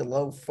like the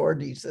low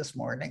 40s this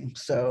morning.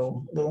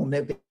 So a little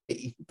nippy,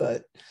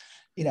 but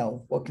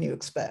what can you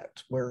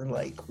expect? We're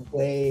like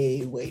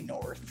way, way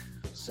north.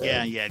 So,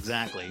 yeah,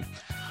 exactly.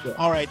 Yeah.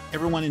 All right,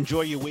 everyone,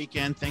 enjoy your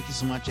weekend. Thank you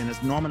so much. And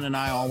as Norman and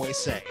I always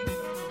say,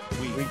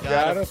 we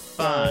gotta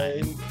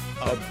find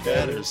a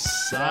better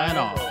sign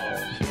off.